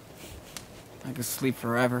 I could sleep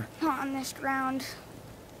forever. Not on this ground.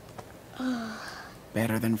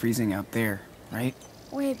 Better than freezing out there, right?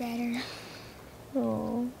 Way better.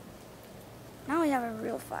 Oh. Now we have a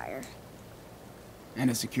real fire.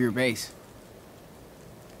 And a secure base.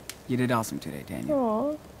 You did awesome today, Daniel.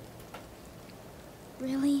 Aw.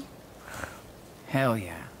 Really? Hell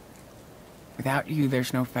yeah. Without you,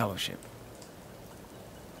 there's no fellowship.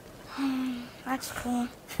 That's cool.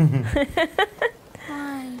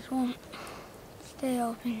 Eyes won't stay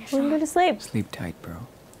open. Let him go to sleep. Sleep tight, bro.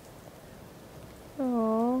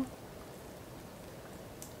 Oh.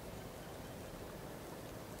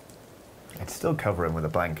 I'd still cover him with a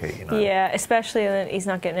blanket, you know. Yeah, especially that he's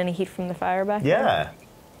not getting any heat from the fire back there. Yeah.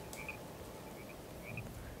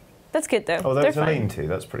 That's good though. Oh, They're there's a fine. lean-to.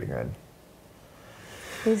 That's pretty good.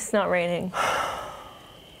 It's not raining.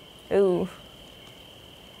 Ooh.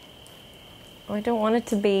 Oh, I don't want it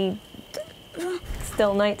to be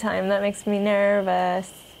still nighttime. That makes me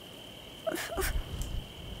nervous.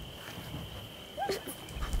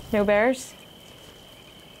 No bears?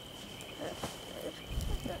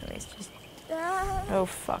 No, he's just... Oh,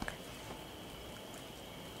 fuck.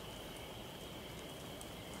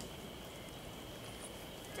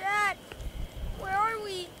 Dad, where are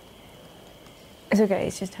we? It's okay,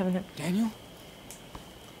 he's just having a... Daniel?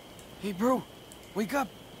 Hey, bro. Wake up.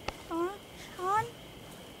 Sean?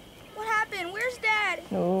 What happened? Where's Dad?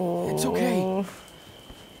 Oh. It's okay.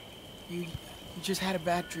 You just had a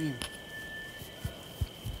bad dream.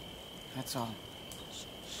 That's all.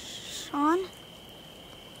 Sean?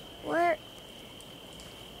 Where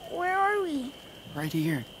are we? Right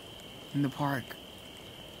here. In the park.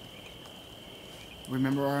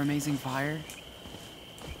 Remember our amazing fire?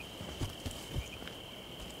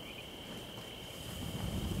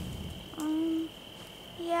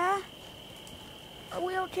 Yeah? Are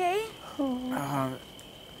we okay?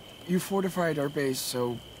 You fortified our base,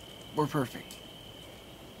 so we're perfect.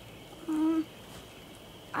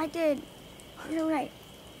 I did. You're right.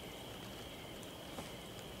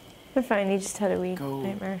 We're fine, he just had a wee Go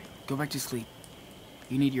nightmare. back to sleep.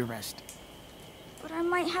 You need your rest. But I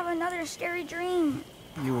might have another scary dream.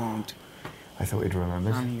 You won't. I thought he'd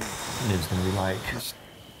remembered. I'm here. He was going to be like,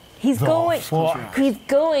 He's The going. fuck? He's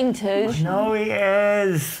going to. no, he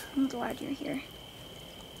is. I'm glad you're here.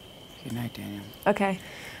 Good night, Daniel. Okay.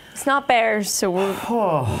 It's not bears, so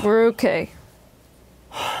we're okay.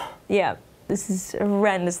 Yeah, this is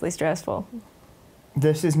horrendously stressful.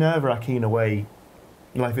 This is nerve-wracking in a way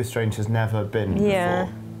Life is Strange has never been Yeah.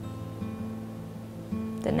 before.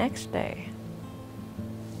 The next day.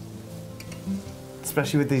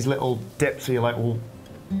 Especially with these little dips where you're like, well,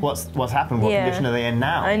 what's happened? What Yeah. condition are they in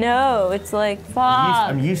now? I know, it's like, fuck.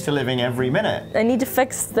 I'm used to living every minute. I need to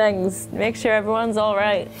fix things, make sure everyone's all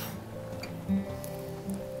right.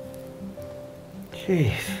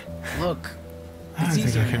 Jeez. Look, I don't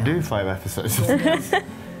think I can do 5 episodes. you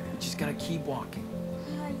just gotta keep walking.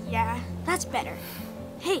 Yeah, that's better.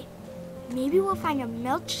 Hey, maybe we'll find a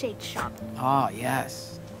milkshake shop. Ah,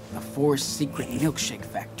 yes. The Forest Secret Milkshake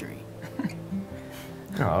Factory.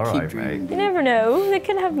 All right, dreaming. mate. You never know, they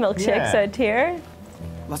could have milkshakes Yeah. out here,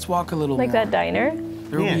 Let's walk a little like more. that diner.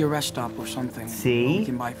 There'll be Yeah. a rest stop or something. See? Where we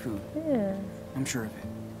can buy food. Yeah, I'm sure of it.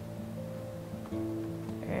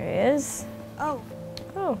 there he is. Oh,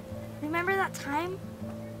 Oh, remember that time?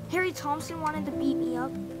 Harry Thompson wanted to beat me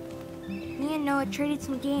up. Me and Noah traded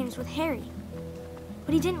some games with Harry.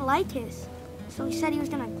 But he didn't like his. So he said he was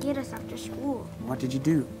gonna get us after school. What did you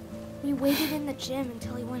do? We waited in the gym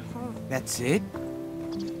until he went home. That's it?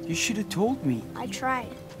 You should have told me. I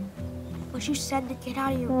tried. But you said to get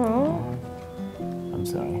out of your room. oh. I'm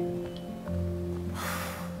sorry.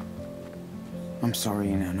 I'm sorry,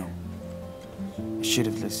 Nano. I should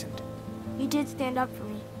have listened. You did stand up for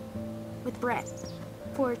me. With Brett.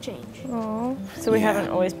 For a change. Oh. So we Yeah. haven't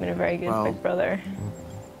always been a very good Well- big brother.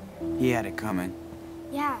 He had it coming.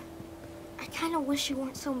 Yeah. I kinda wish you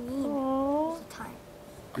weren't so mean Oh. all the time.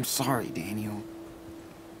 I'm sorry, Daniel.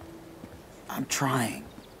 I'm trying.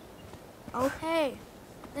 Okay.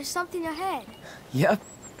 There's something ahead. Yep.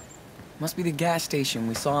 Must be the gas station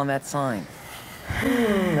we saw on that sign.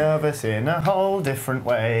 Nervous in a whole different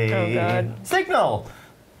way. Oh, God. Signal!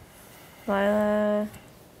 Lila.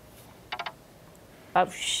 Oh,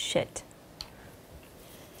 shit.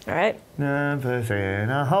 All right. Nervous in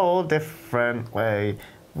a whole different way.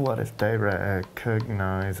 What if they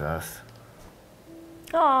recognize us?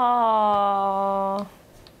 Aww.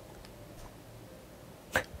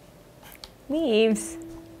 Leaves.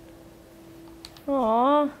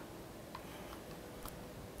 Aww.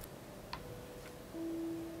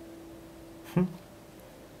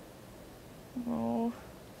 Oh.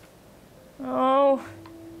 Oh.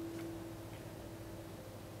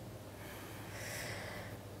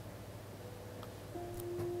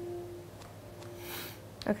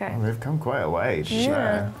 Okay. Oh, we've come quite a way. to be Yeah.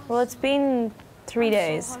 fair. Well, it's been 3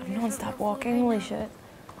 days of non-stop walking. Holy shit.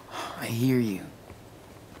 I hear you.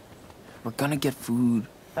 We're gonna get food,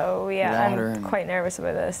 Oh yeah, Water I'm and- quite nervous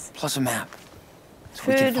about this. plus a map. So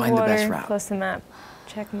we can Food, find the best water, route. plus the map.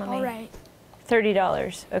 Check money. All right.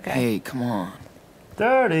 $30. Okay. Hey, come on.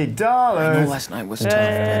 $30. I know last night was tough,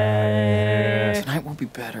 but tonight will be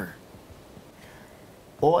better.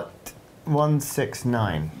 Ort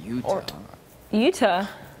 169. Utah. Utah?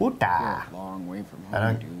 Utah. You're a long way from I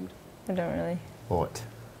home, don't- dude. I don't really. Ort.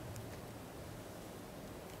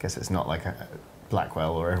 Guess it's not like a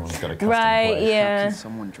Blackwell where everyone's got a custom Right, place. yeah. How can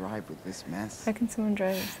someone drive with this mess? How can someone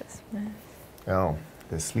drive this mess? Oh,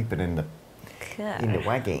 they're sleeping in the God.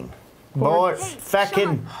 wagon. Boy, Hey,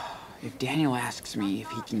 feckin'. If Daniel asks me if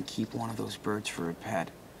he can keep one of those birds for a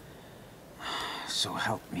pet, so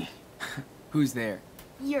help me. Who's there?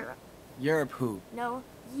 Europe. Europe who? No,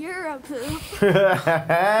 Europe.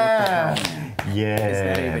 Yeah. Is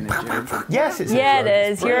that even a joke? Yes, it's a Yeah, joke. it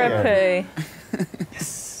It's is. You're a brilliant. poo.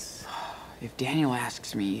 If Daniel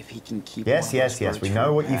asks me if he can keep Yes, one of yes, those yes. birds We for know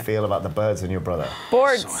a what you pet, feel about the birds and your brother.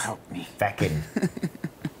 Boards. So help me. Feckin'.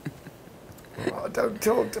 Oh, don't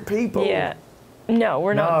talk to people. Yeah. No,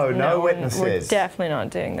 we're not. No We're witnesses. definitely not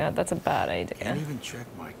doing that. That's a bad idea. Can't even check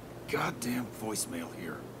my goddamn voicemail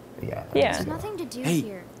here. Yeah. Yeah. There's nothing to do Hey.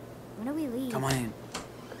 here. When do we leave? Come on in.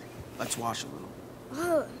 Let's wash a little.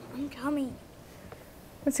 Oh, I'm coming.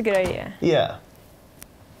 That's a good idea. Yeah.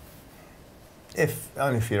 If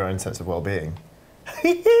only for your own sense of well-being.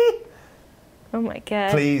 Oh my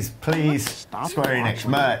god. Please, please, Stop swearing next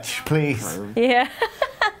watching. match, please. Perv. Yeah.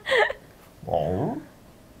 Oh,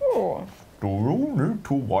 Oh. do you need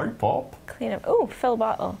to wipe up? Clean up. Oh, fill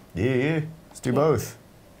bottle. Yeah, let's do both.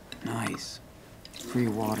 Nice. Free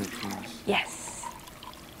water, please. Yes.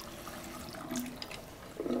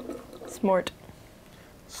 Smart.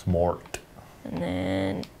 Smart. And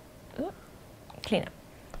then clean up.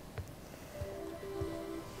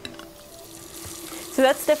 So So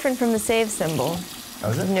that's different from the save symbol. Oh,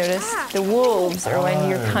 is it? Notice the wolves are when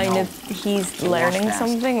you're kind of, he's learning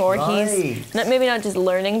something, or he's, maybe not just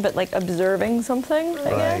learning, but like observing something, I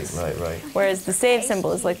guess. Right. Whereas the save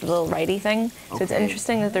symbol is like the little righty thing. So it's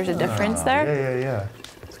interesting that there's a difference there. Yeah.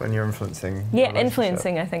 It's when you're influencing. Yeah,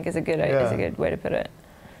 influencing, I think, is a good way to put it.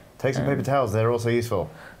 Take some paper towels, they're also useful.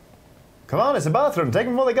 Come on, it's a bathroom, take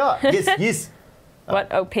them what they got. Yes.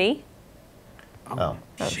 What, OP? Oh,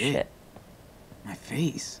 shit. My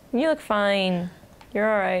face. You look fine. You're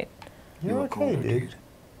alright. You're okay, dude.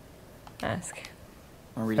 Ask.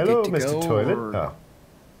 Are we Hello, good to Mr. go, Toilet. or Oh.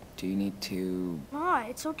 do you need to... Nah,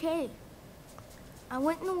 it's okay. I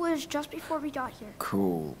went in the woods just before we got here.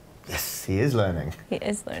 Cool. Yes, he is learning. He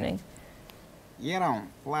is learning. You don't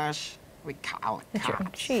flush. We call it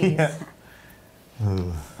cops. Cheese. Yeah.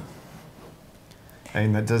 I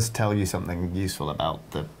mean, that does tell you something useful about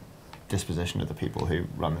the disposition of the people who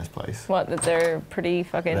run this place. What, that they're pretty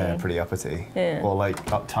fucking... They're pretty uppity. Yeah. Or like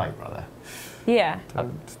uptight, rather. Yeah.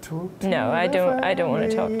 No, I don't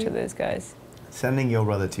want to talk family. to those guys. Sending your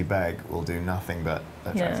brother to beg will do nothing but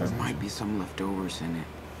attract There us. might be some leftovers in it.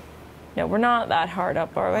 No, we're not that hard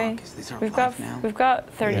up, are we? These are We've got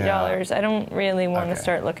 $30. I don't really want to Okay.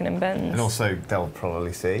 start looking in bins. And also, they'll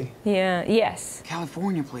probably see. Yeah. Yes.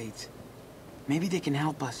 California plates. Maybe they can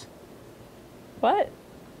help us. What?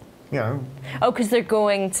 You know. Oh, because they're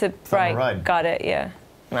going to right. ride. Got it. Yeah.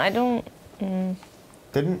 I don't.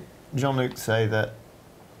 Didn't Jean-Luc say that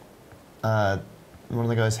one of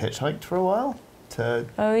the guys hitchhiked for a while to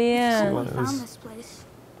Oh yeah. see what it Found was? this place.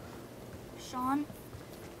 Sean,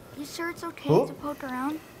 you sure it's okay Oh. to poke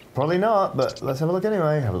around? Probably not, but let's have a look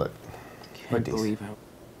anyway. Have a look. Can't believe how...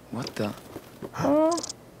 What the...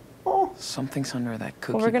 Oh. Something's under that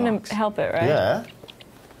cookie Well, we're gonna box. help it, right? Yeah.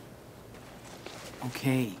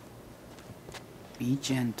 Okay. Be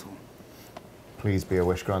gentle. Please be a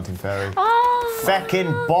wish-granting fairy. Oh.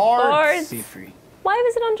 Feckin' boards! Be free. Why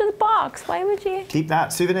was it under the box? Why would you? Keep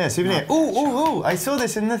that. Souvenir. Ooh. I saw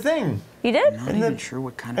this in the thing. You did? Not even sure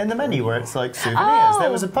what kind of... In the menu where it's like souvenirs.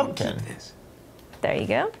 There was a pumpkin. There you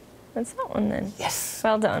go. That's that one then. Yes.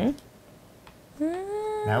 Well done.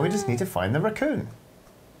 Now we just need to find the raccoon.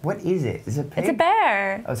 What is it? Is it a pig? It's a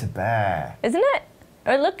bear. Oh, it's a bear. Isn't it?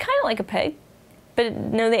 Or it looked kind of like a pig. But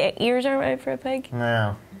no, the ears aren't right for a pig.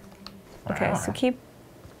 No. Okay, so keep...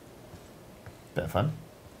 Bit of fun.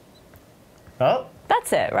 Oh.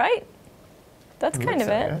 That's it, right? That's kind of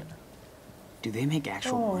it. Do they make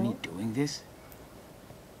actual money doing this?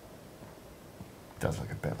 Does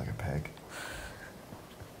look a bit like a pig.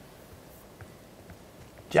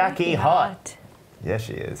 Jackie Hot. Yes,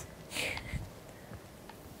 she is.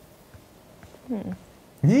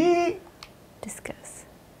 Yee. Discuss.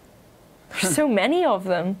 There's so many of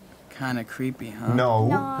them. Kind of creepy, huh? No,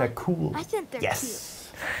 No, they're cool. I think they're Yes.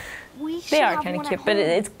 cute. We They should are have kind of one cute, at but home.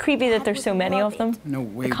 it's creepy that there's so many of them. No way.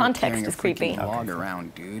 The we're context carrying is a creepy. freaking log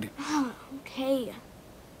around, dude. Okay.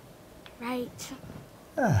 Right.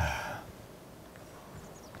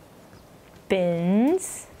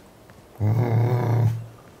 Bins.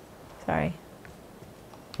 Sorry.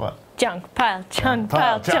 What? Junk pile, junk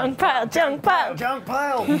pile, junk pile, junk pile. Junk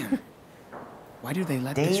pile. Why do they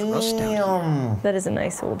let this rust out? Damn. That is a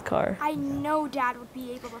nice old car. I know Dad would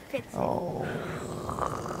be able to fix it. Oh.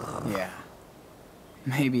 Yeah.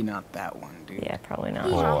 Maybe not that one, dude. Yeah, probably not.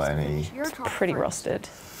 He Oh, has to Annie. finish your car Pretty first. rusted.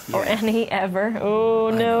 Or any ever. Oh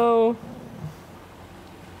no.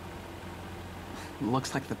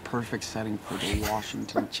 Looks like the perfect setting for the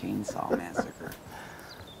Washington Chainsaw Massacre.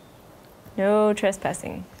 No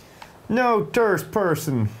trespassing. No first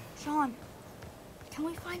person. Sean, can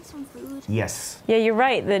we find some food? Yes. Yeah, you're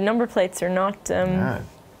right. The number plates are not No,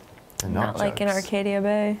 they're not like in jokes. Arcadia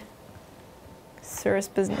Bay. Serious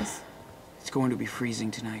business. It's going to be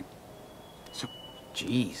freezing tonight. So,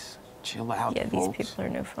 jeez, chill out, Yeah, these folks. people are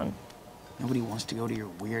no fun. Nobody wants to go to your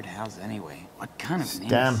weird house anyway. What kind of name is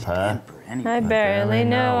Stamper. Stamper anyway? I barely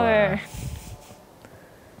know her.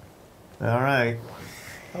 All right.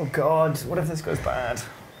 Oh God, what if this goes bad?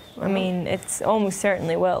 I mean, it's almost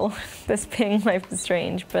certainly will. This being Life is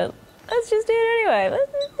Strange, but let's just do it anyway.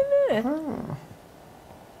 Let's just do it.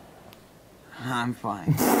 I'm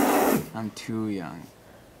fine. I'm too young.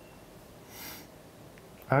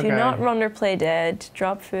 Okay. Do not run or play dead.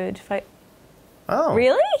 Drop food. Fight. Oh.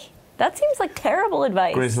 Really? That seems like terrible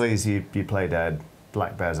advice. Grizzlies, you play dead.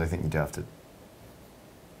 Black bears, I think you do have to.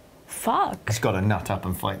 Fuck. Just got to nut up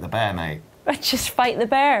and fight the bear, mate. Just fight the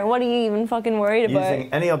bear. What are you even fucking worried about?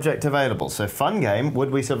 Using any object available. So fun game. Would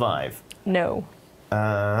we survive? No.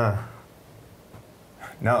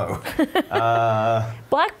 No.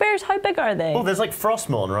 Black bears, how big are they? Oh, there's like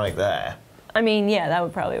Frostmourne right there. I mean, yeah, that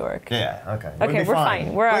would probably work. Yeah, okay. Okay, we're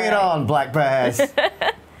fine. We're Bring it all right. on, Black Bears.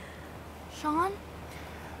 Sean,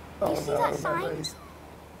 do you see that sign?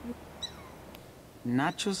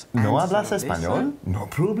 Nachos No and hablas cerveza? español? No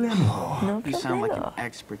problema. No You sound like an problema.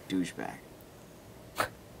 expert douchebag.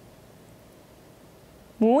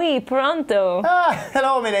 Muy pronto. Ah,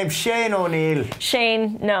 hello, my name's Shane O'Neill.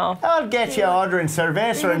 Shane, no. I'll get you ordering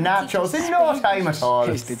cerveza and nachos in no time at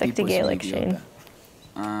all. Stick to Gaelic, Shane.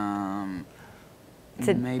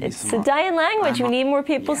 Maybe It's some a dying language. We need more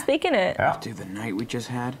people speaking it. After the night we just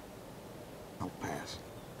had, I'll pass.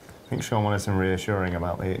 I think Sean wanted some reassuring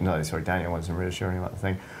about the... No, sorry, Daniel wanted some reassuring about the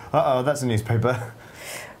thing. Uh-oh, that's a newspaper.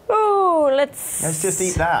 Ooh, let's... Let's just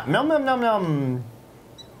eat that. Nom, nom, nom, nom.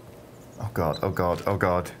 Oh, God, oh, God, oh,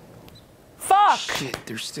 God. Fuck! Shit,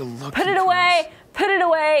 they're still looking Put it for away! us. Put it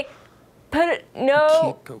away! Put it... No!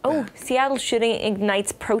 can't go Oh, Seattle shooting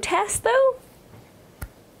ignites protest, though?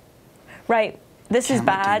 Right. This is Can't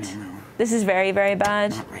let bad. Daniel know. This is very, very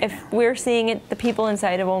bad. Not right If now. we're seeing it, the people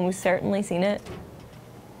inside have almost certainly seen it.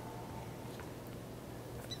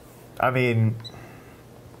 I mean...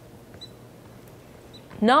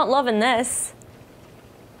 Not loving this.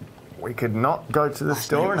 We could not go to the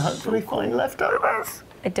store and hopefully find leftovers.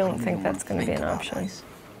 I don't think that's going to be an option.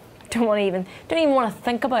 Don't even want to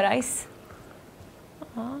think about ice.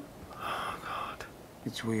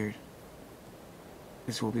 It's weird.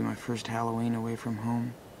 This will be my first Halloween away from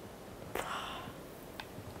home.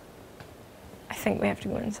 I think we have to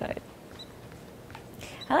go inside.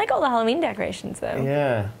 I like all the Halloween decorations, though.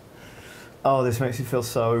 Yeah. Oh, this makes me feel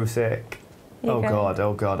so sick. You Oh, go. God,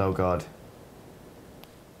 oh, God, oh, God.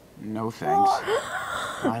 No thanks.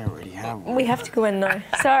 I already have one. We have to go in now.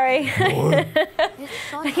 Sorry.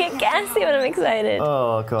 I get gassy when I'm excited.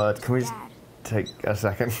 Oh, God. Can we just take a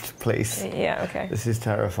second, please? Yeah, okay. This is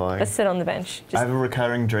terrifying. Let's sit on the bench. I have a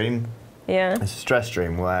recurring dream. Yeah. It's a stress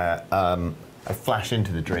dream where I flash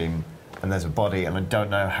into the dream and there's a body and I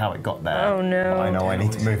don't know how it got there. Oh, no. But I know I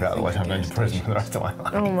need to move out, otherwise I'm going to prison for the rest of my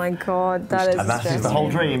life. Oh my God, that is And that's just the stressful.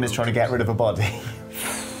 whole dream is trying to get rid of a body.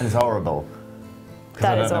 And it's horrible. Because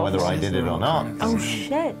That I is don't know whether awful. I did it or not. Oh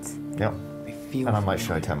shit. Yep. And I might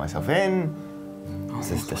should I turn myself in? Is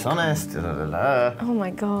this dishonest? Da, da, da, da. Oh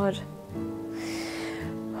my God.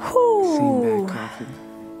 Whew. Coffee.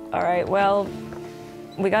 All right, well,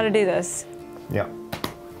 we got to do this. Yep.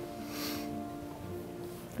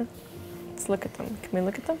 Let's look at them. Can we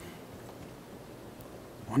look at them?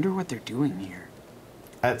 Wonder what they're doing here.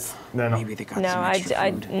 They're not. Maybe they got No, some I extra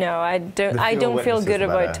food. don't. The I fewer don't feel witnesses, good the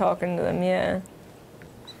about better. talking to them. Yeah.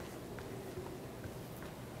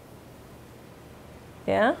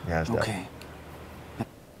 Yeah. Yeah, it's dead. Okay.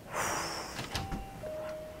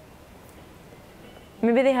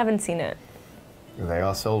 Maybe they haven't seen it. They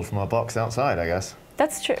are sold from a box outside, I guess.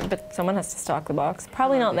 That's true, but someone has to stock the box.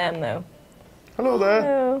 Probably not them, though. Hello there.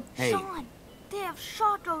 Hello. Hey, Sean, they have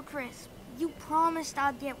Choco Crisp. You promised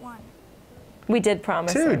I'd get one. We did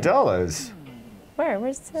promise. them. $2. Where?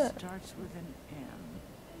 Where's that? Starts with an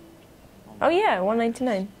M. Oh yeah,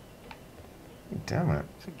 $1.99. Damn it.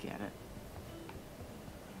 Forget it.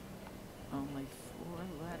 Only 4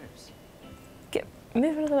 letters. Move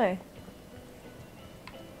it out of the way.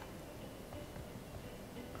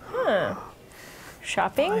 Huh.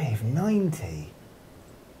 Shopping? $5.90.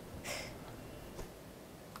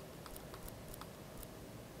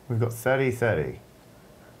 We've got 30.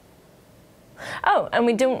 Oh, and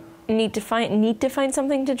we don't need to find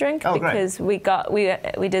something to drink Oh, great. because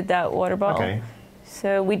we did that water bottle. Okay.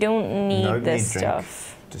 So we don't need Don't this need drink.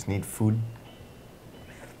 stuff. Just need food.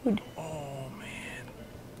 Oh man,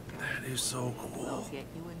 that is so cool.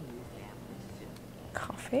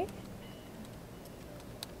 Coffee.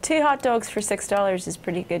 2 hot dogs for $6 is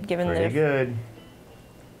pretty good given Pretty the good.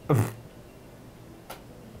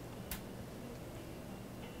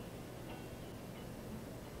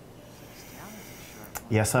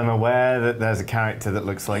 Yes, I'm aware that there's a character that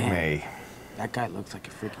looks like me. that guy looks like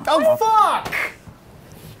a freaking. Oh, fuck!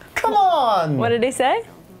 Come on! What did he say?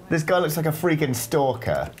 This guy looks like a freaking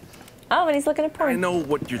stalker. Oh, and he's looking at I porn. know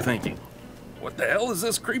what you're thinking. What the hell is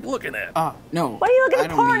this creep looking at? No. What are you looking I at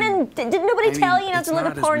don't porn mean- and did nobody I tell mean, you not it's to look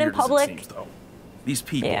not at as porn in weird as it public? seems, though. These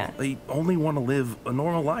people, Yeah. they only want to live a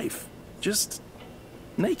normal life. Just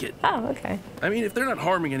naked. Oh, okay. I mean, if they're not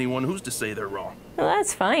harming anyone, who's to say they're wrong? Well,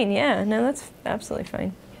 that's fine. Yeah, no, that's absolutely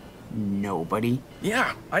fine. Nobody.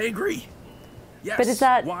 Yeah, I agree. Yes. But is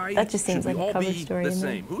that- Why that just seems should we like a all cover be story the in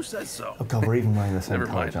there. same? Who says so? Oh god, we're even wearing the same Never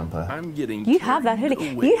color mind. jumper. I'm getting. You have that hoodie.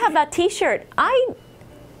 carried away. You have that T-shirt.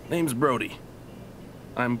 Name's Brody.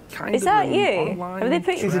 I'm kind Is of that an you? online Have they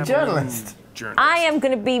put- He's a traveling journalist. journalist. I am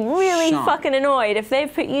gonna be really Sean. fucking annoyed if they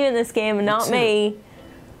put you in this game and not What's me.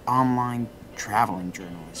 Online traveling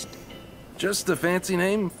journalist. Just a fancy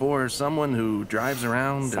name for someone who drives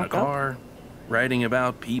around in a Suck up. car, writing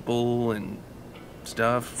about people and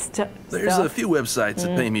stuff. There's stuff. a few websites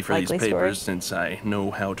that pay me for these likely story. papers since I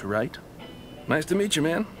know how to write. Nice to meet you,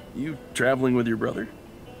 man. You traveling with your brother?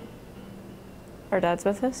 Our dad's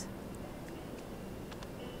with us.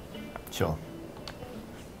 Sure.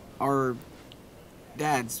 Our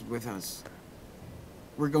dad's with us.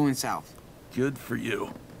 We're going south. Good for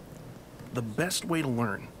you. The best way to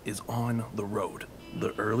learn is on the road.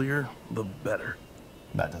 The earlier, the better.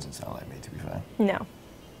 That doesn't sound like me, to be fair. No.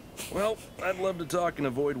 Well, I'd love to talk and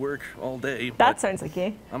avoid work all day, That but sounds like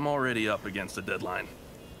you. I'm already up against a deadline.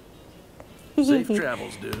 Safe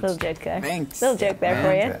travels, dudes. Little joke there. Thanks. Little joke there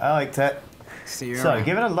for you. I liked it. See you So, around.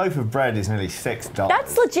 given a loaf of bread is nearly $6.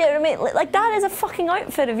 That's legitimate. Like, that is a fucking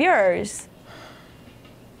outfit of yours.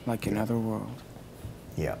 Like another world.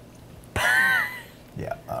 Yeah.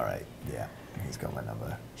 Yeah, alright. Yeah, he's got my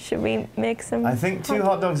number. Should we make some? I think 2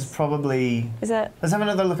 hot dogs is probably... Is that? Let's have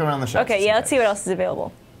another look around the shop. Okay, yeah, let's see what else is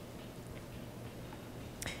available.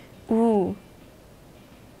 Ooh.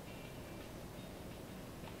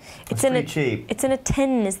 It's pretty cheap. It's in a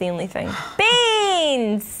tin is the only thing.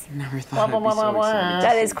 Beans! Never thought I'd be so excited.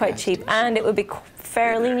 That is quite cheap, and it would be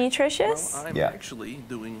fairly nutritious. Well, I'm actually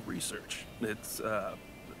doing research. It's, A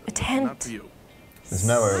tent. not for you. There's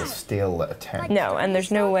nowhere to steal a tent. No, and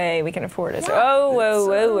there's no way we can afford it. So, oh, whoa,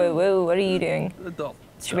 whoa, whoa, whoa, what are you doing? Adult.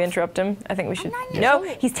 Should we interrupt him? I think we should. No,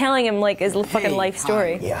 he's telling him like his fucking Hey, life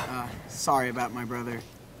story. hi. Yeah. Sorry about my brother.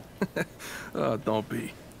 Oh, don't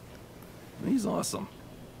be. He's awesome.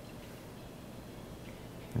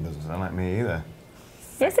 It doesn't sound like me either.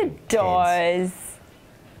 Yes, it does.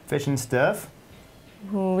 Fish and stuff.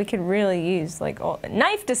 Ooh, we could really use like all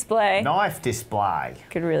knife display. Knife display.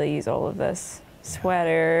 Could really use all of this.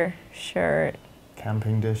 Sweater, shirt.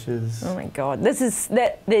 Camping dishes. Oh my god, this is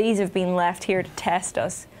that these have been left here to test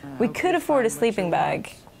us. We could afford a sleeping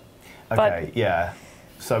bag. Okay, yeah.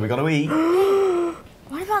 So we gotta eat.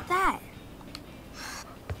 What about that?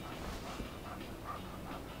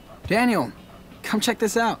 Daniel, come check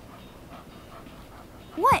this out.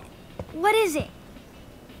 What? What is it?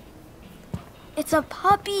 It's a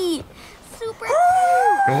puppy. Super cute.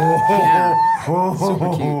 Super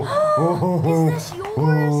cute. Is this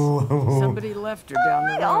yours? Somebody left her down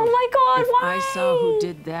the road. Oh my god, If why? I saw who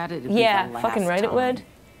did that, it'd be Yeah, the last fucking right it time. would.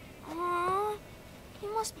 Aw, he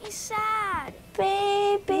must be sad.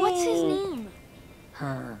 Baby. What's his name?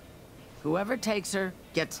 Her. Whoever takes her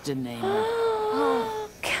gets to name her.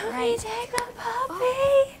 Can we take the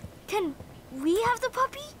puppy? Can we have the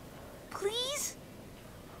puppy? Please?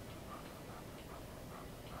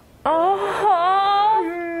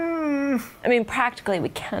 Oh. I mean, practically we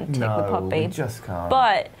can't take the No, puppy. we just can't.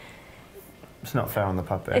 But It's not fair on the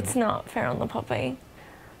puppy. it's not fair on the puppy.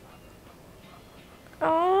 But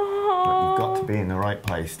Oh. you've got to be in the right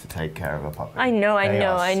place to take care of a puppy. I know, I They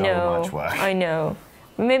know, are I so know. much work. I know.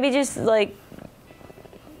 Maybe just like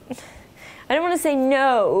I don't want to say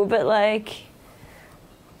no, but like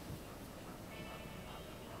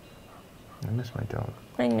I miss my dog.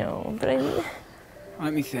 I know, but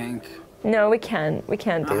Let me think. no, we can't. We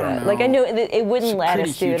can't do I don't that. Like I know. know it wouldn't It's a let pretty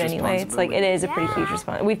us do huge it anyway. It's like it is a pretty huge Yeah.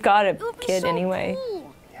 responsibility. We've got a It would be kid so anyway.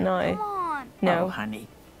 cool. No, Come on. Oh, no, honey.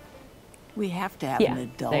 We have to have Yeah, an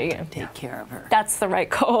adult there you go. take care of her. that's the right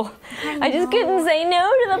call. I just couldn't say no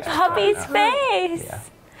to the puppy's face. Yeah.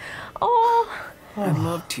 Oh, I'd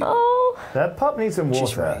love to. oh, That pup needs some water.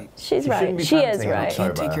 She's right. she's You right. shouldn't be She is panting in right. Can't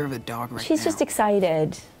October. take care of the dog right She's now. just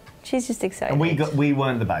excited. She's just excited. And we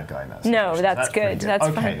weren't the bad guy in that No, situation. that's pretty good. That's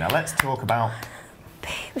okay, fine. now let's talk about...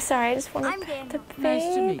 I'm sorry, I just want I'm to pet the Daniel. baby.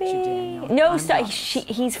 Nice to meet you, Daniel. No, I'm stop. Ross.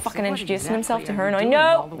 He's fucking So what introducing himself to exactly her. are And I you doing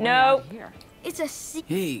all the no, way no. out here? It's a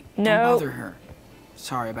secret. Hey, No. don't bother her.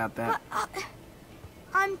 Sorry about that.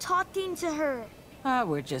 I'm talking to her. Ah,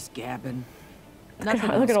 we're just gabbing. Look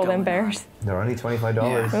at all them bears. They're only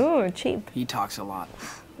 $25. Ooh, cheap. He talks a lot.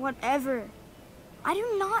 Whatever. I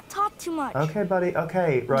do not talk too much. Okay, buddy.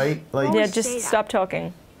 Okay, right? Like, Yeah, Always say just that. stop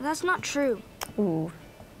talking. That's not true. Ooh,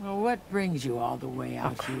 Well, what brings you all the way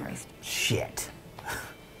out here? shit.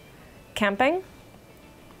 camping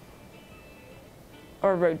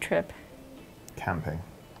or road trip? Camping.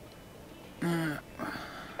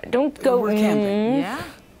 Don't go. We're camping. Yeah?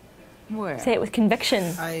 Where? Say it with conviction.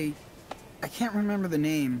 I can't remember the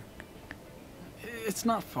name. It's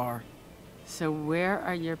not far. So where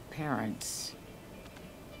are your parents?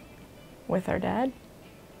 With our dad.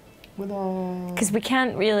 With our... Because we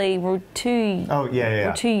can't really. We're too. Oh, yeah.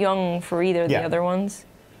 We're too young for either of Yeah. the other ones.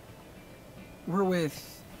 We're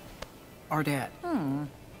with our dad.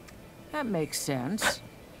 That makes sense.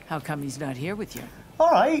 How come he's not here with you?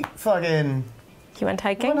 All right, fucking. He went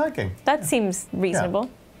hiking? Went hiking. That seems reasonable.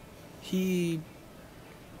 He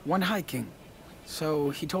went hiking, so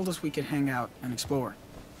he told us we could hang out and explore.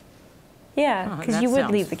 Yeah, Oh, because that you would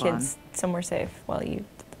sounds leave the fun. kids somewhere safe while you did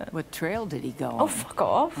that. What trail did he go on? Oh, fuck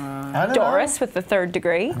off. I don't Doris with the 3rd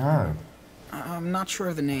degree. No. I'm not sure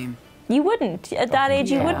of the name. You wouldn't. At that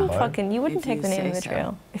age, you Yeah. wouldn't fucking, you wouldn't If take you the name of say the so.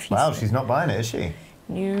 trail. If you Wow, say- she's not buying it, is she?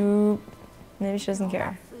 Nope. Maybe she doesn't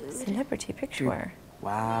care. Celebrity picture.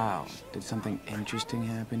 Wow. Did something interesting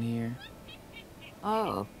happen here?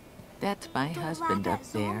 Oh, that's my husband up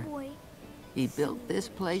there. He built this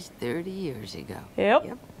place 30 years ago.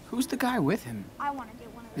 Yep. Who's the guy with him? I want to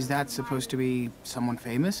get one of those. Is that supposed to be someone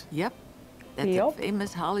famous? Yep. That's a Yep.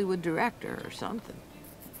 famous Hollywood director or something.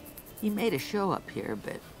 He made a show up here,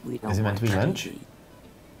 but we don't Is it meant to be watch lunch? TV.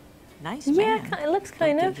 Nice Yeah, man. it looks Don't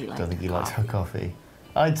kind think of. he liked Don't think he likes her coffee. coffee.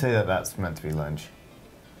 I'd say that that's meant to be lunch.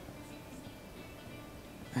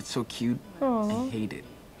 That's so cute. Aw. I hate it.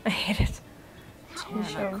 I hate it.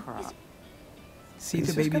 Sure. See He's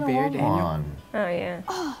the just baby gonna bear, want Daniel? one. Oh, yeah.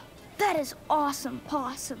 Oh, that is awesome,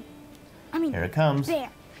 possum. I mean, Here it comes. bear.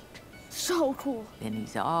 So cool. Then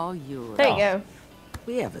he's all yours. There you go.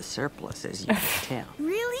 We have a surplus, as you can tell.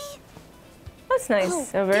 Really? That's nice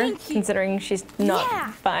Oh, of her, thank you. considering she's not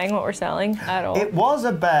Yeah. buying what we're selling at all. It was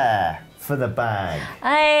a bear for the bag.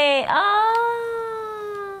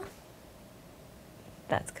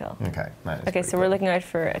 That's cool. Okay, that is Okay, pretty so we're cool. looking out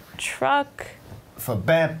for a truck. For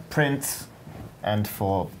bear prints and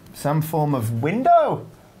for some form of window.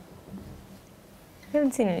 We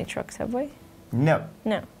haven't seen any trucks, have we? No.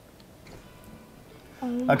 No.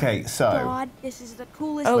 Oh Okay, my so God, this is the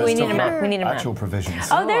coolest. Oh, we let's need talk a map. about We need a map. actual provisions.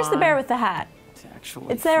 Oh, there's the bear with the hat. It's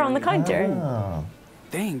actually It's there on the free. counter. Oh.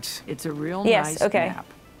 Thanks. It's a real Yes, nice okay. map.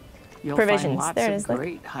 You'll Provisions. find lots There it of is, look.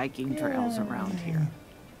 great hiking trails around here.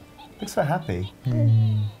 Looks so happy.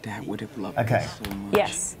 Dad would have loved Okay. this so much.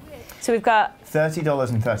 Yes. So we've got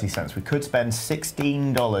 $30.30. We could spend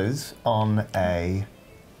 $16 on a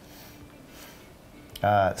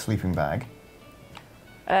sleeping bag.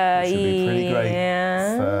 Which would be pretty great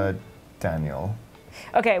yeah. for Daniel.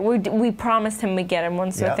 Okay, we promised him we'd get him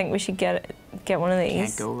one, so I Yeah. think we should get one of these.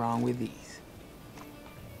 Can't go wrong with these.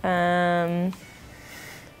 And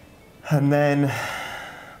then,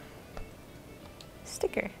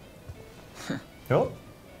 Sticker. oh,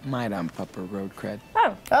 Might ump up her road cred.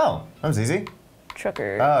 Oh, that was easy.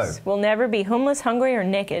 truckers. Oh. We'll never be homeless, hungry, or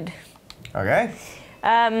naked. Okay.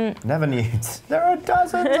 Never needs. There are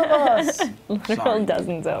dozens of us. Literal Sorry.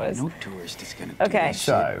 dozens of us. No tourist is gonna do Okay. this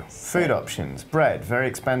So, food options. Bread, very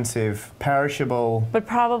expensive. Perishable. But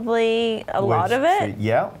probably a lot with of it. food-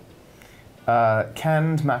 Yeah.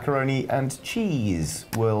 Canned macaroni and cheese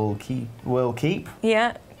will keep.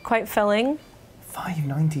 Yeah, quite filling.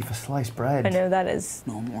 $5.90 for sliced bread. I know that is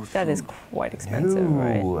No more that is food. quite expensive,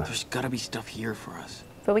 right? No. There's gotta be stuff here for us.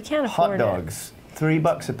 But we can't Hot afford dogs,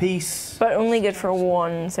 $3 a piece. it. But only good for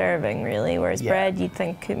one serving, really. Whereas Yeah. bread, you'd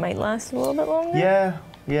think it might last a little bit longer.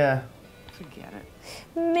 Yeah. Forget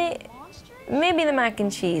it. Maybe the mac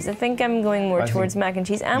and cheese. I think I'm going more I think- towards mac and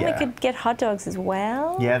cheese. And we yeah. could get hot dogs as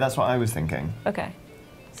well. Yeah, that's what I was thinking. Okay.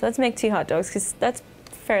 So let's make 2 hot dogs because that's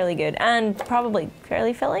fairly good and probably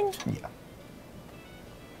fairly filling. Yeah.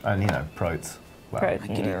 And, protes. Well, Prot- I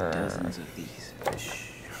could eat dozens of these.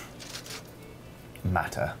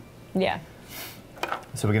 matter. Yeah.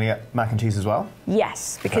 So we're going to get mac and cheese as well?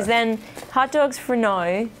 Yes, because then hot dogs for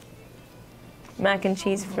now, mac and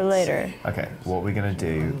cheese for later. Okay, what are we going to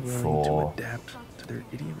do for, adapt to their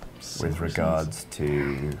idioms. with regards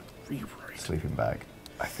to sleeping bag?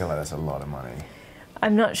 I feel like that's a lot of money.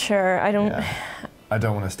 I'm not sure. I don't. Yeah. I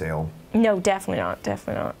don't want to steal. No, definitely not.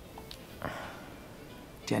 Definitely not.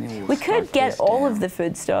 Daniel will We could start get this all down. of the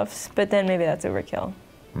foodstuffs, but then maybe that's overkill.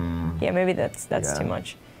 Yeah, maybe that's Yeah. too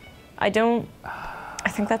much. I don't. I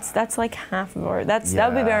think that's like half of our. That would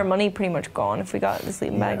be Yeah. our money pretty much gone if we got the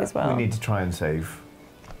sleeping bag Yeah, as well. We need to try and save.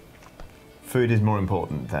 Food is more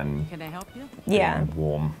important than Can I help you? Yeah, being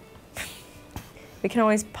warm. we can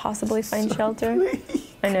always possibly find shelter.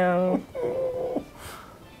 I know.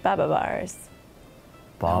 Baba bars.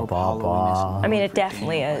 Ba ba ba. I mean, it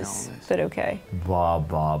definitely is, but okay. Ba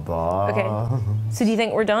ba ba. Okay. So do you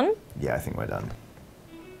think we're done? Yeah, I think we're done.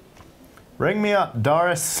 Ring me up,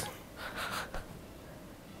 Doris.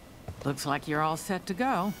 Looks like you're all set to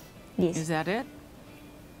go. Yes. Is that it?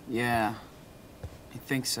 Yeah, I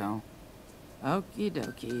think so. Okie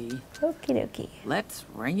dokie. Okie dokie. Let's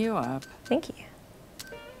ring you up. Thank you.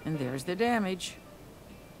 And there's the damage.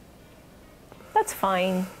 That's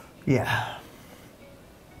fine. Yeah.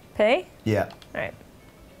 Pay? Yeah. All right.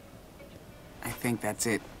 I think that's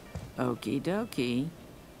it. Okie dokie.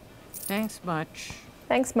 Thanks much.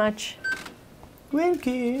 Thanks much.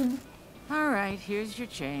 Welcome. All right, here's your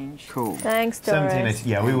change. Cool. Thanks, Doris. 17.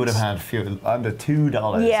 Yeah, we would have had under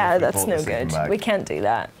 $2. Yeah, if we that's bought no the sleeping good. bag. We can't do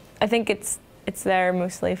that. I think it's there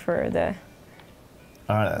mostly for the.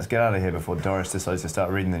 All right, let's get out of here before Doris decides to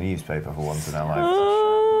start reading the newspaper for once in her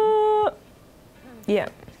life. Yeah.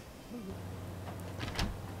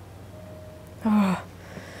 Oh.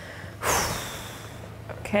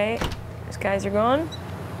 Okay, these guys are gone.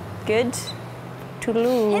 Good.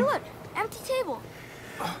 Toodaloo. Hey, look, empty table.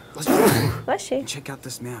 Bless you. Check out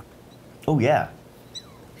this map. Oh yeah.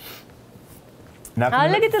 Now Oh,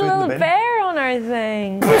 look at the little bear on our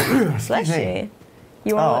thing. Bless you.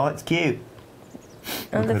 You want? Oh, it's cute.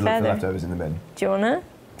 And We the could look for feather. leftovers in the bin. Do you wanna?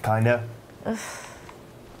 Kinda. Ugh.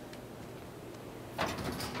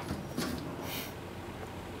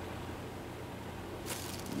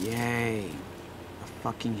 Yay. A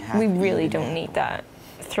fucking happy We really don't need that.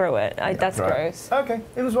 Throw it. That's Right. gross. Okay,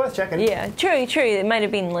 it was worth checking. Yeah, true. It might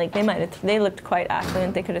have been like they looked quite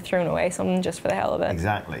affluent. They could have thrown away something just for the hell of it.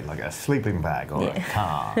 Exactly, like a sleeping bag or a Yeah.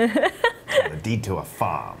 car. Or a deed to a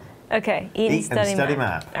farm. Okay, eat and study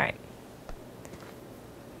map. All right.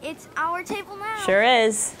 It's our table now. Sure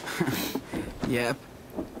is. Yep.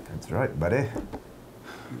 That's right, buddy.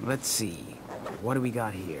 Let's see. What do we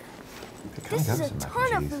got here? This is a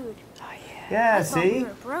ton of food. Yeah, I thought see? we were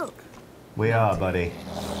broke. We are, buddy.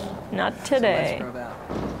 Not today.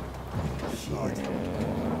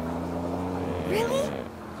 Really?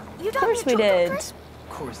 You Of course we did. Of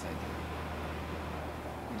course I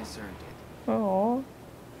did. We deserved it. Oh.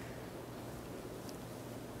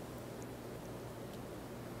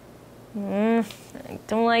 I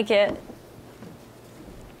don't like it.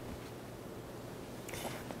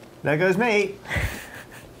 There goes me.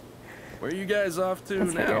 Where are you guys off to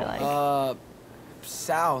That's what you're now? like.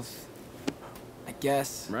 South. I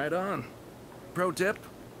guess. Right on. Pro tip,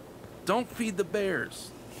 don't feed the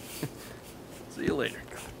bears. See you later.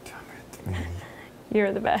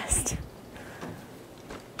 You're the best.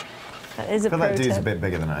 That is I a feel pro that dude's a tip. bit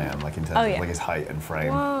bigger than I am, like in terms Oh, of yeah. like his height and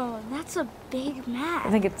frame. Whoa, that's a big map.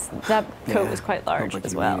 I think that coat Yeah, was quite large hope I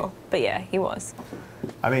as can read well. But yeah, he was.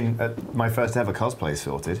 I mean, my first ever cosplay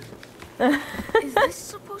sorted. Is this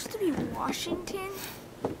supposed to be Washington?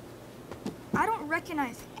 I don't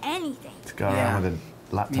recognize anything. To go around with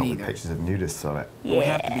a laptop with pictures of nudists on it. We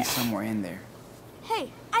have to be somewhere in there.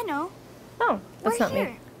 Hey, I know. Oh, that's We're not here.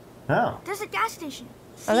 me. Oh. There's a gas station.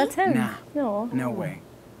 Oh, that's him. Nah. No. No way.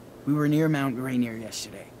 We were near Mount Rainier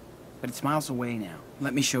yesterday, but it's miles away now.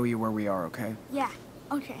 Let me show you where we are, okay? Yeah,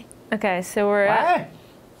 okay. Okay, so we're at.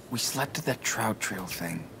 We slept at that trout trail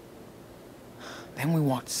thing. Then we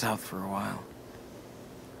walked south for a while.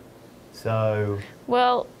 So.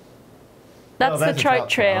 Well, that's the trout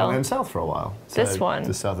trail. I'm going south for a while. This So, one.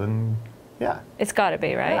 The southern. Yeah. It's got to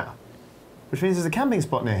be, right? Yeah. Which means there's a camping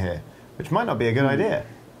spot near here, which might not be a good idea.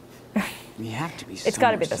 We have to be. It's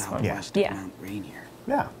got to be this one. southwest of Mount Rainier.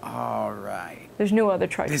 Yeah. All right. There's no other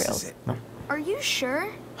trout This trails. is it. Are you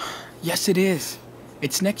sure? Yes, it is.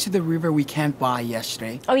 It's next to the river we camped by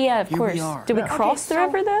yesterday. Oh yeah, of Here course. we are. Did we Yeah. cross the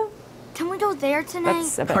river though? Can we go there tonight?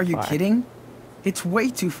 That's a bit Are you far. kidding? It's way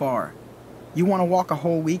too far. You want to walk a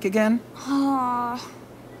whole week again?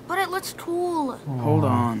 But it looks cool. Hold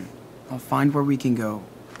on. I'll find where we can go.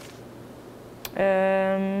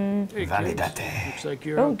 Hey, Validate. kids. Looks like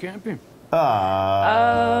you're Oh. out camping.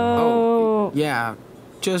 Oh. Yeah,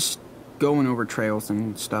 just going over trails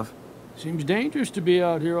and stuff. Seems dangerous to be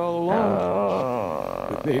out here all alone. Oh.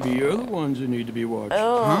 But maybe you're the ones who need to be watched.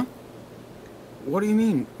 Huh? What do you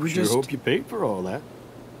mean? We Sure just... hope you paid for all that.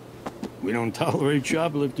 We don't tolerate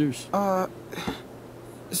shoplifters.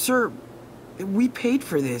 Sir, we paid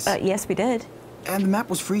for this. Yes, we did. And the map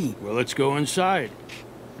was free. Well, let's go inside.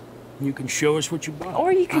 You can show us what you bought.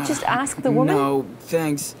 Or you could just ask the woman. No,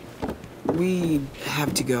 thanks. We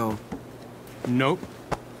have to go. Nope.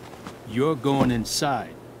 You're going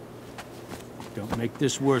inside. Don't make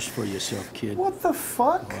this worse for yourself, kid. What the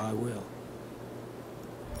fuck? Oh, I will.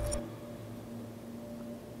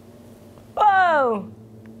 Whoa!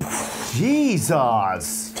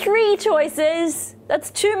 Jesus! 3 choices. That's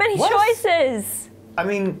too many What? choices. I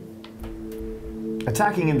mean,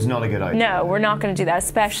 attacking him's not a good idea. No, we're not going to do that,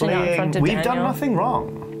 especially not in front of We've Daniel. done nothing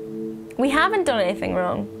wrong. We haven't done anything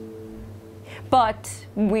wrong. But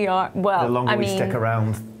we are, well, The longer I we mean, stick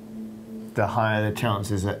around, the higher the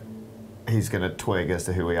chances that he's going to twig as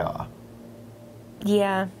to who we are.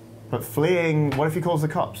 yeah. But fleeing, what if he calls the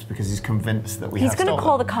cops? Because he's convinced that we have He's gonna stolen.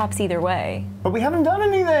 call the cops either way. But we haven't done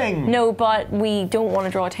anything! No, but we don't want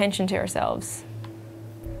to draw attention to ourselves.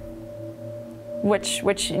 Which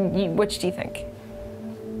do you think?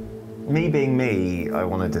 Me being me, I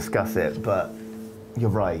want to discuss it, but you're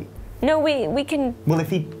right. No, we can Well, if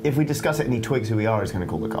we discuss it and he twigs who we are, he's going to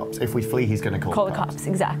call the cops. If we flee, he's going to call the cops.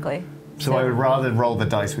 Exactly. So I would rather roll the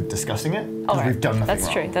dice with discussing it, because Alright, we've done nothing that's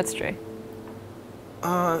wrong. true. That's true.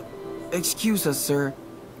 Excuse us, sir.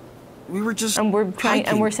 We were just And we're trying,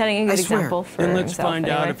 and we're setting a good I swear. example for Then let's himself find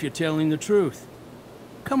out anyway. if you're telling the truth.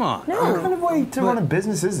 Come on. No. What kind of way to run a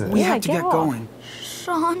business is it? We Yeah, have to get get off. going.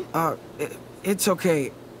 Sean. It's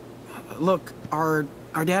okay. Look, our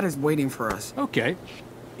dad is waiting for us. Okay.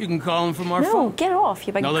 You can call him from our No, phone. get off,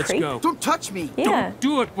 you big Now let's creep. go. Don't touch me. Yeah. Don't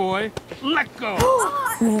do it, boy. Let go.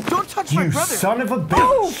 Don't touch my You brother. son of a bitch!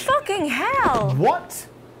 Oh, fucking hell! What?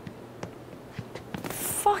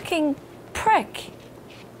 Fucking prick.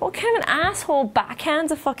 What kind of an asshole backhands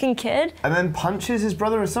a fucking kid? And then punches his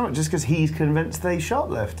brother or something just because he's convinced they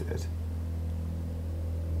shoplifted.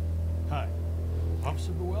 Hi.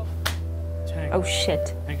 Officer Burwell? Tank. Oh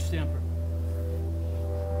shit. Hank Stamper.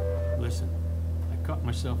 Listen, I caught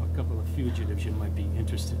myself a couple of fugitives you might be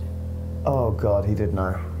interested in. Oh god, he did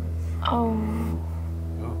know. Oh.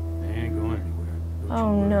 Oh, they ain't going anywhere.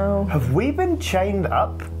 Oh no. Have we been chained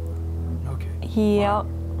up? Okay. Yeah.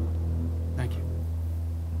 Thank you.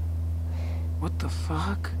 What the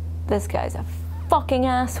fuck? This guy's a fucking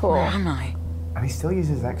asshole. Where am I? And he still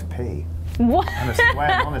uses XP. What? And a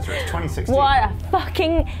square monitor. It's 2016. What a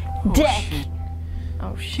fucking dick. Shit.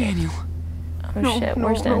 Oh shit. Daniel. Oh No, shit. no,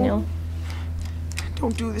 Where's no. Daniel?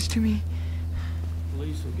 Don't do this to me.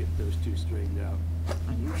 Police will get those two straightened out.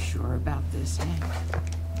 Are you sure about this, Hank?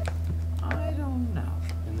 I don't know.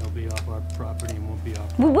 And they'll be off our property and won't be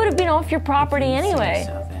off. We would have been off your property If you say anyway.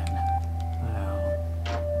 so, then.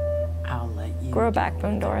 Well, I'll let you. Grow a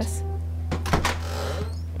backbone, Doris.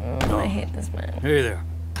 I hate this man. Hey there.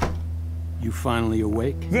 You finally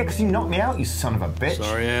awake? Yeah, because you knocked me out, you son of a bitch.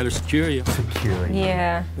 Sorry I had to secure you. Secure you.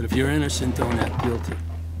 Yeah. But if you're innocent, don't act guilty.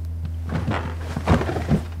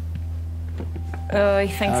 Oh, he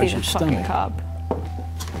thinks How's he's a your fucking stomach? cop.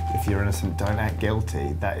 If you're innocent, don't act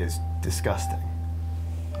guilty. That is disgusting.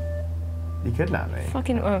 You kidnapped me.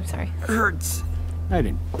 Fucking. Oh, I'm sorry. Hurts. I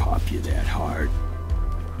didn't pop you that hard.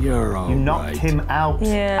 You're all You knocked right. him out,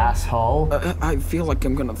 Yeah. asshole. I feel like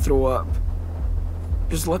I'm gonna throw up.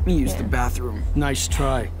 Just let me use the bathroom. Nice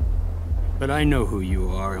try. But I know who you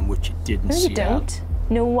are and what you didn't No, see you don't.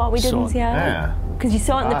 Know what we didn't Saw it. see out? Yeah. Because you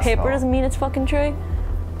saw it in the paper Asshole. doesn't mean it's fucking true.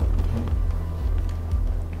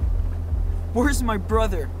 Where's my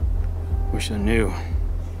brother? Wish I knew.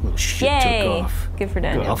 Little shit Yay. took off. Good for Good,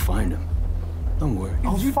 Daniel. I'll find him. Don't worry.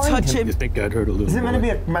 I'll You find touch him. him. You think I'd hurt a little Is it boy? meant to be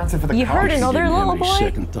a matter for the You cops? heard another Didn't have little any boy?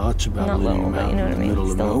 second thoughts about Not letting little, him but out you know in what I the mean. middle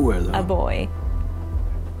of Still nowhere, a though. boy.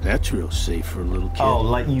 That's real safe for a little kid. Oh,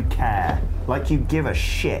 like you care. Like you give a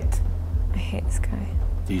shit. I hate this guy.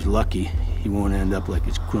 If he's lucky, he won't end up like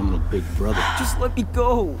his criminal big brother. Just let me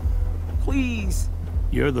go. Please.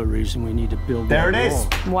 You're the reason we need to build There that it is.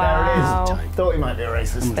 wall. Wow. There it is. Thought he might be a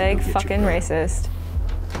racist. Big Go get your fucking brother. racist.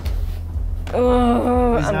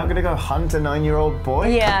 Ugh, He's now gonna go hunt a 9-year-old boy?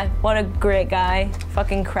 Yeah, what a great guy.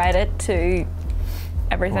 Fucking credit to Come on,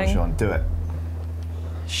 everything. Sean, do it.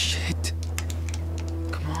 Shit.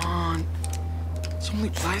 Come on. It's only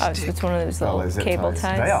Oh, so plastic. it's one of those Oh, little those zip cable ties.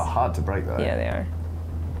 ties. They are hard to break, though. Yeah, they are.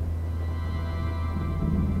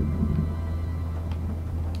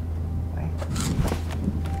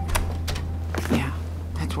 Yeah,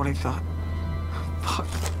 that's what I thought. Fuck.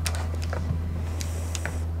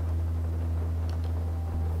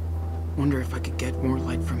 Wonder if I could get more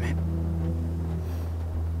light from it.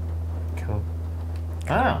 Cool.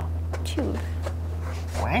 Oh. Cute.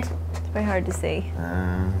 What? It's very hard to see.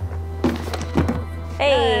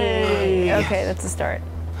 Hey! Okay, that's a start.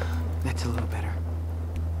 That's a little better.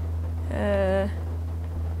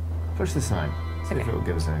 Push the sign. See if Okay. it will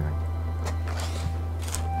give us anything.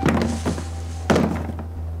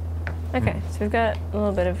 Okay, so we've got a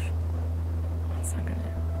little bit of. It's not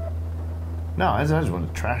gonna. No, I just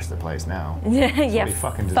want to trash the place now. Yeah, he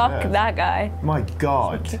fucking fuck deserves. that guy. My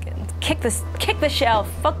God. Kick the shelf.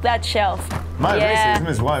 Fuck that shelf. My yeah. racism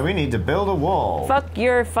is why we need to build a wall. Fuck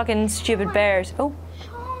your fucking stupid bears. Oh.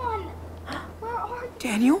 Sean, where are you?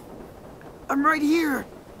 Daniel? I'm right here.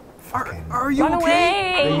 Are you Run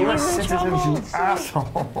okay? away! The US He's in citizens, you trouble.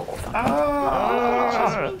 asshole. I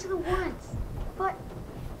just into the woods, but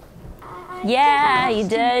I Yeah, didn't you have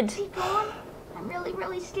to. did. Keep going. I'm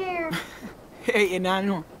really scared. Hey,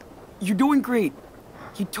 Enano. You're doing great.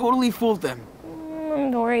 You totally fooled them.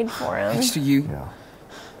 I'm worried for him. Thanks to you,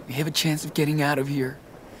 we have a chance of getting out of here.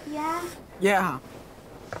 Yeah? Yeah.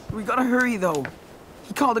 We gotta hurry, though.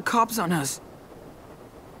 He called the cops on us.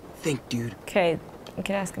 Think, dude. Okay, you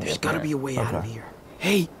can ask him. There's gotta be a way out of here.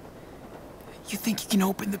 Hey, you think you can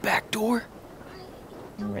open the back door?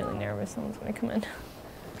 I'm really nervous someone's gonna come in.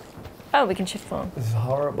 Oh, we can shift phone. This is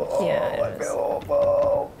horrible. Yeah, I feel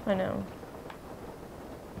awful. I know.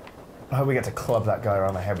 I hope we get to club that guy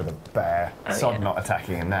around the head with a bear. Oh, Sod not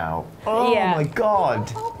attacking him now. Oh my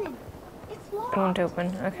god. It won't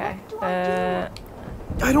open. Okay.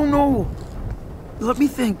 I don't know. Let me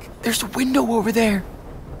think. There's a window over there.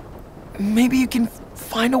 Maybe you can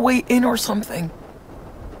find a way in or something.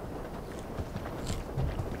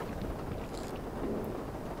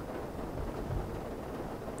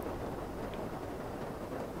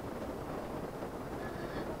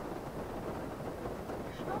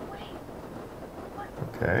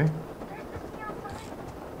 Okay.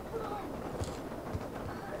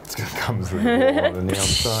 It's gonna come through the wall on the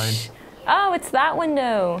outside. Oh, it's that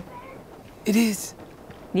window. It is.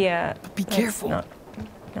 Yeah. But be careful. Not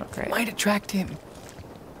great. Might attract him.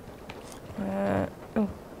 Oh.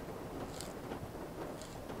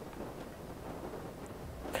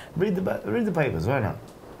 Read the papers, why not?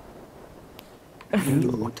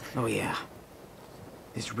 Oh yeah.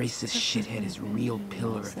 This racist shithead is a real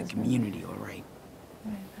pillar of the community, all right.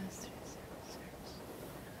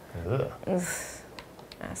 Ugh.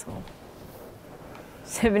 Asshole.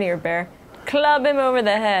 Souvenir bear. Club him over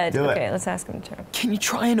the head. Do it. Okay, let's ask him to. Can you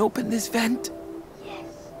try and open this vent?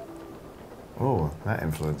 Oh, that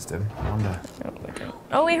influenced him. I wonder.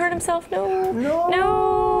 Oh, he hurt himself. No.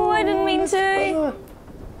 No, I didn't mean to.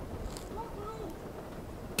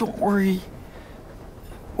 Don't worry.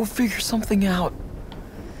 We'll figure something out.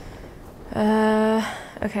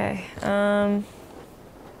 Okay.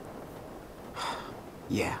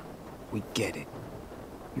 Yeah, we get it.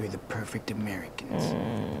 You're the perfect Americans.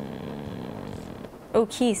 Oh,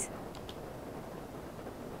 keys.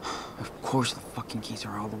 Of course the fucking keys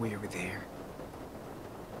are all the way over there.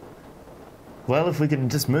 Well, if we can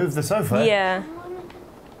just move the sofa. Yeah.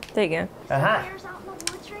 There you go. Aha.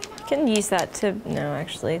 Can use that to. No,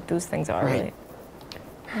 actually, those things are really.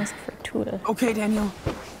 Ask for Tuda. Okay, Daniel.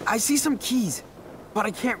 I see some keys, but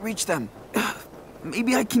I can't reach them.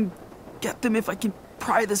 Maybe I can get them if I can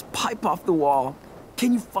pry this pipe off the wall.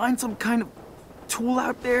 Can you find some kind of tool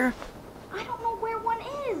out there? I don't know where one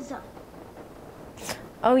is.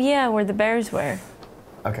 Oh yeah, where the bears were.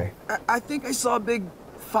 Okay. I think I saw a big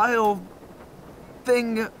file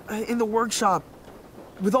thing in the workshop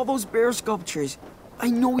with all those bear sculptures. I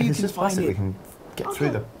know you can find it. We can get through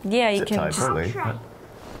the Yeah, you zip can. tie, probably.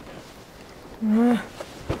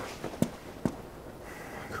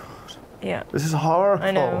 Yeah. This is horrible.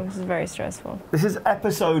 I know, this is very stressful. This is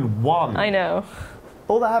episode 1. I know.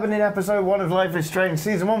 All that happened in episode 1 of Life is Strange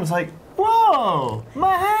season 1 was like, whoa,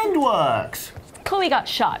 my hand works. Chloe got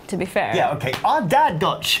shot, to be fair. Yeah, okay, our dad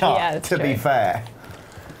got shot, Yeah, that's to be true. fair.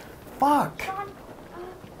 Fuck.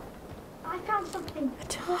 I found something.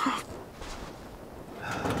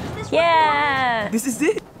 Yeah! This is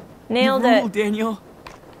it. Nailed You it. ruled, Daniel.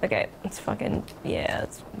 Okay, let's fucking. Yeah,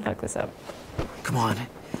 let's fuck this up. Come on.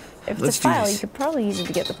 If Let's it's a do file, this. you could probably use it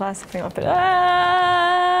to get the plastic thing off it. Ah!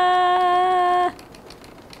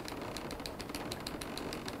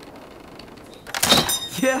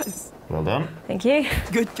 Yes. Well done. Thank you.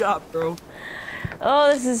 Good job, bro.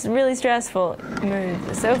 Oh, this is really stressful. Move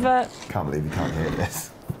the sofa. Can't believe you can't hear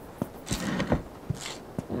this.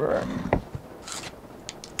 Brr.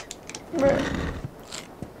 Brr.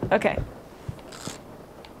 Okay.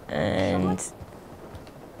 And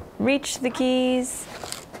reach the keys.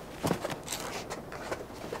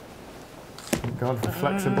 Thank God for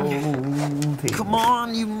flexible teeth. Come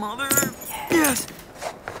on, you mother. Yes.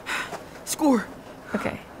 Score.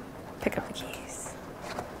 Okay. Pick up the keys.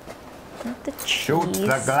 Not the keys. Shoot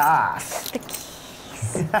the glass. The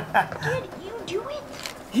keys. Did you do it?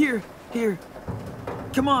 Here.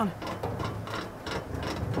 Come on.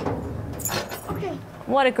 Okay.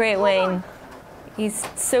 What a great Wayne. He's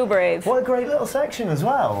so brave. What a great little section as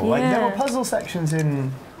well. Like, there were Yeah. puzzle sections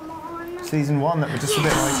in season 1 that were just a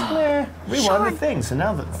bit like, meh, rewind the thing. So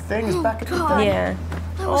now that the thing is back at the thing. Yeah.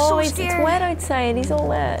 That was Oh, so it's scary. wet outside. He's all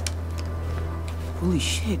wet. Holy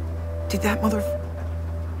shit. Did that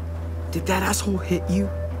asshole hit you?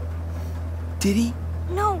 Did he?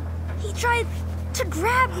 No, he tried to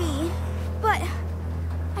grab me, but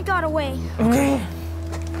I got away. Okay.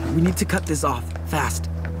 We need to cut this off. Fast.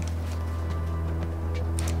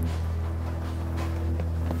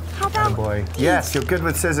 How about Oh boy. Yes, you're good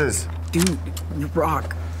with scissors. Dude, you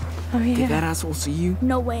rock. Oh, yeah. Did that asshole see you?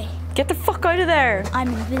 No way. Get the fuck out of there. I'm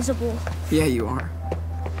invisible. Yeah, you are.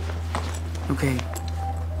 Okay.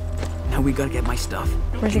 Now we gotta get my stuff.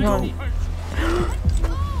 Where's he going?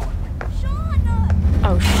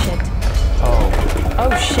 Oh, shit. Oh.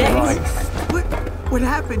 Oh, shit. Right. What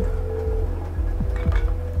happened?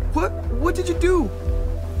 What did you do?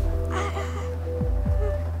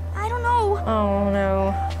 I don't know. Oh, no.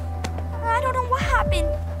 I don't know what happened.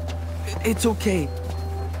 It's okay.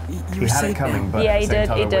 You He were had safe it coming, now. but Yeah, at he the same did,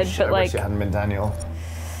 time, he I did, wish- but, I like- wish it hadn't been Daniel.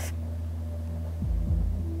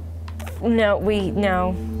 No,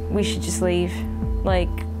 we should just leave. Like,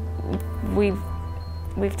 we've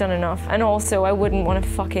done enough. And also, I wouldn't want to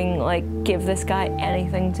fucking, like, give this guy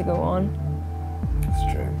anything to go on. That's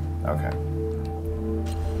true. Okay.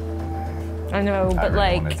 I know, I but really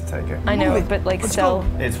like, wanted to take it. I know, Move it. but like, Let's still, go.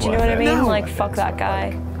 It's do you know worth what I it. mean? No. Like, fuck that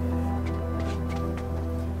guy.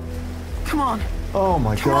 Come on. Oh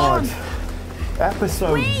my god.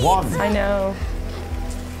 Episode 1. I know.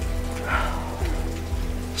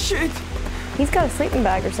 Shit. He's got a sleeping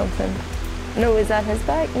bag or something. No, is that his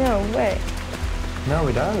bag? No, wait. No,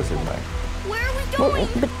 he does, isn't he? Where are we Well, going?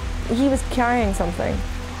 but he was carrying something.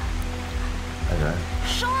 Okay.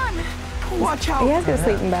 Sean! Watch out. He has got a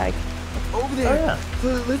sleeping bag. Over there. Oh,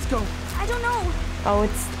 yeah. Let's go. I don't know. Oh,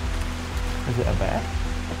 it's Is it a bear?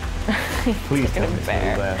 Please tell me it's a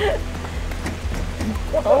little bear.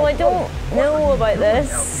 Oh, I don't know about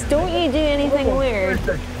this. Don't you do anything weird.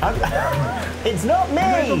 It's not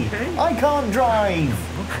me! I can't drive!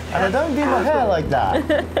 And I don't do my hair like that.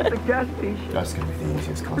 The gas station. That's gonna be the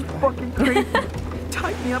easiest It's cosplay. fucking crazy.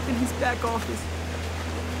 Tied me up in his back office.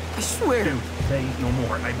 I swear. Dude, say no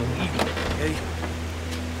more. I believe you, okay?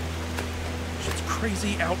 Shit's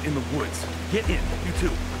crazy out in the woods. Get in, you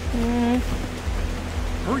two.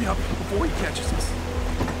 Hurry up before he catches us.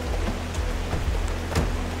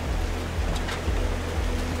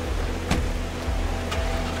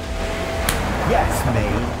 Yes, me.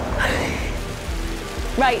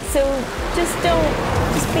 Right, so just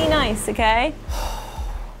be nice, okay?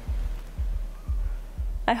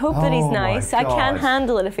 I hope that he's Oh my nice. I can't God.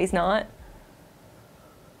 handle it if he's not.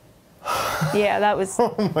 Yeah, that was,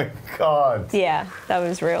 Oh my god. yeah, that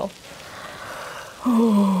was real.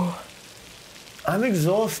 I'm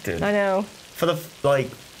exhausted. I know. For the, like,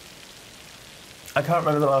 I can't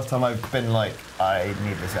remember the last time I've been like, I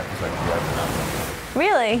need this episode to be over now.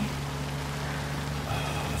 Really?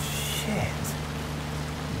 Shit.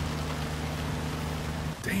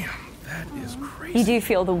 Damn, that is crazy. You do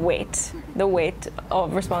feel the weight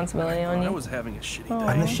of responsibility on I you. was having a shitty day.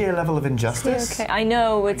 And the sheer level of injustice. Okay, I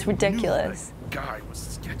know, it's I knew ridiculous. that guy was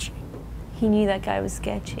sketchy. He knew that guy was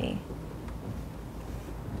sketchy.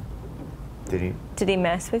 Did he? Did he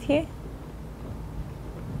mess with you?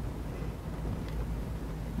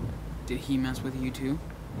 Did he mess with you too?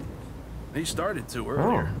 He started to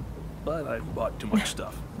earlier, but I bought too much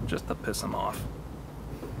stuff just to piss him off.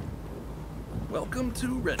 Welcome to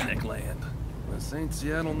Redneck Land. This ain't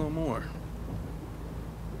Seattle no more.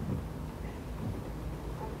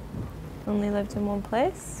 Only lived in one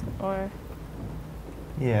place? Or?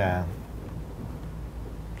 Yeah.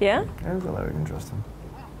 Yeah? I feel like we can trust him.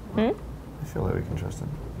 I feel like we can trust him.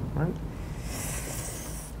 Right?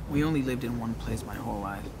 We only lived in one place my whole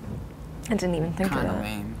life. I didn't even think of Kind of that.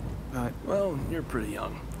 lame, but Well, you're pretty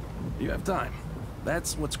young. You have time.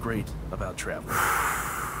 That's what's great about traveling.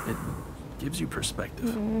 It gives you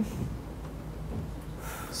perspective.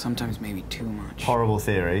 sometimes maybe too much. Horrible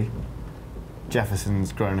theory.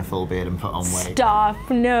 Jefferson's grown a full beard and put on weight. Stop,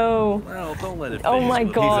 no. Well, don't let it Oh phase my you.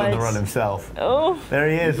 He's on god. the run himself. Oh. There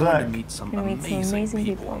he is, You're going look. to meet some Gonna meet some amazing, amazing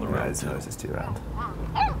people on the Right, road his too. nose is too round.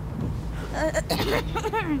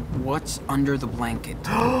 What's under the blanket?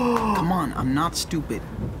 Come on, I'm not stupid.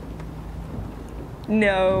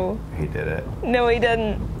 No. He did it. No, he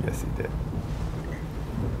didn't. Yes, he did.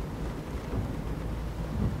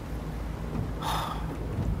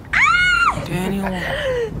 Daniel.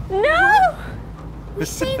 No! We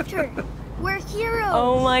saved her. We're heroes.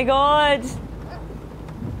 Oh my god.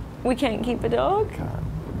 We can't keep a dog?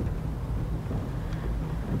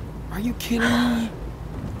 Are you kidding me?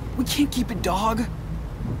 We can't keep a dog.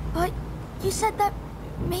 But you said that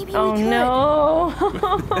maybe Oh we could. no.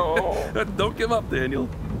 Don't give up, Daniel.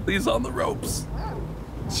 He's on the ropes.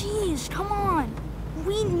 Jeez, come on.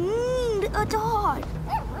 We need a dog.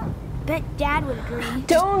 Bet Dad would agree.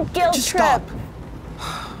 Don't guilt Just trip. stop.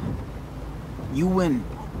 You win,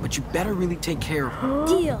 but you better really take care of her.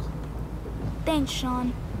 Deal. Thanks,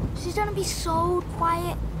 Sean. She's gonna be so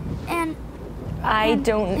quiet and I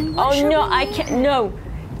don't. and what Oh should no, we I name can't. her? No.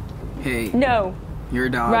 Hey, No. Your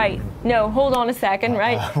dog. Right. No, hold on a second,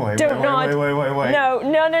 right? Wait. Do not. Wait.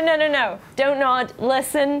 No. Do not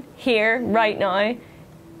listen here right now.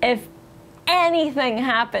 If anything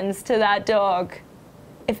happens to that dog,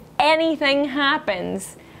 if anything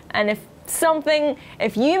happens, and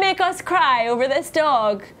if you make us cry over this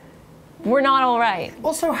dog, we're not all right.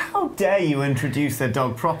 Also, how dare you introduce the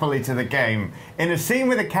dog properly to the game in a scene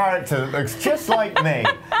with a character that looks just like me?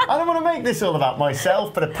 I don't want to make this all about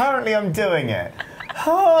myself, but apparently I'm doing it.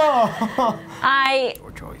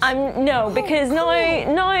 Because now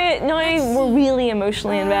we're really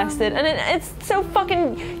emotionally invested, and it's so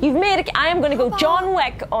fucking. You've made it. I am going to go John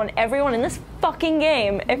Wick on everyone in this fucking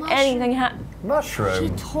game if anything happens. Mushroom.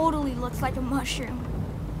 She totally looks like a mushroom.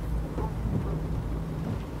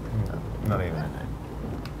 Not even a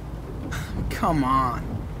name. Come on.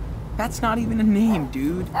 That's not even a name,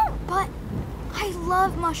 dude. But I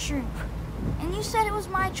love mushroom, and you said it was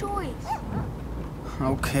my choice.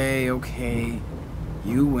 Okay.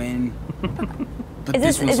 You win. But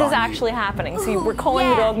Is this actually happening? So we're calling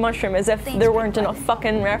the dog Mushroom as if there weren't enough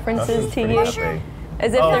fucking references to you?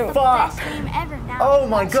 As if oh, fuck! Oh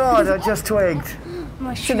my god, I just twigged.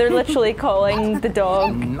 So they're literally calling the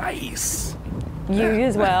dog nice. You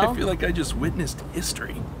as well. I feel like I just witnessed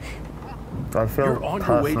history. I feel You're on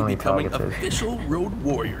your way to becoming targeted. official road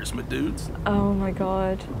warriors, my dudes. Oh my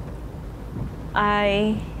god.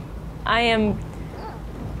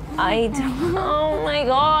 Oh my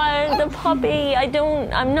god, the puppy.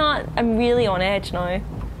 I'm really on edge now.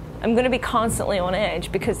 I'm gonna be constantly on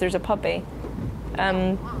edge because there's a puppy.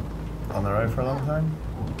 On the road for a long time?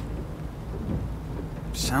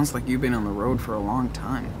 Sounds like you've been on the road for a long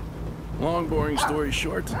time. Long, boring story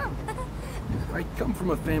short, I come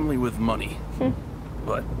from a family with money,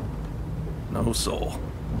 but no soul.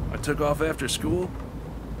 I took off after school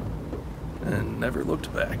and never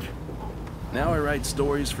looked back. Now I write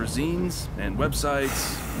stories for zines and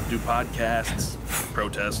websites, do podcasts,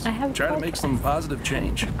 protest, try to make some positive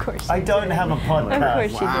change. Of course. I don't have a podcast.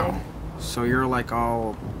 Of course you do. So you're like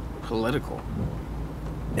all political.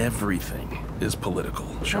 Everything is political,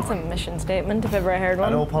 Sean. That's a mission statement if ever I heard one.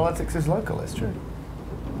 And all politics is local, it's true.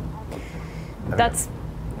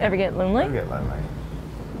 Ever get lonely? Ever get lonely.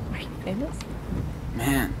 Are you famous?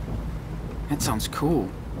 Man, that sounds cool.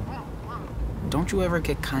 Don't you ever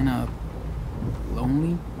get kind of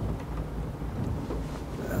lonely?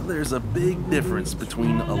 There's a big difference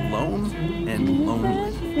between alone and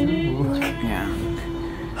lonely. Yeah.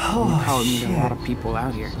 You probably meet a lot of people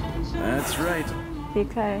out here. That's right.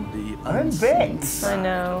 Okay. The bits. I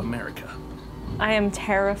know. America. I am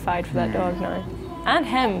terrified for that dog now. And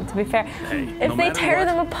him, to be fair. Hey, If no they matter tear what,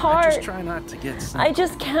 them I apart, just try not to get sick. I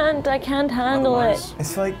just can't. I can't handle it.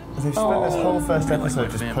 It's like they've spent this whole first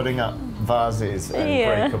episode just putting up vases and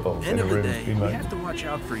breakables in End a of the room day, to be we like, have to watch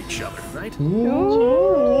out for each other, right?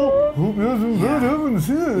 hope nothing bad happens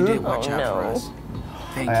here. You did watch out for us.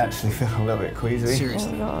 Thank you. I actually feel a little bit queasy.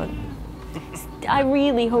 Seriously. Oh god. I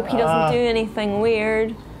really hope he doesn't do anything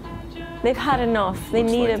weird. They've had enough. They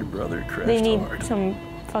Looks need like your brother crashed They need hard. some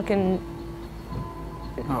fucking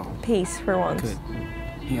peace for once. Good.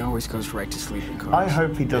 He always goes right to sleep in cars. I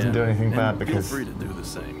hope he doesn't do anything bad because feel free to do the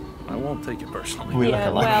same. I won't take it personally. we look Yeah,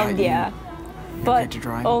 alike. well, yeah. But to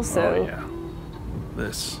drive? also, Oh, yeah.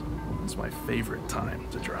 This is my favorite time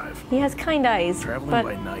to drive. he has kind eyes, Traveling but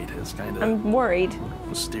by night is kind of I'm worried.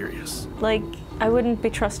 mysterious. Like, I wouldn't be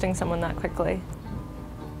trusting someone that quickly.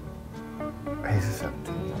 He's a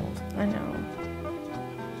 17-year-old. I know.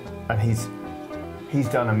 And he's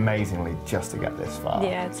done amazingly just to get this far.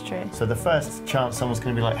 Yeah, it's true. So the first chance someone's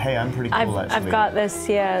going to be like, hey, I'm pretty cool actually. I've got this,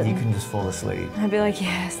 yeah. You can just fall asleep. I'd be like,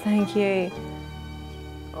 yes, thank you.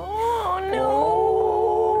 Oh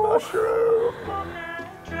no! Mushroom!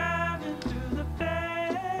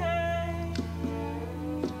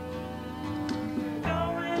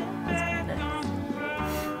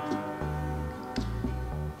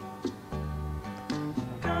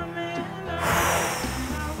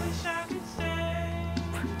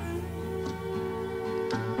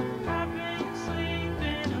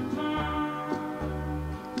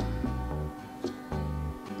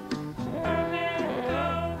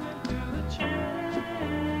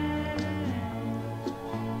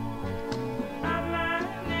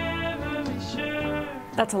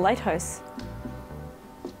 That's a lighthouse.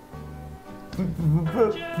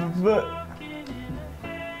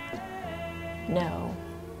 No.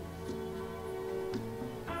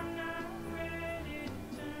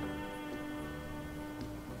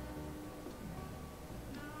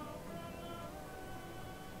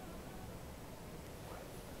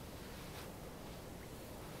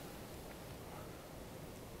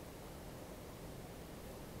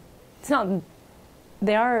 not.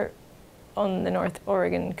 They are on the North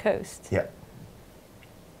Oregon coast. Yeah.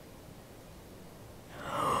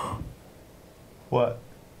 What?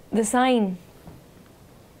 The sign.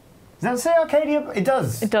 Does that say Arcadia? It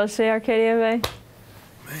does. It does say Arcadia Bay.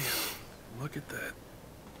 Man, look at that.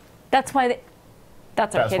 That's why they.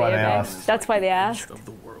 That's Arcadia why they Bay. asked. That's why they asked. Of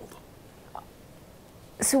the world.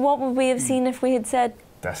 So what would we have seen if we had said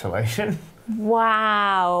Desolation.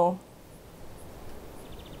 Wow.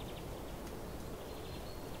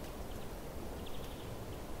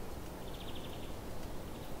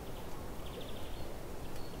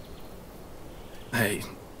 Hey,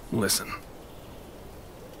 listen.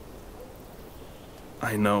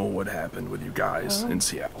 I know what happened with you guys in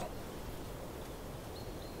Seattle.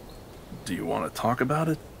 Do you want to talk about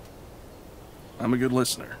it? I'm a good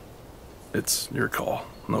listener. It's your call,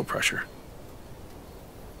 no pressure.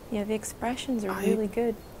 Yeah, the expressions are really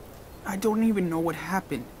good. I don't even know what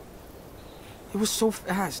happened. It was so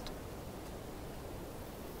fast.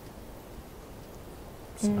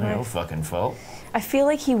 It's not your fucking fault. I feel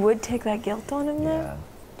like he would take that guilt on him, though. Yeah.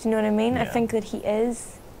 Do you know what I mean? I Yeah. think that he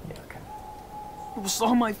is. Yeah, okay. It was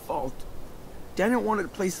all my fault. Daniel wanted to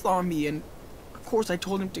play zombie, and of course I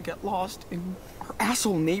told him to get lost, and our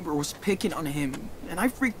asshole neighbor was picking on him, and I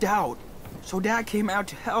freaked out. So Dad came out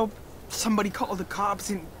to help. Somebody called the cops,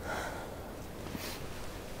 and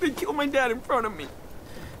they killed my dad in front of me.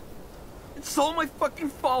 It's all my fucking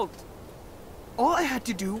fault. All I had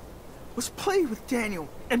to do was play with Daniel,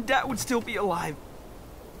 and Dad would still be alive.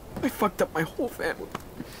 I fucked up my whole family,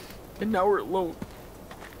 and now we're alone.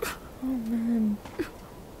 Oh, man.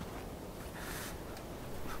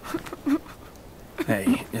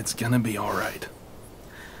 Hey, it's gonna be all right.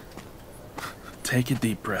 Take a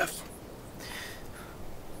deep breath.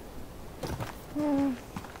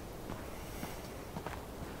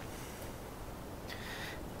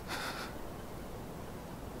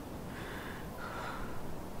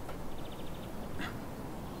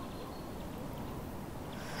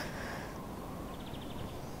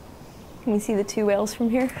 Can we see the two whales from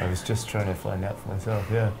here? I was just trying to find out for myself,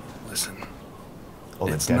 yeah. Listen, All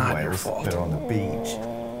the it's dead not your whales, fault. they're on the beach.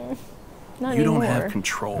 Not You don't anymore. have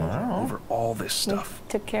control over all this stuff.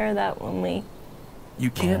 Took care of that when we. You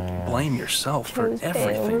can't blame yourself for Chose Bay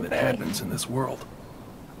everything over that Bay. happens in this world.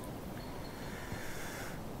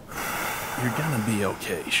 You're gonna be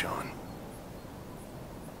okay, Sean.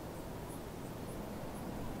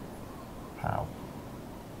 How?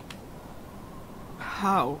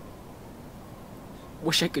 How?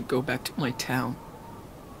 Wish I could go back to my town.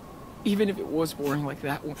 Even if it was boring like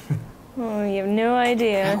that one. Oh, you have no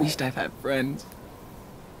idea. At least I've had friends,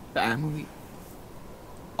 family,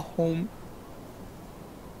 a home.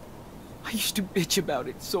 I used to bitch about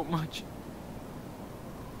it so much.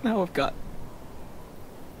 Now I've got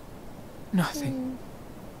nothing.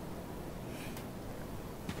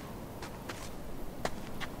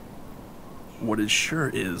 What is sure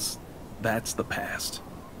is, that's the past.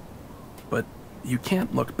 But you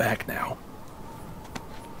can't look back now.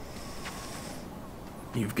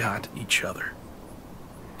 You've got each other.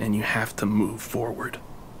 And you have to move forward.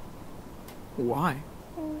 Why?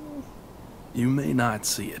 You may not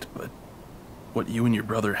see it, but what you and your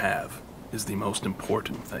brother have is the most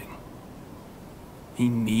important thing. He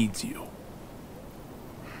needs you.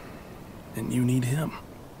 And you need him.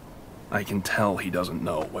 I can tell he doesn't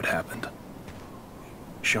know what happened.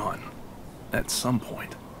 Sean, at some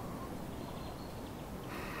point,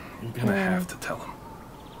 you're gonna have to tell him.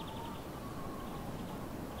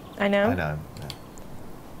 I know. I know.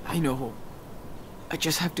 I know. I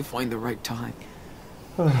just have to find the right time.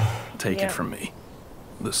 Take Yeah. it from me.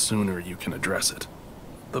 The sooner you can address it,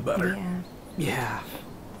 the better. Yeah. Yeah.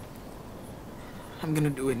 I'm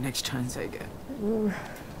gonna do it next chance I get. Ooh.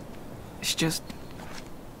 It's just...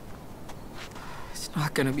 It's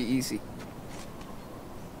not gonna be easy.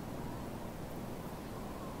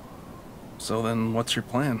 So then, what's your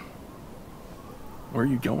plan? Where are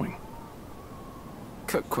you going?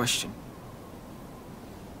 Good question.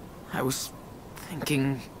 I was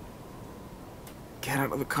thinking... Get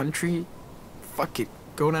out of the country. Fuck it.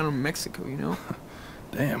 Go down to Mexico, you know?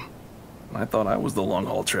 Damn. I thought I was the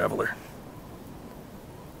long-haul traveler.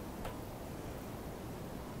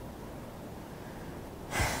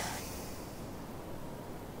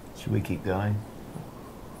 Should we keep going?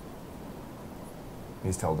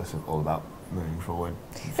 He's told us all about moving forward.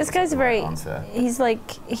 This guy's very. Answer. He's like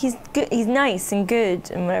he's good. He's nice and good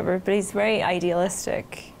and whatever, but he's very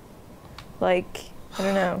idealistic. Like I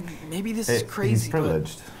don't know. Maybe this is crazy, He's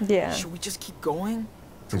privileged. but Yeah. should we just keep going?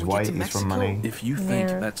 His wife is from money. If you think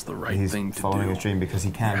that's the right thing to do, he's following his dream because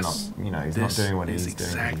he cannot. You know, he's not doing what he's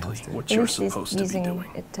exactly doing. what you're supposed to be doing.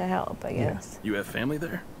 It to help, I guess. You have family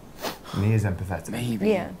there? And he is empathetic. Maybe.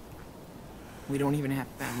 Yeah. We don't even have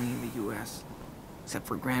family in the U.S. Except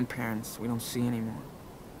for grandparents we don't see anymore.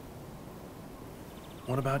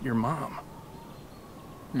 What about your mom?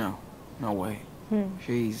 No. No way.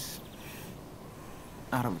 She's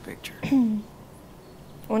out of the picture. I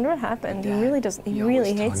wonder what happened. He really doesn't. He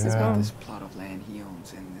really hates his mom. This plot of land he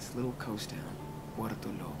owns in this little coast town, Puerto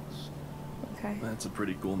Los. Okay. That's a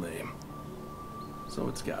pretty cool name. So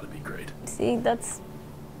it's got to be great. See, that's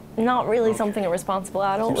not really something a responsible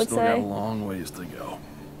adult would Still say. got a long ways to go.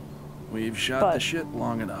 We've shot the shit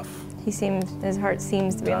long enough. His heart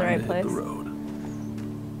seems to be in the right place. The road.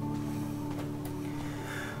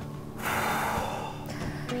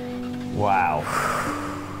 Wow.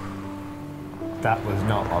 That was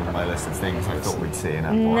not on my list of things I thought we'd see in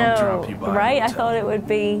Apple. No, right? I thought it would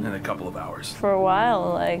be in a couple of hours. For a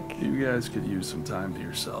while, like. You guys could use some time to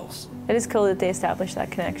yourselves. It is cool that they established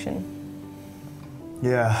that connection.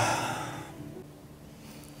 Yeah.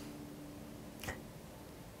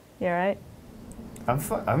 You all right?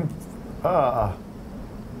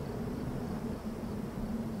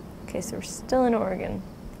 Okay, so we're still in Oregon.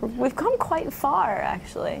 We've come quite far,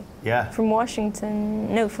 actually. Yeah. From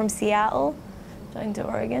Washington, no, from Seattle down to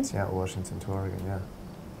Oregon. Seattle, Washington to Oregon, yeah.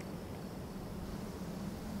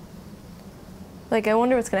 Like, I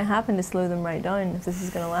wonder what's going to happen to slow them right down, if this is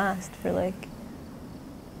going to last for, like...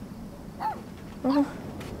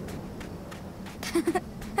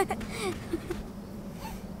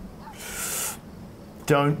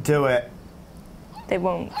 Don't do it. They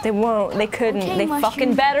won't. They won't. They couldn't. Okay, they Mushroom,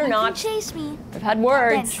 fucking better you not. can chase me. I've had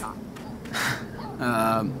words.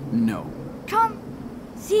 No. Come,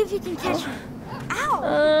 see if you can catch me.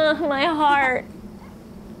 Ow! My heart.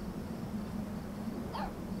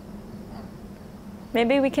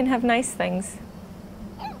 Maybe we can have nice things.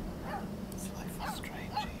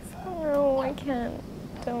 No, I can't.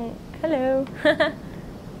 Don't. Hello.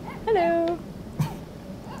 Hello.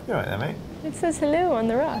 You alright there, mate? It says hello on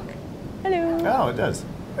the rock. Hello. Oh, it does.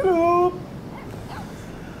 Hello.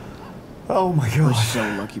 Oh my god. We're so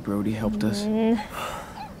lucky Brody helped us.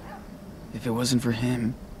 If it wasn't for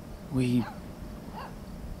him, we...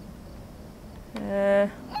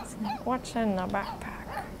 What's in the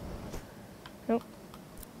backpack? Nope.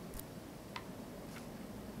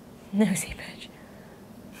 Nosy bitch.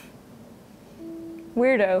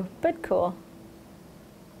 Weirdo, but cool.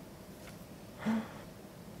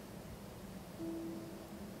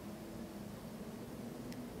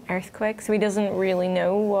 Earthquake, so he doesn't really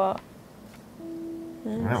know what.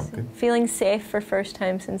 Wow, good. Feeling safe for first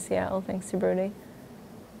time since Seattle, thanks to Brody.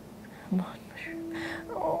 Come on, Mushroom.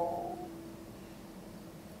 Oh.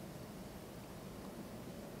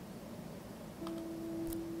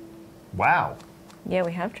 Wow. Yeah,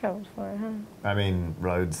 we have traveled far, huh? I mean,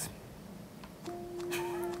 roads.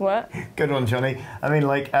 What? Good one, Johnny. I mean,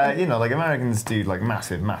 like, you know, like Americans do like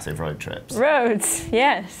massive, massive road trips. Roads,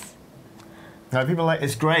 yes. Now people are like,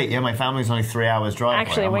 it's great. Yeah, my family's only 3 hours drive.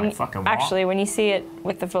 Actually, when you see it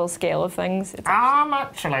with the full scale of things, it's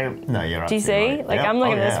actually. No, you're. Do you see? Right. Like yep. I'm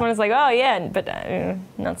looking at this one, it's like, oh yeah, but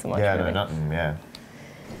not so much. Yeah, really. no, nothing. Yeah.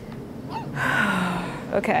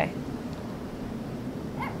 Okay.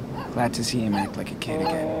 Glad to see him act like a kid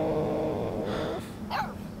again.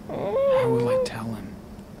 How will I tell him?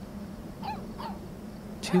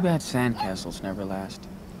 Too bad sandcastles never last.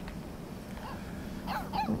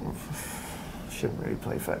 Shouldn't really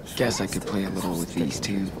play fetch. Guess I could play a little with these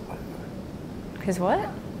two. Cause what?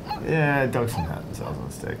 Yeah, dogs and themselves on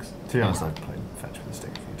sticks. To be honest, I've played fetch with a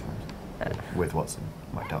stick a few times. With Watson,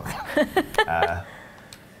 my dog.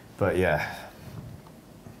 But yeah.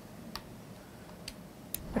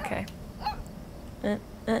 Okay.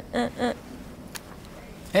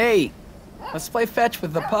 Hey, let's play fetch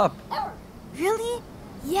with the pup. Really?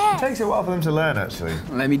 Yes. It takes a while for them to learn, actually.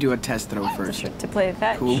 Let me do a test throw first. To play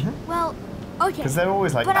fetch. Cool. Well, okay. Because they're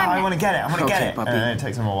always like, But I want to get it, I want to get it. puppy. And then it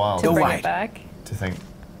takes them a while To bring it back. to think,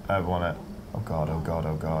 I want it. Oh god, oh god,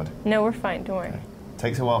 oh god. No, we're fine. Don't worry. It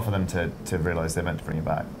takes a while for them to realise they're meant to bring it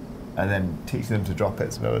back. And then teaching them to drop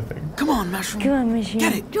it's another thing. Come on, Mushroom. Come on, Mushroom.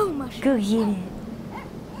 Get it. Go, Mushroom. Go get it.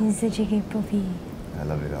 He's such a good puppy. I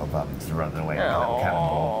love little buttons running away with a little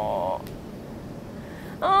cannonball.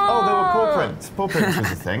 Oh, there were paw prints. Paw prints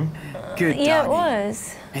was a thing. Good doggy. Yeah, it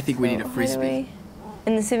was. I think we need a frisbee.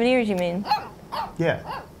 In the souvenirs, you mean?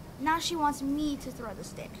 Yeah. Now she wants me to throw the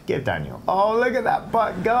stick. Give Daniel. Oh, look at that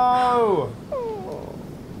butt go!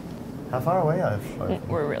 How far away are you?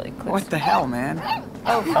 We're really close. What the hell, man?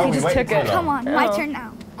 Oh, he we just waited took too it. long. Come on, my turn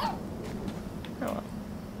now.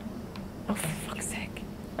 Oh, for fuck's sake.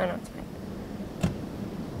 Oh, no, it's fine.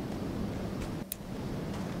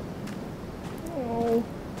 Oh.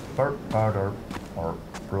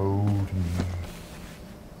 Brody.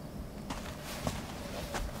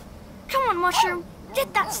 Come on, Mushroom.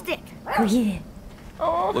 Get that stick. Oh, yeah.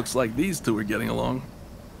 Oh. Looks like these two are getting along.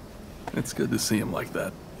 It's good to see him like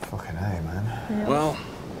that. Fucking A, man. Yeah. Well,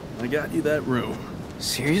 I got you that room.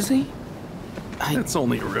 Seriously? It's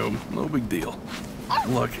only a room, no big deal.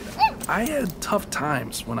 Look, I had tough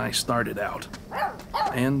times when I started out.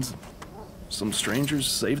 And some strangers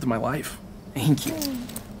saved my life. Thank you.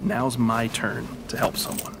 Now's my turn to help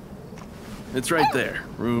someone. It's right there,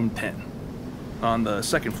 room 10, on the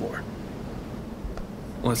second floor.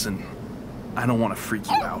 Listen, I don't want to freak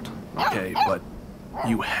you out, okay? But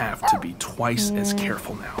you have to be twice as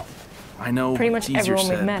careful now. I know pretty much it's easier everyone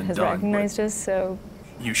we've said met than has done, recognized us, so...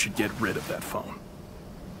 You should get rid of that phone.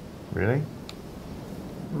 Really?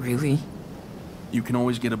 Really? You can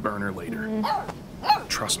always get a burner later.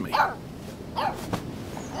 Trust me.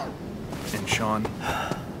 And Sean,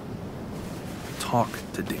 talk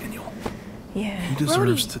to Daniel. Yeah. He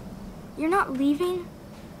deserves to... You're not leaving,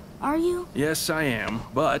 are you? Yes, I am,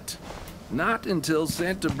 but not until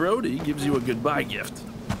Santa Brody gives you a goodbye gift.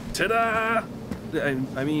 Ta-da!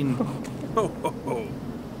 I mean, ho, ho, ho.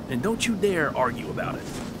 And don't you dare argue about it.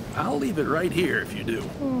 I'll leave it right here if you do.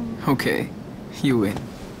 Okay, you win.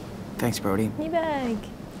 Thanks, Brody. Knee bag.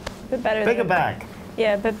 Bit better Bigger than bag.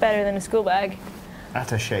 Yeah, a bit better than a school bag.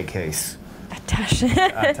 Attaché case. Attaché.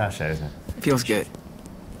 Attaché, isn't it? Feels good.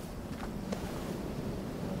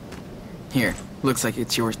 Here, looks like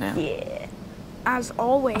it's yours now. Yeah. As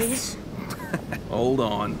always. Hold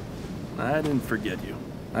on. I didn't forget you.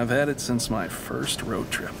 I've had it since my first road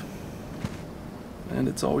trip. And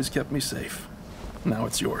it's always kept me safe. Now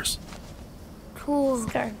it's yours. Cool.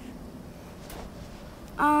 Scarf.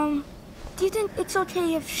 Do you think it's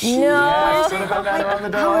okay if she No. wears it? Put a bandana on the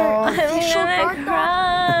Like dog. our I'm official gonna guard dog?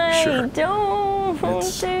 cry. Sure. Don't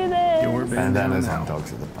It's do this. your Bandanas bandana on now.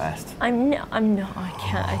 dogs are the best. I'm not, I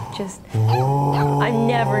can't, I'm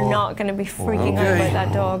never not gonna be freaking out Okay. about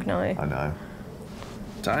that dog now. I know.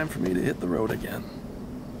 Time for me to hit the road again.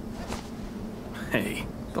 Hey,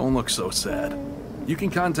 don't look so sad. You can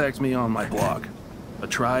contact me on my blog, A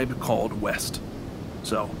Tribe Called West.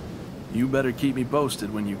 So, you better keep me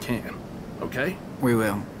posted when you can, okay? We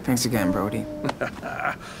will. Thanks again, Brody.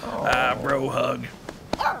 Bro hug.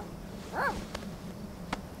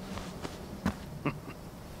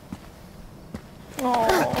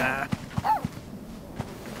 Oh.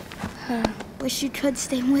 Wish you could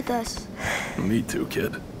stay with us. Me too,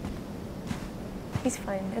 kid. He's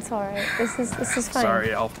fine. It's all right. This is fine.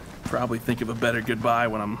 Sorry, I'll probably think of a better goodbye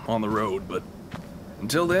when I'm on the road, but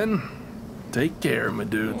until then, take care, my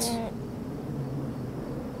dudes.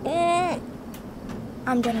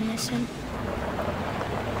 I'm gonna miss him.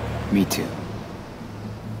 Me too.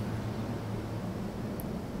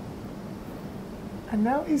 And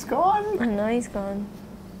now he's gone. I know he's gone.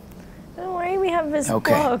 Don't worry, we have his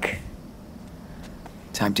Okay. blog.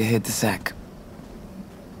 Time to hit the sack.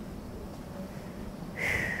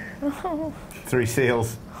 Oh. 3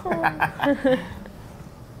 seals.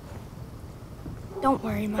 Don't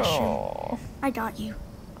worry, Mushroom. Oh. I got you.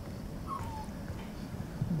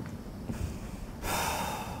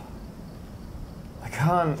 I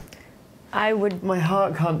can't. I would. My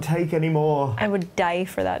heart can't take anymore. I would die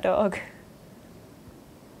for that dog.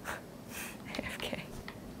 AFK.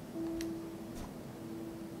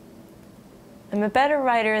 I'm a better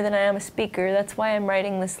writer than I am a speaker. That's why I'm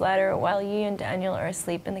writing this letter while you and Daniel are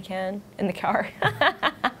asleep in the car.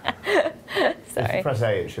 If Sorry. you press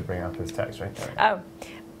A, it should bring up his text right there. Oh,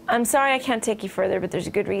 I'm sorry I can't take you further, but there's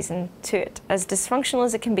a good reason to it. As dysfunctional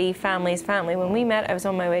as it can be, family is family. When we met, I was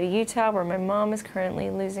on my way to Utah, where my mom is currently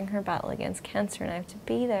losing her battle against cancer, and I have to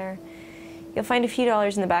be there. You'll find a few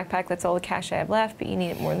dollars in the backpack. That's all the cash I have left, but you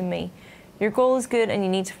need it more than me. Your goal is good, and you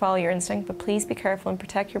need to follow your instinct, but please be careful and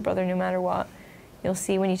protect your brother no matter what. You'll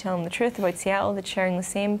see when you tell him the truth about Seattle that sharing the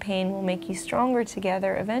same pain will make you stronger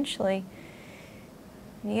together eventually.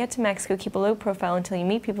 When you get to Mexico, keep a low profile until you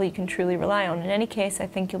meet people you can truly rely on. In any case, I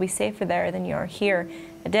think you'll be safer there than you are here.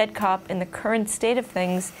 A dead cop in the current state of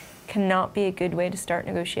things cannot be a good way to start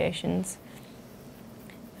negotiations.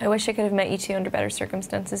 I wish I could have met you two under better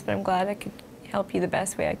circumstances, but I'm glad I could help you the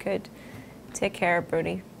best way I could. Take care,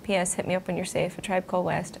 Brody. P.S. Hit me up when you're safe. A Tribe Called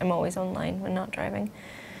West. I'm always online when not driving.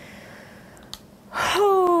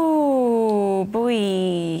 Oh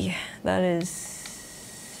boy, that is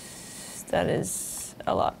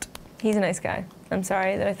a lot. He's a nice guy. I'm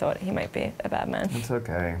sorry that I thought he might be a bad man. It's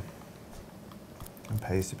okay. It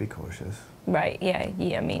pays to be cautious. Right, yeah,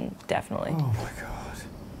 I mean, definitely. Oh my god.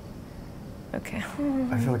 Okay.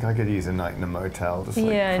 I feel like I could use a night in a motel, just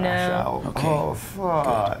like Yeah, I crash know. out. Okay. Oh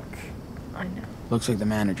fuck. I know. Looks like the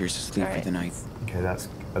manager's asleep for the night. Okay, that's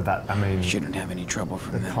that. I mean, Shouldn't have any trouble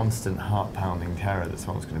from the them. constant heart-pounding terror that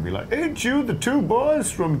someone's going to be like, "Ain't you the two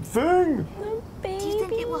boys from Thing?" Do you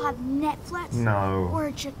think it will have Netflix? No. Or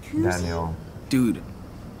a jacuzzi? Daniel. Dude,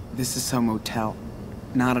 this is some motel,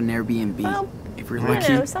 not an Airbnb. Well, if we're you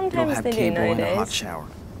lucky, know, sometimes you'll have they do cable and a hot nowadays. shower.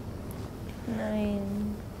 9.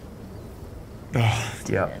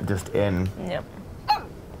 Yeah, just in. Yep.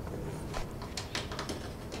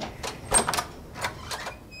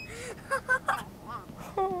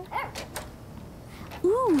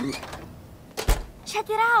 Ooh. Check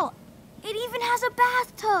it out. It even has a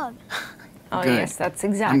bathtub. Oh Good. yes, that's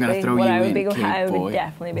I'm exactly gonna throw what you I would in, be. cave I would boy.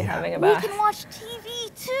 definitely be having a We bath. can watch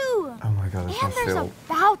TV too. Oh my god, this And must there's a feel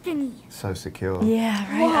balcony. so secure.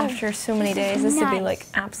 Yeah, right. Whoa, After so many this is days, this would be nice. like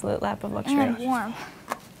absolute lap of luxury. And warm.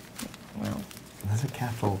 Well, There's a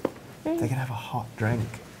kettle. They can have a hot drink.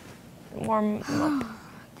 warm up.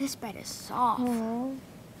 This bed is soft.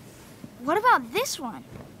 What about this one?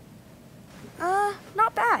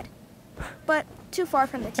 Not bad. But too far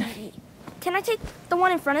from the TV. Can I take the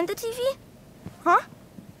one in front of the TV? Huh?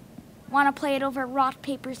 Wanna play it over rock,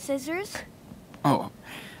 paper, scissors? Oh,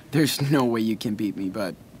 there's no way you can beat me,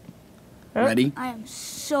 bud. Ready? I am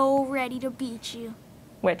so ready to beat you.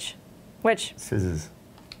 Which? Scissors.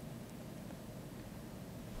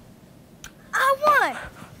 I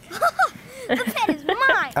won! The pen is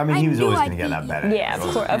mine! I mean, he was knew always I'd going to get that beat better. Yeah, of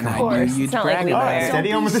course. And I knew It's not like you'd we brag were. about it.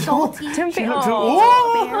 Steady on with the Don't be door. Don't be. She looked at-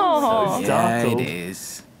 Oh. So Yeah, it startled.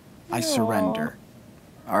 is. I surrender.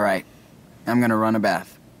 All right, I'm gonna run a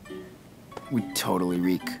bath. We totally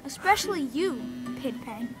reek. Especially you,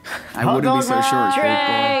 Pigpen. I wouldn't be so short,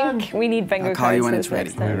 Cave boy. Drink. We need bingo I'll call you cards when for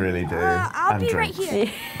it's this next ready. We time. really do. I'll And be right drinks.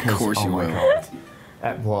 here. Of course oh you my will. god.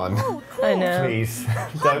 At one. Oh, cool. I know. Please. Hot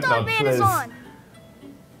Don't dog nod, man is please. on.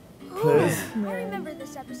 Please. I remember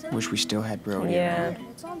this episode. Wish we still had Brody. Yeah.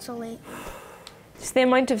 It's on so late. Just the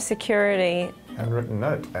amount of security. Handwritten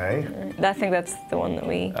note, eh? I think that's the one that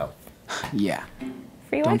we. Oh. Yeah.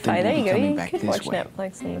 Free Don't Wi-Fi. think There we'll you be go. coming You back could this watch way.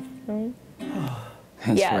 Netflix on the phone.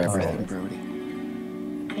 Thanks Yeah, for it's everything, Brody.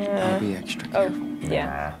 I'll be extra careful.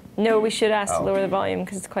 Yeah. No, we should ask to Oh. lower the volume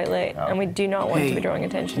because it's quite late, and we do not want to Hey, be drawing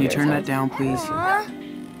attention Can you to turn that ourselves. down, please? Huh?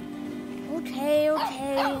 Okay.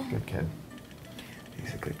 Good kid.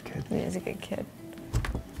 He's a good kid. He is a good kid.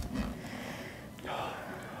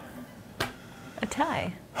 A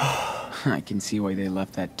tie. I can see why they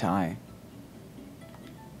left that tie.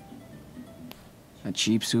 A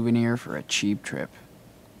cheap souvenir for a cheap trip.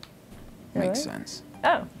 Makes Really? sense.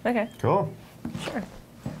 Oh, okay. Cool. Sure.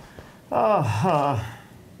 Oh,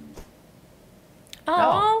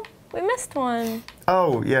 Oh, we missed one.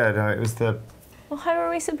 oh, yeah, no, it was the... Well, how are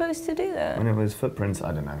we supposed to do that? When it was footprints,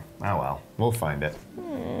 I don't know. Oh well, we'll find it.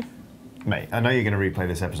 Mate, I know you're going to replay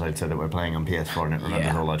this episode so that we're playing on PS4 and it remembers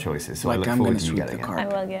Yeah. all our choices, so Like I look I'm forward gonna to you sweep getting the it. I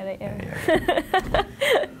carpet. will get it, yeah.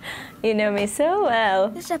 You know me so well.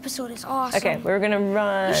 This episode is awesome. Okay, we're gonna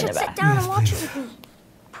run You should it sit back. down and watch it with me.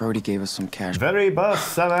 Brody gave us some cash. Very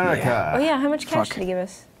Bus America. Oh yeah, how much cash Fuck. did he give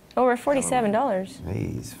us? Oh, we're $47.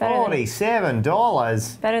 Jeez, Better than-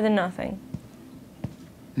 $47. Better than nothing.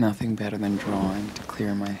 Nothing better than drawing to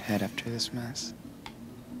clear my head after this mess.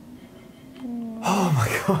 Oh my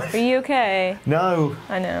god. Are you okay? No.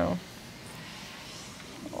 I know.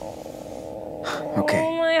 Okay.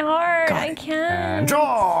 Oh my heart, Got I it. can't. And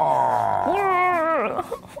draw.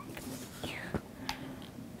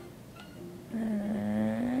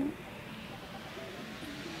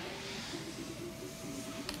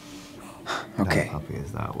 Okay. No puppy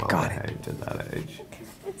is that well Got it. behaved at that age.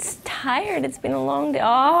 It's tired. It's been a long day.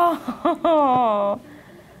 Oh.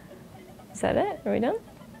 Is that it? Are we done?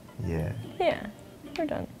 Yeah, Yeah, we're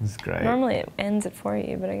done. it's great. Normally it ends at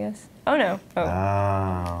 40, but I guess. Oh no. Oh.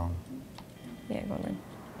 Oh. Yeah, go on then.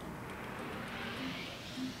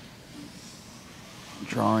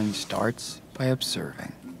 Drawing starts by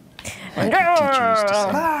observing. And Like your teacher used to say.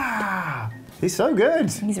 Ah, he's so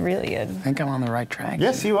good. He's really good. I think I'm on the right track.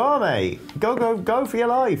 Yes, you are, mate. Go, go, go for your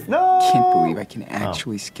life. No. Can't believe I can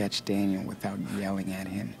actually sketch Daniel without yelling at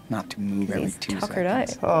him not to move every He's 2 tuckered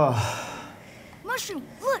seconds. out. Oh, Mushroom,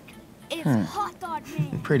 look! It's Hot Dog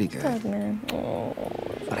Man. Pretty good, Dog man. Oh.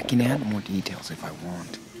 but I can add more details if I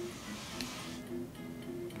want.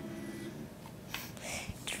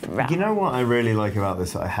 you know what I really like about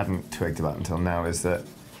this that I hadn't twigged about until now is that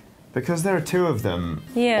because there are two of them,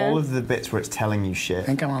 Yeah. all of the bits where it's telling you I shit,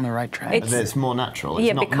 think I'm on the right track. It's- it's more natural. It's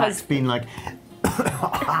Yeah, not because- Max being like,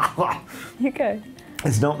 You go.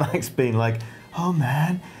 It's not Max being like, oh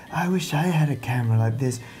man, I wish I had a camera like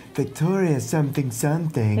this. Victoria something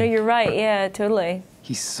something. No, you're right. Yeah, totally.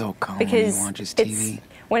 He's so calm Because when he watches TV.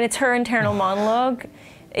 When it's her internal monologue,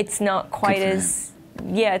 it's not quite as...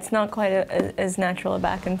 Yeah, it's not quite as natural a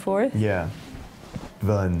back and forth. Yeah.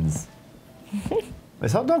 Buns.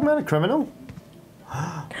 Is Hot Dog Man a criminal?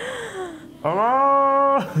 Oh!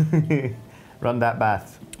 Run that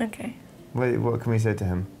bath. Okay. Wait, what can we say to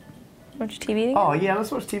him? Watch TV together? Oh, yeah,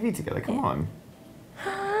 let's watch TV together. Come on.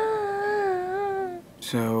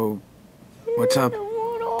 So, what's up?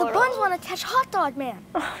 The buns want to catch Hot Dog Man.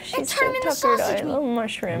 Oh, and turn him into sausage meat. Little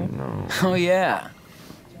mushroom. No. Oh, yeah.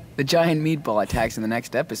 The giant meatball attacks in the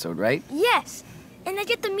next episode, right? Yes. And they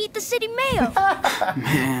get to meet the city mayor.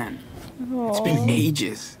 Man, it's been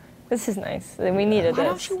ages. This is nice. We needed Why this.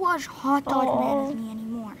 don't you watch Hot Dog Man with me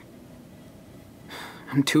anymore?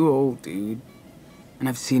 I'm too old, dude. And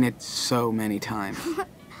I've seen it so many times.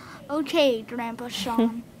 Okay, Grandpa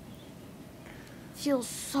Sean. Feels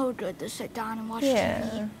so good to sit down and watch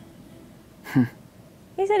TV.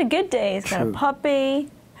 He's had a good day. He's got a True. puppy,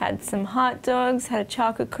 had some hot dogs, had a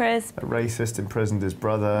chocolate crisp. A racist imprisoned his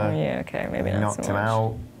brother. Oh, yeah, okay, maybe He not knocked so him much.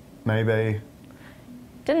 out. Maybe.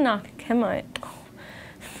 Didn't knock him out.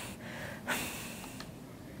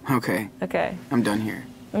 Okay. Okay. I'm done here.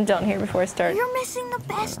 I'm done here before I start. You're missing the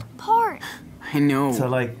best part. I know. So,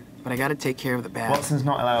 like, but I gotta take care of the bath. Watson's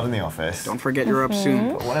not allowed in the office. Don't forget you're up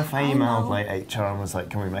soon. But what if I emailed like HR and was like,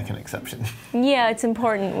 can we make an exception? Yeah, it's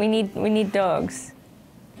important. We need dogs.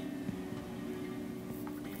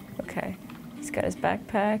 Okay. He's got his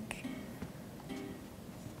backpack.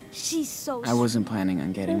 She's so I wasn't planning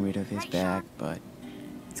on getting rid of his bag, but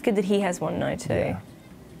It's good that he has one now too. Yeah.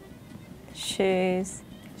 Shoes.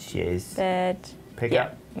 Shoes. Bed. Pick yeah,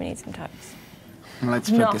 up. we need some towels. let's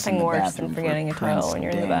put this in Nothing the worse bathroom than for forgetting a Prince towel when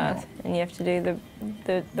you're in the Daniel. bath and you have to do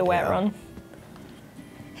the wet run.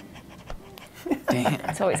 Damn.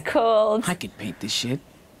 It's always cold. I could paint this shit.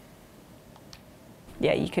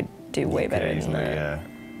 Yeah, you could do way better than Easily, that. yeah.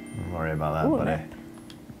 Don't worry about that, Ooh, buddy. map.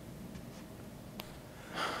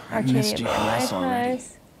 I missed your Arcadia ass already.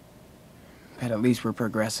 Lighthouse. But at least we're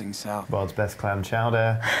progressing south. World's best clam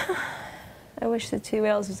chowder. I wish the 2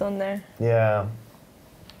 L's was on there. Yeah.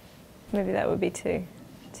 Maybe that would be too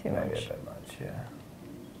Maybe much. a bit much,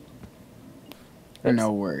 yeah.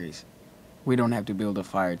 No worries. We don't have to build a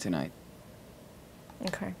fire tonight.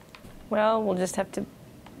 Okay. Well, we'll just have to.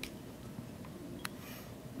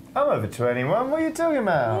 I'm over 21. What are you talking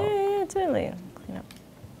about? Yeah, totally. Clean up.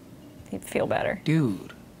 He'd feel better.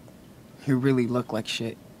 Dude, you really look like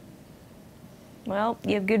shit. Well,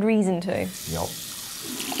 you have good reason to. Yup.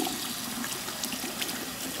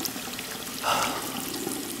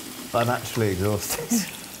 I'm actually exhausted.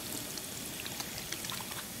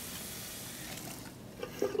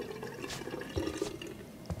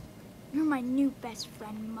 You're my new best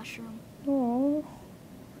friend, Mushroom. Oh.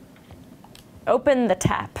 Open the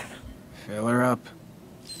tap. Fill her up.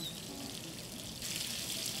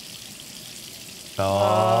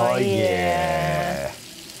 Oh, yeah.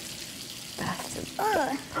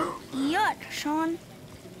 Yuck, Sean.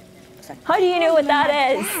 How do you know what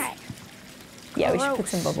that is? Bad. Yeah, we should put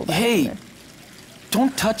some bubble bath in Hey, there.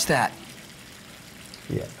 don't touch that.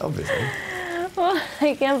 Yeah, obviously. Oh,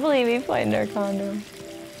 I can't believe he played our condom.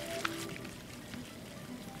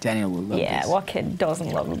 Daniel will love Yeah, this. what kid doesn't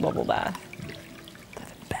love a bubble bath? They're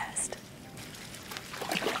the best.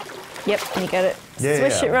 Yep, you get it.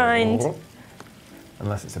 Swish it round.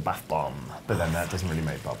 Unless it's a bath bomb, but then that doesn't really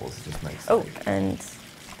make bubbles. It just makes. Oh, and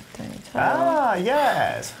Ah,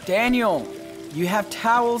 yes. Daniel, you have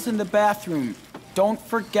towels in the bathroom. Don't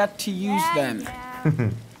forget to use them.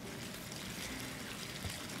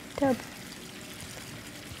 Dub.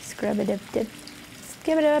 Scrub it up, dip.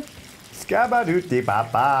 Skip it up.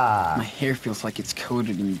 Scabba-doo-dee-ba-ba. My hair feels like it's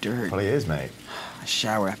coated in dirt. Probably is, mate. A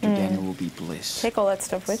shower after Daniel will be bliss. Take all that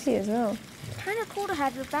stuff with you as well. Kinda cool to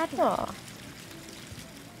have your bathroom. Aw.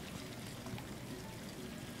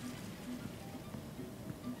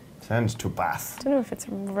 Send to bath. Don't know if it's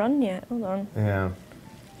run yet. Hold on. Yeah.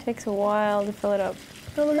 Takes a while to fill it up.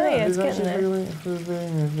 Oh, look at it's getting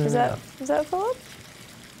there. Is that full up?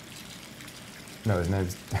 No, his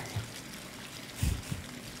nose.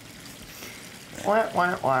 Wah,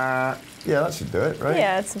 wah, wah. Yeah, that should do it, right?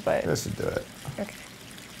 Yeah, it's about. That should do it. Okay.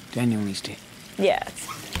 Daniel needs to. Yeah,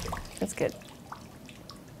 it's good.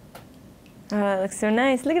 Oh, it looks so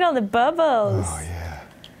nice. Look at all the bubbles. Oh, yeah.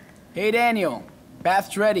 Hey, Daniel.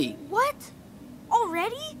 Bath's ready. What?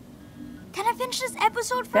 Already? Can I finish this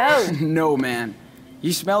episode first? No, man.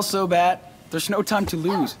 You smell so bad. There's no time to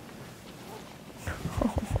lose.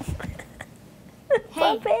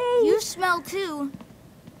 Hey, you smell too.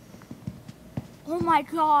 Oh my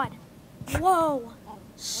god. Whoa.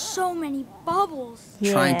 So many bubbles.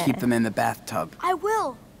 Try and keep them in the bathtub. I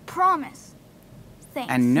will. Promise.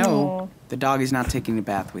 Thanks. And no, the dog is not taking the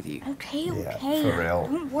bath with you. Okay, Yeah, okay. for real.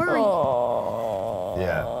 Don't worry.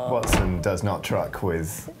 Yeah, Watson does not truck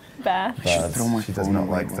with baths. She does not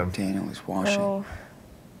like them. Daniel was washing. Oh.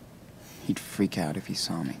 He'd freak out if he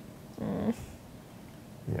saw me.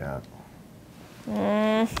 Yeah.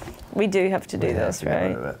 We do have to do this, to get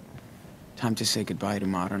rid right? of it. Time to say goodbye to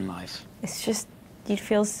modern life. It's just, you'd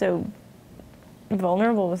feel so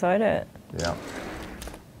vulnerable without it. Yeah.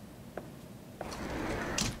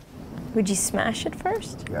 Would you smash it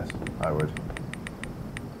first? Yes, I would.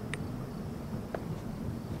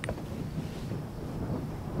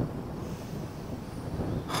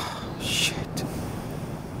 Shit.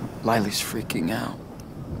 Lily's freaking out.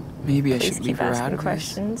 Maybe I Please should keep leave her asking out of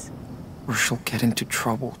questions. this. Or she'll get into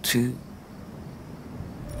trouble too.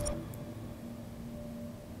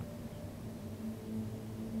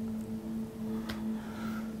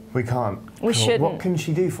 We can't. We shouldn't. What can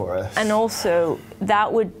she do for us? And also,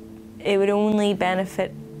 it would only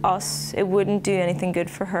benefit us. It wouldn't do anything good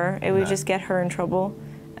for her. It would just get her in trouble.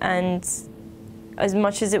 And as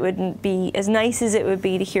much as it wouldn't be, as nice as it would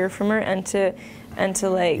be to hear from her and to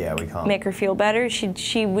like we can't. make her feel better,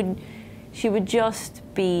 she would just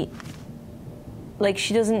be like,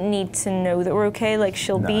 she doesn't need to know that we're okay. Like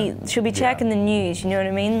she'll be checking the news. You know what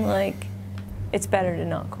I mean? Like, it's better to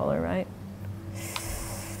not call her, right?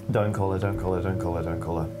 Don't call her, don't call her, don't call her, don't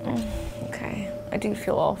call her. Okay. I do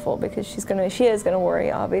feel awful because she is gonna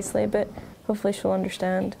worry, obviously, but hopefully she'll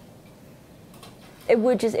understand. It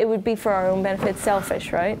would be for our own benefit. It's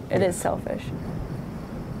selfish, right? It is selfish.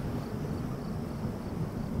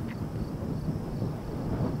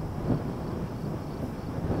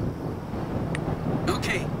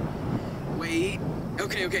 Okay. Wait.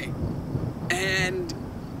 Okay. And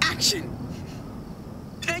action!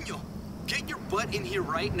 Daniel, get your butt in here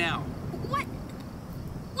right now. What?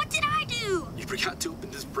 What did I do? You forgot to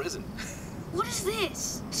open this present. What is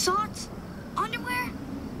this? Socks? Underwear?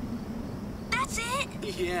 That's it?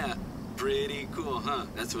 Yeah, pretty cool, huh?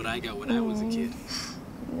 That's what I got when I was a kid.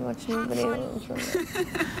 You watching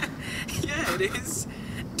videos? Yeah, it is.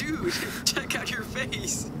 Dude, check out your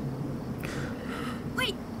face.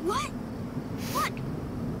 Wait, what? What?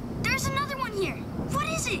 There's another one here. What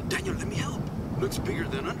is it? Daniel, let me help. Looks bigger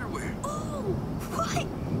than underwear. Oh, what?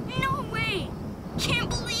 No way. Can't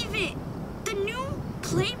believe it. The new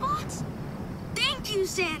play box? Thank you,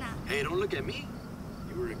 Santa. Hey, don't look at me.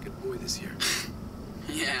 You were a good boy this year.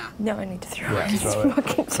 Yeah. No, I need to throw Yeah, it. It's throw it.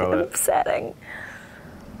 fucking Throw too it. upsetting.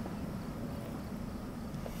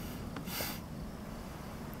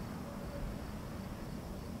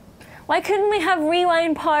 Why couldn't we have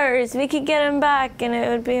rewind powers? We could get him back and it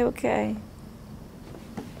would be okay.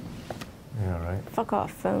 Yeah, right. Fuck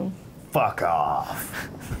off, phone. Fuck off.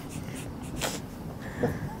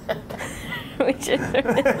 We should.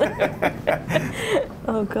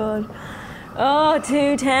 Oh god. Oh,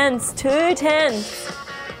 too tense. Too tense.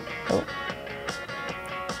 Oh.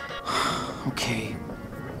 Okay.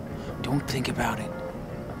 Don't think about it.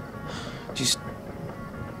 Just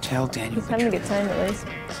tell Daniel He's the having a truth. good time at least.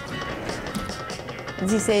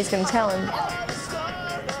 Does he say he's gonna tell him?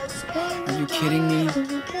 Are you kidding me?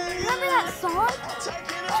 Remember that song?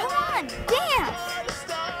 Come on, dance!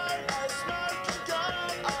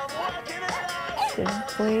 Should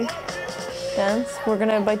we dance? We're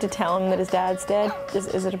gonna about to tell him that his dad's dead.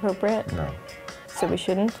 Is it appropriate? No. So we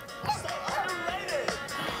shouldn't?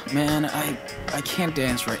 Man, I can't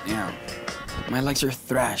dance right now. My legs are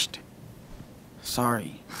thrashed.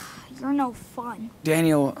 Sorry. You're no fun.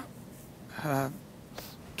 Daniel,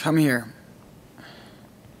 come here.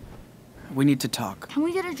 We need to talk. Can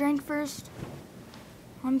we get a drink first?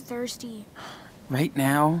 I'm thirsty. Right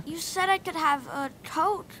now? You said I could have a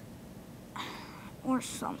Coke. Or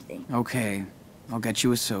something. Okay, I'll get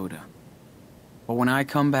you a soda. But when I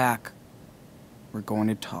come back, we're going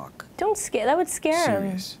to talk. Don't scare. That would scare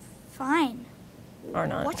Serious. Fine. him. Or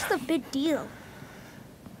not. What's the big deal?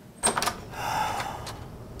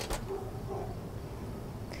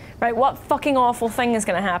 Right, what fucking awful thing is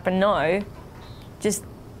gonna happen now? Just...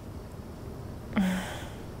 I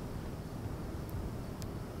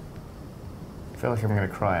feel like I'm gonna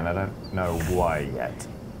cry and I don't know why yet.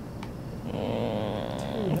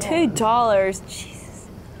 $2. Jesus.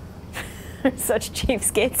 We're such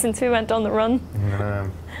cheapskates since we went on the run.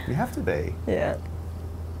 You have to be. Yeah.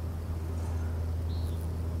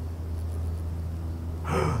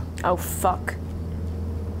 Oh, fuck.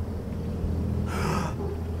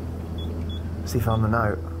 Has he found the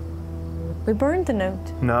note? We burned the note.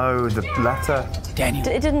 No, the letter. Daniel.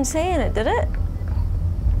 It didn't say in it, did it?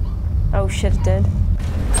 Oh shit, it did.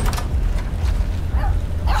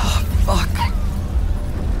 Oh, fuck.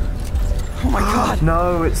 Oh my god.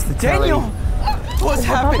 No, it's the Daniel! What's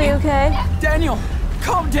happening? Puppy okay? Daniel,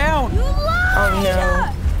 calm down. Oh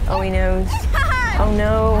no. Oh, he knows. Oh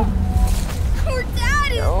no. Your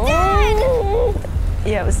dad is dead!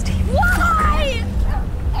 Yeah, it was Steve. Why?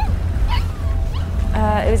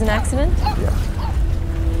 It was an accident? Yeah.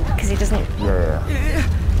 Because he doesn't...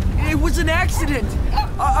 Yeah. It was an accident.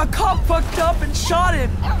 A cop fucked up and shot him.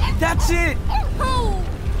 That's it. No.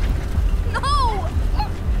 No.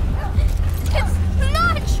 It's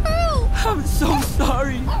not true. I'm so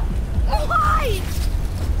sorry. Why?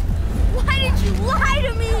 Why did you lie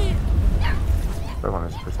to me? I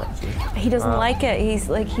wanted to protect you. He doesn't like it. He's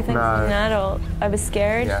like, he thinks he's an adult. I was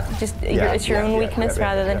scared. Yeah. Just, it's your own weakness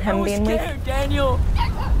rather than him being weak. Daniel.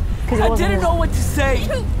 I didn't know what to say. You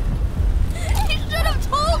should have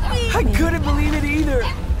told me. I couldn't believe it either.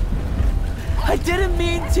 I didn't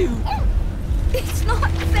mean to. It's not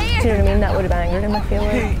fair. Do you know what I mean? That would have angered him, I feel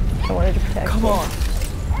like. Hey, I wanted to protect come him. on.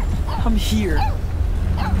 I'm here.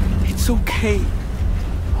 It's okay.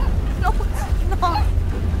 No, it's not.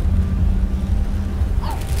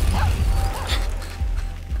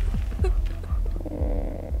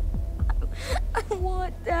 I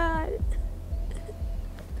want Dad.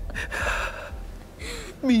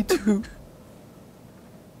 Me too.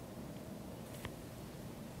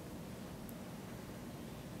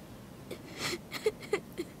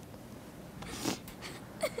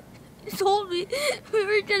 You told me we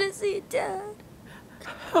were gonna see Dad.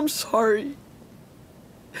 I'm sorry.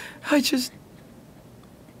 I just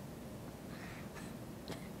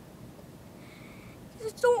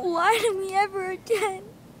don't lie to me ever again.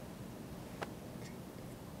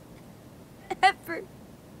 Ever.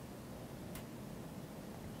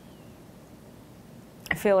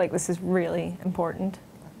 I feel like this is really important.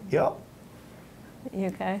 Yeah. You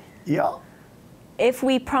okay? Yeah. If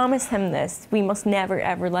we promise him this, we must never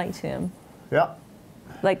ever lie to him. Yeah.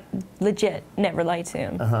 Like, legit, never lie to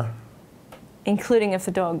him. Uh-huh. Including if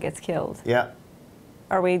the dog gets killed. Yeah.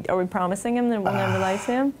 Are we promising him that we'll never lie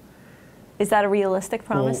to him? Is that a realistic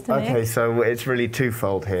promise to make? Okay, so it's really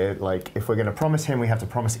twofold here. Like, if we're going to promise him, we have to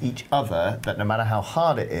promise each other that no matter how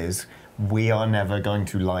hard it is, we are never going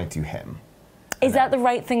to lie to him. Is that the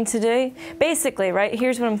right thing to do? Basically, right,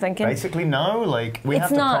 here's what I'm thinking. Basically, no. Like, we have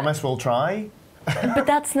to promise we'll try. But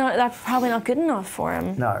that's probably not good enough for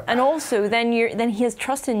him. No. And also, then he has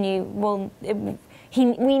trust in you. Well,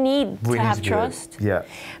 we need to have trust. Yeah.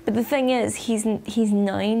 But the thing is, he's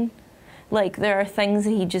 9. Like, there are things that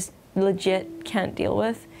he just legit can't deal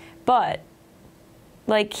with. But,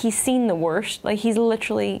 like, he's seen the worst. Like, he's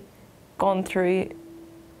literally gone through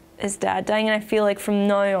his dad dying, and I feel like from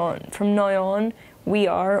now on, we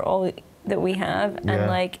are all that we have, and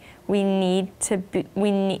like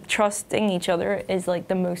trusting each other is like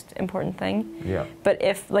the most important thing. Yeah. But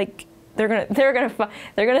if like they're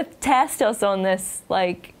gonna test us on this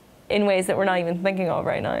like in ways that we're not even thinking of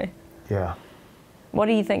right now. Yeah. What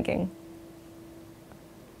are you thinking?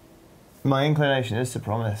 My inclination is to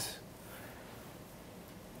promise.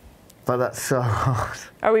 But that's so hard.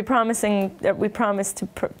 Are we promising that we promise to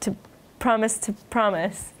promise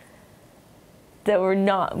that we're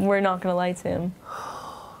not going to lie to him?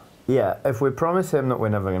 Yeah, if we promise him that we're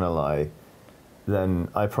never going to lie, then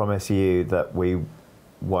I promise you that we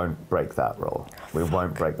won't break that rule. We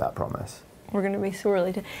won't break that promise. We're going to be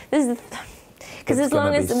sorely. This is because as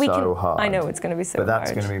long as we can. Hard. I know it's going to be so hard. But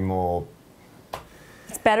that's going to be more.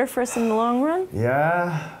 It's better for us in the long run.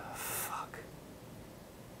 Yeah.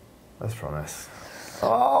 Let's promise.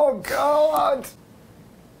 Oh, God!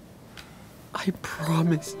 I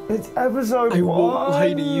promise. It's episode 1. I won't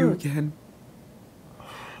lie to you again.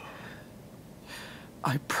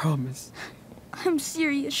 I promise. I'm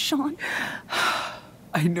serious, Sean.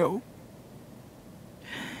 I know.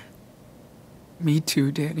 Me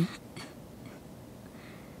too, Danny.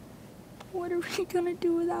 What are we gonna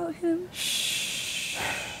do without him? Shh.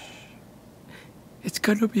 It's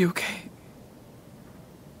gonna be okay.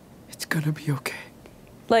 It's gonna be okay.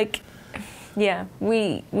 Like, yeah,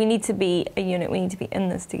 we need to be a unit. We need to be in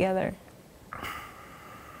this together.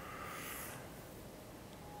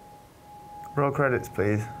 Roll credits,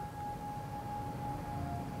 please.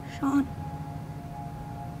 Sean,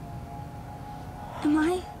 am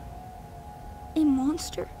I a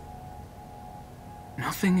monster?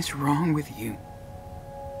 Nothing is wrong with you.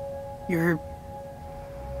 You're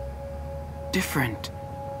different.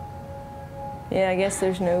 Yeah, I guess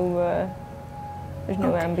there's no There's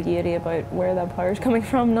no ambiguity about where that power's coming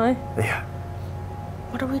from now. Yeah.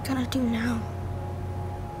 What are we gonna do now?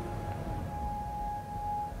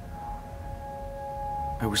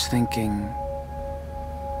 I was thinking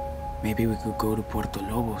maybe we could go to Puerto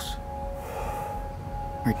Lobos.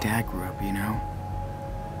 Where Dad grew up, you know?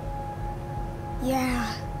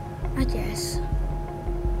 Yeah, I guess.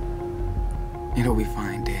 It'll be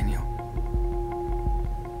fine, Daniel.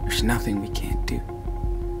 There's nothing we can't do.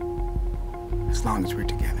 As long as we're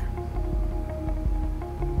together.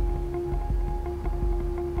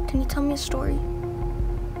 Can you tell me a story?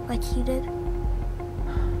 Like he did?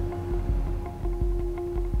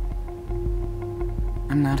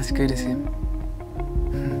 I'm not as good as him.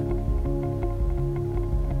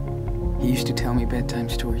 He used to tell me bedtime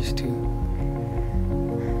stories, too.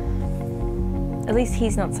 At least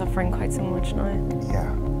he's not suffering quite so much now.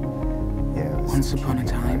 Yeah. Yeah. Once upon a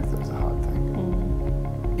time, it was a hard thing.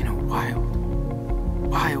 In a wild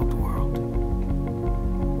world,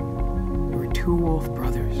 there were 2 wolf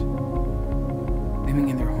brothers living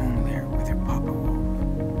in their home there with their papa wolf.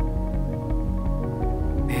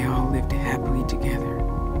 They all lived happily together.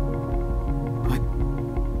 But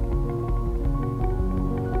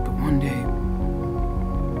one day,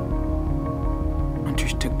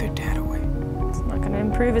 hunters took their dad away. It's not gonna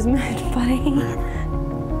improve his mood, buddy. Forever.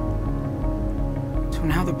 So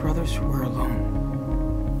now the brothers were alone.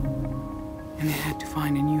 And they had to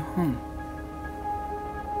find a new home.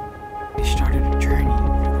 They started a journey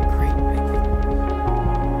through the great big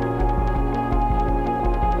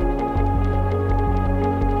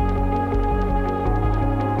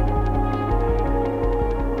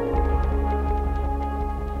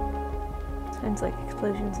Sounds like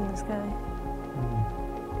explosions in the sky.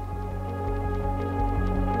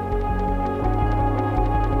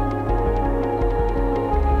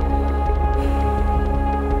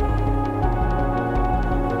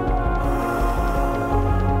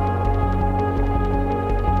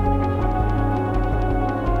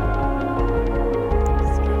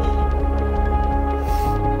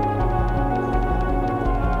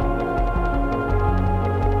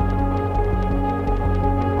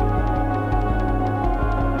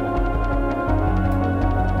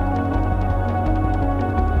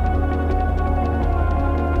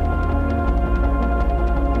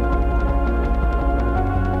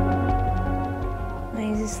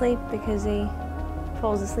 Asleep because he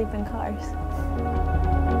falls asleep in cars.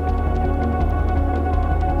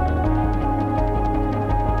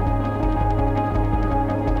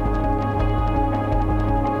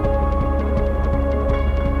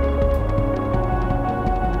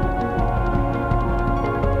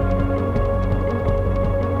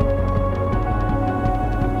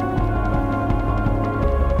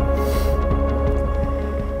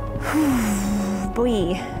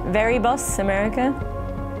 Boy, very bus, America.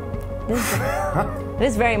 It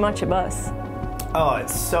is very much a bus. Oh,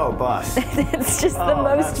 it's so bus. It's just the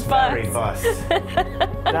most bus. Very bus.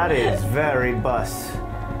 That is very bus.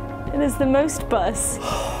 It is the most bus.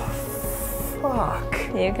 Fuck.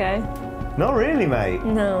 You okay? Not really, mate.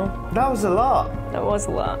 No. That was a lot. That was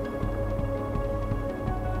a lot.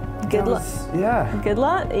 Good luck. Yeah. Good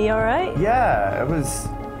luck? Are you alright? Yeah, it was.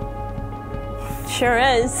 Sure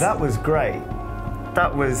is. That was great.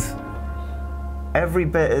 That was every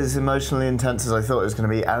bit as emotionally intense as I thought it was going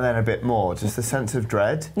to be, and then a bit more. Just the sense of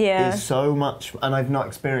dread is so much, and I've not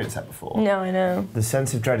experienced that before. No, I know. The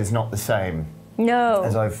sense of dread is not the same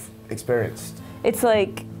as I've experienced. It's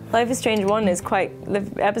like, Life is Strange 1 is quite,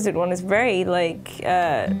 episode 1 is very, like,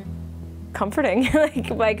 comforting,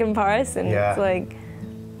 like, by comparison. Yeah. It's like...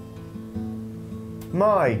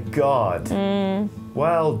 My God.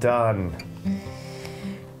 Well done.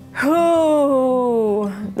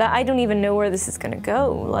 Oh, that I don't even know where this is gonna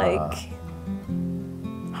go. Like,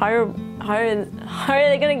 how are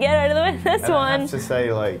they gonna get out of this one? I have to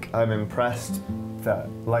say, like, I'm impressed that,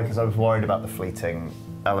 like, as I was worried about the fleeting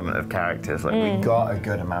element of characters, like, we got a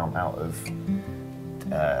good amount out of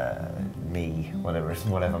me, whatever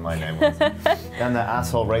my name was, and that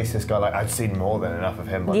asshole racist guy. Like, I've seen more than enough of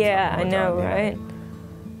him. Yeah, I know, right?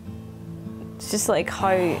 It's just like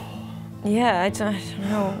how. Yeah, I don't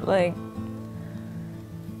know, like,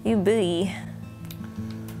 you booty.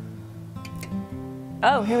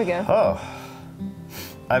 Oh, here we go. Oh.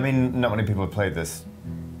 I mean, not many people have played this,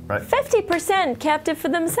 right? 50% kept it for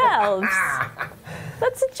themselves.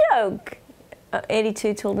 That's a joke.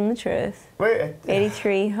 82 told him the truth. Wait.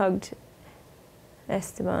 83 hugged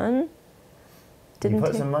Esteban. You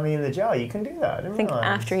put some money in the jar, you can do that, I think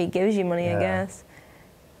after he gives you money, I guess.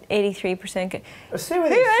 83%. Who is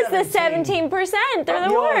the 17%? They're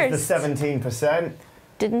the worst. The 17%.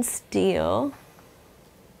 Didn't steal.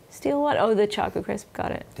 Steal what? Oh, the chocolate crisp.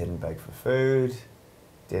 Got it. Didn't beg for food.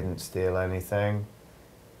 Didn't steal anything.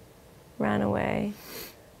 Ran away.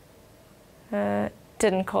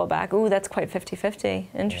 Didn't call back. Ooh, that's quite 50-50.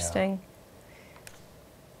 Interesting.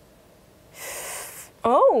 Yeah.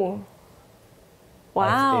 Oh.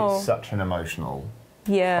 Wow. It's such an emotional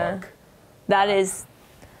hook. That is,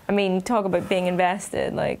 I mean, talk about being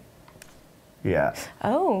invested, like. Yeah.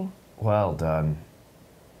 Oh. Well done.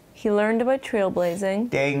 He learned about trailblazing.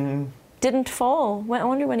 Ding. Didn't fall. I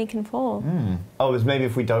wonder when he can fall. Oh, it was maybe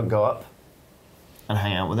if we don't go up and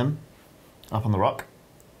hang out with him up on the rock.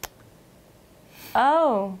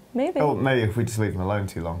 Oh, maybe. Oh, maybe if we just leave him alone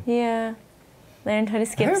too long. Yeah. Learned how to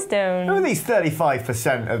skip stone. Who are these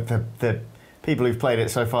 35% of the people who've played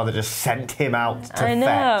it so far that just sent him out to I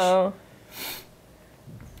know.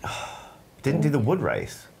 fetch? Didn't do the wood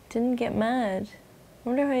race. Didn't get mad. I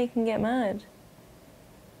wonder how you can get mad.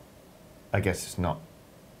 I guess it's not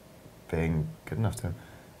being good enough to him.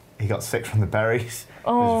 He got sick from the berries.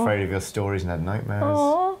 Oh. He was afraid of your stories and had nightmares.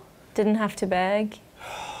 Oh. Didn't have to beg.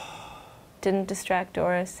 Didn't distract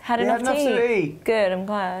Doris. Had enough to eat. Good, I'm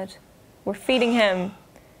glad. We're feeding him.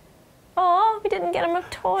 Oh, we didn't get him a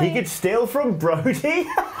toy. He could steal from Brody?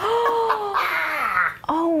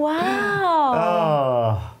 Oh, wow.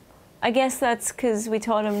 Oh. I guess that's because we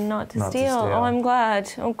taught him not to steal. Oh, I'm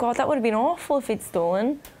glad. Oh, God, that would have been awful if he'd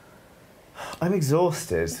stolen. I'm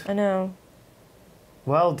exhausted. I know.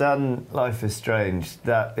 Well done, Life is Strange.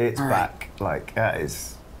 That it's back. Like, that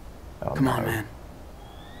is... Oh, Come on, man.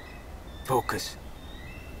 Focus.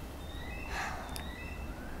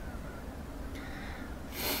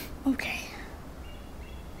 Okay.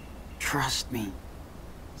 Trust me.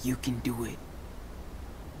 You can do it.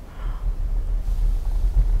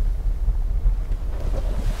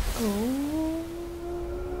 Ooh.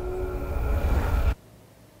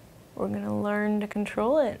 We're gonna learn to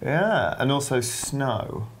control it. Yeah, and also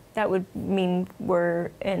snow. That would mean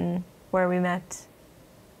we're in where we met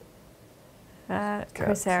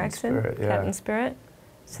Chris Erickson, Captain Spirit.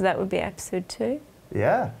 So that would be episode 2.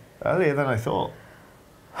 Yeah, earlier than I thought.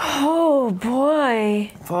 Oh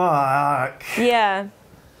boy. Fuck. Yeah.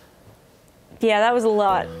 Yeah, that was a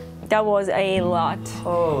lot. That was a lot.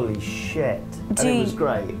 Holy shit. It was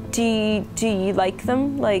great. Do you like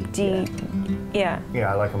them? Like, do you... Yeah.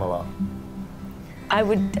 Yeah, I like them a lot. I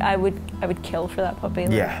would kill for that puppy.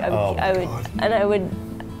 Like, Yeah. I would,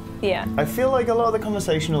 yeah. I feel like a lot of the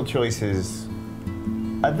conversational choices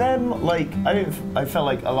are them, like, I felt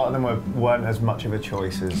like a lot of them weren't as much of a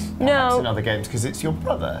choice as perhaps in other games, because it's your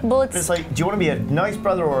brother. Well, it's like, do you want to be a nice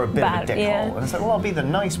brother or a bit of a dickhole? And it's like, well, I'll be the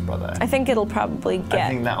nice brother. I think it'll probably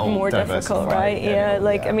get more difficult, right? Yeah,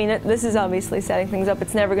 like, I mean, this is obviously setting things up.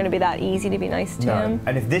 It's never going to be that easy to be nice to him.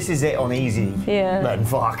 And if this is it on easy, then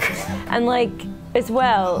fuck. And, like, as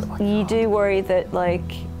well, you do worry that, like,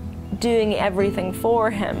 doing everything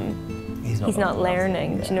for him, he's not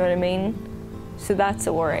learning. Do you know what I mean? So that's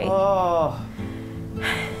a worry. Oh. Do you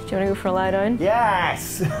want to go for a lie down?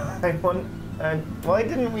 Yes! I want... why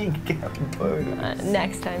didn't we get booze?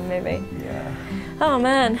 Next time, maybe. Yeah. Oh,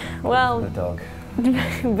 man. Well... The dog.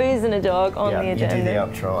 Booze and a dog on the agenda. You do the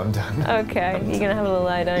outro, I'm done. Okay, you're going to have a little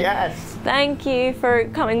lie down. Yes! Thank you for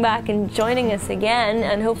coming back and joining us again,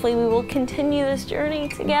 and hopefully we will continue this journey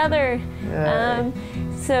together.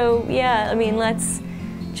 So, yeah, I mean, let's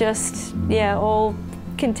just, all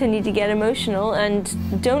continue to get emotional,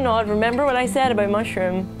 and don't nod. Remember what I said about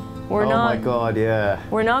Mushroom. We're not. Oh my God, yeah.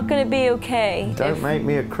 We're not going to be okay. Don't make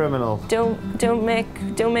me a criminal. Don't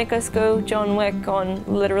make us go John Wick on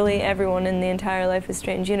literally everyone in the entire Life is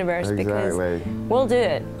Strange universe, because we'll do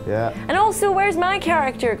it. Yeah. And also, where's my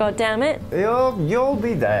character? God damn it! You'll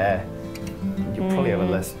be there. You'll probably have a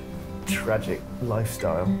less tragic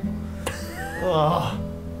lifestyle. Oh.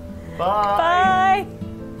 Bye. Bye.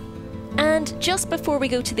 And just before we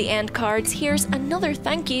go to the end cards, here's another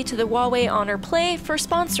thank you to the Huawei Honor Play for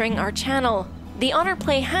sponsoring our channel. The Honor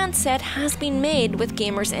Play handset has been made with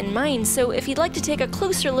gamers in mind, so if you'd like to take a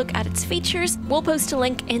closer look at its features, we'll post a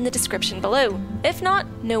link in the description below. If not,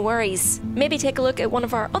 no worries. Maybe take a look at one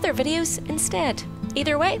of our other videos instead.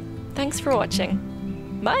 Either way, thanks for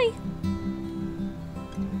watching. Bye!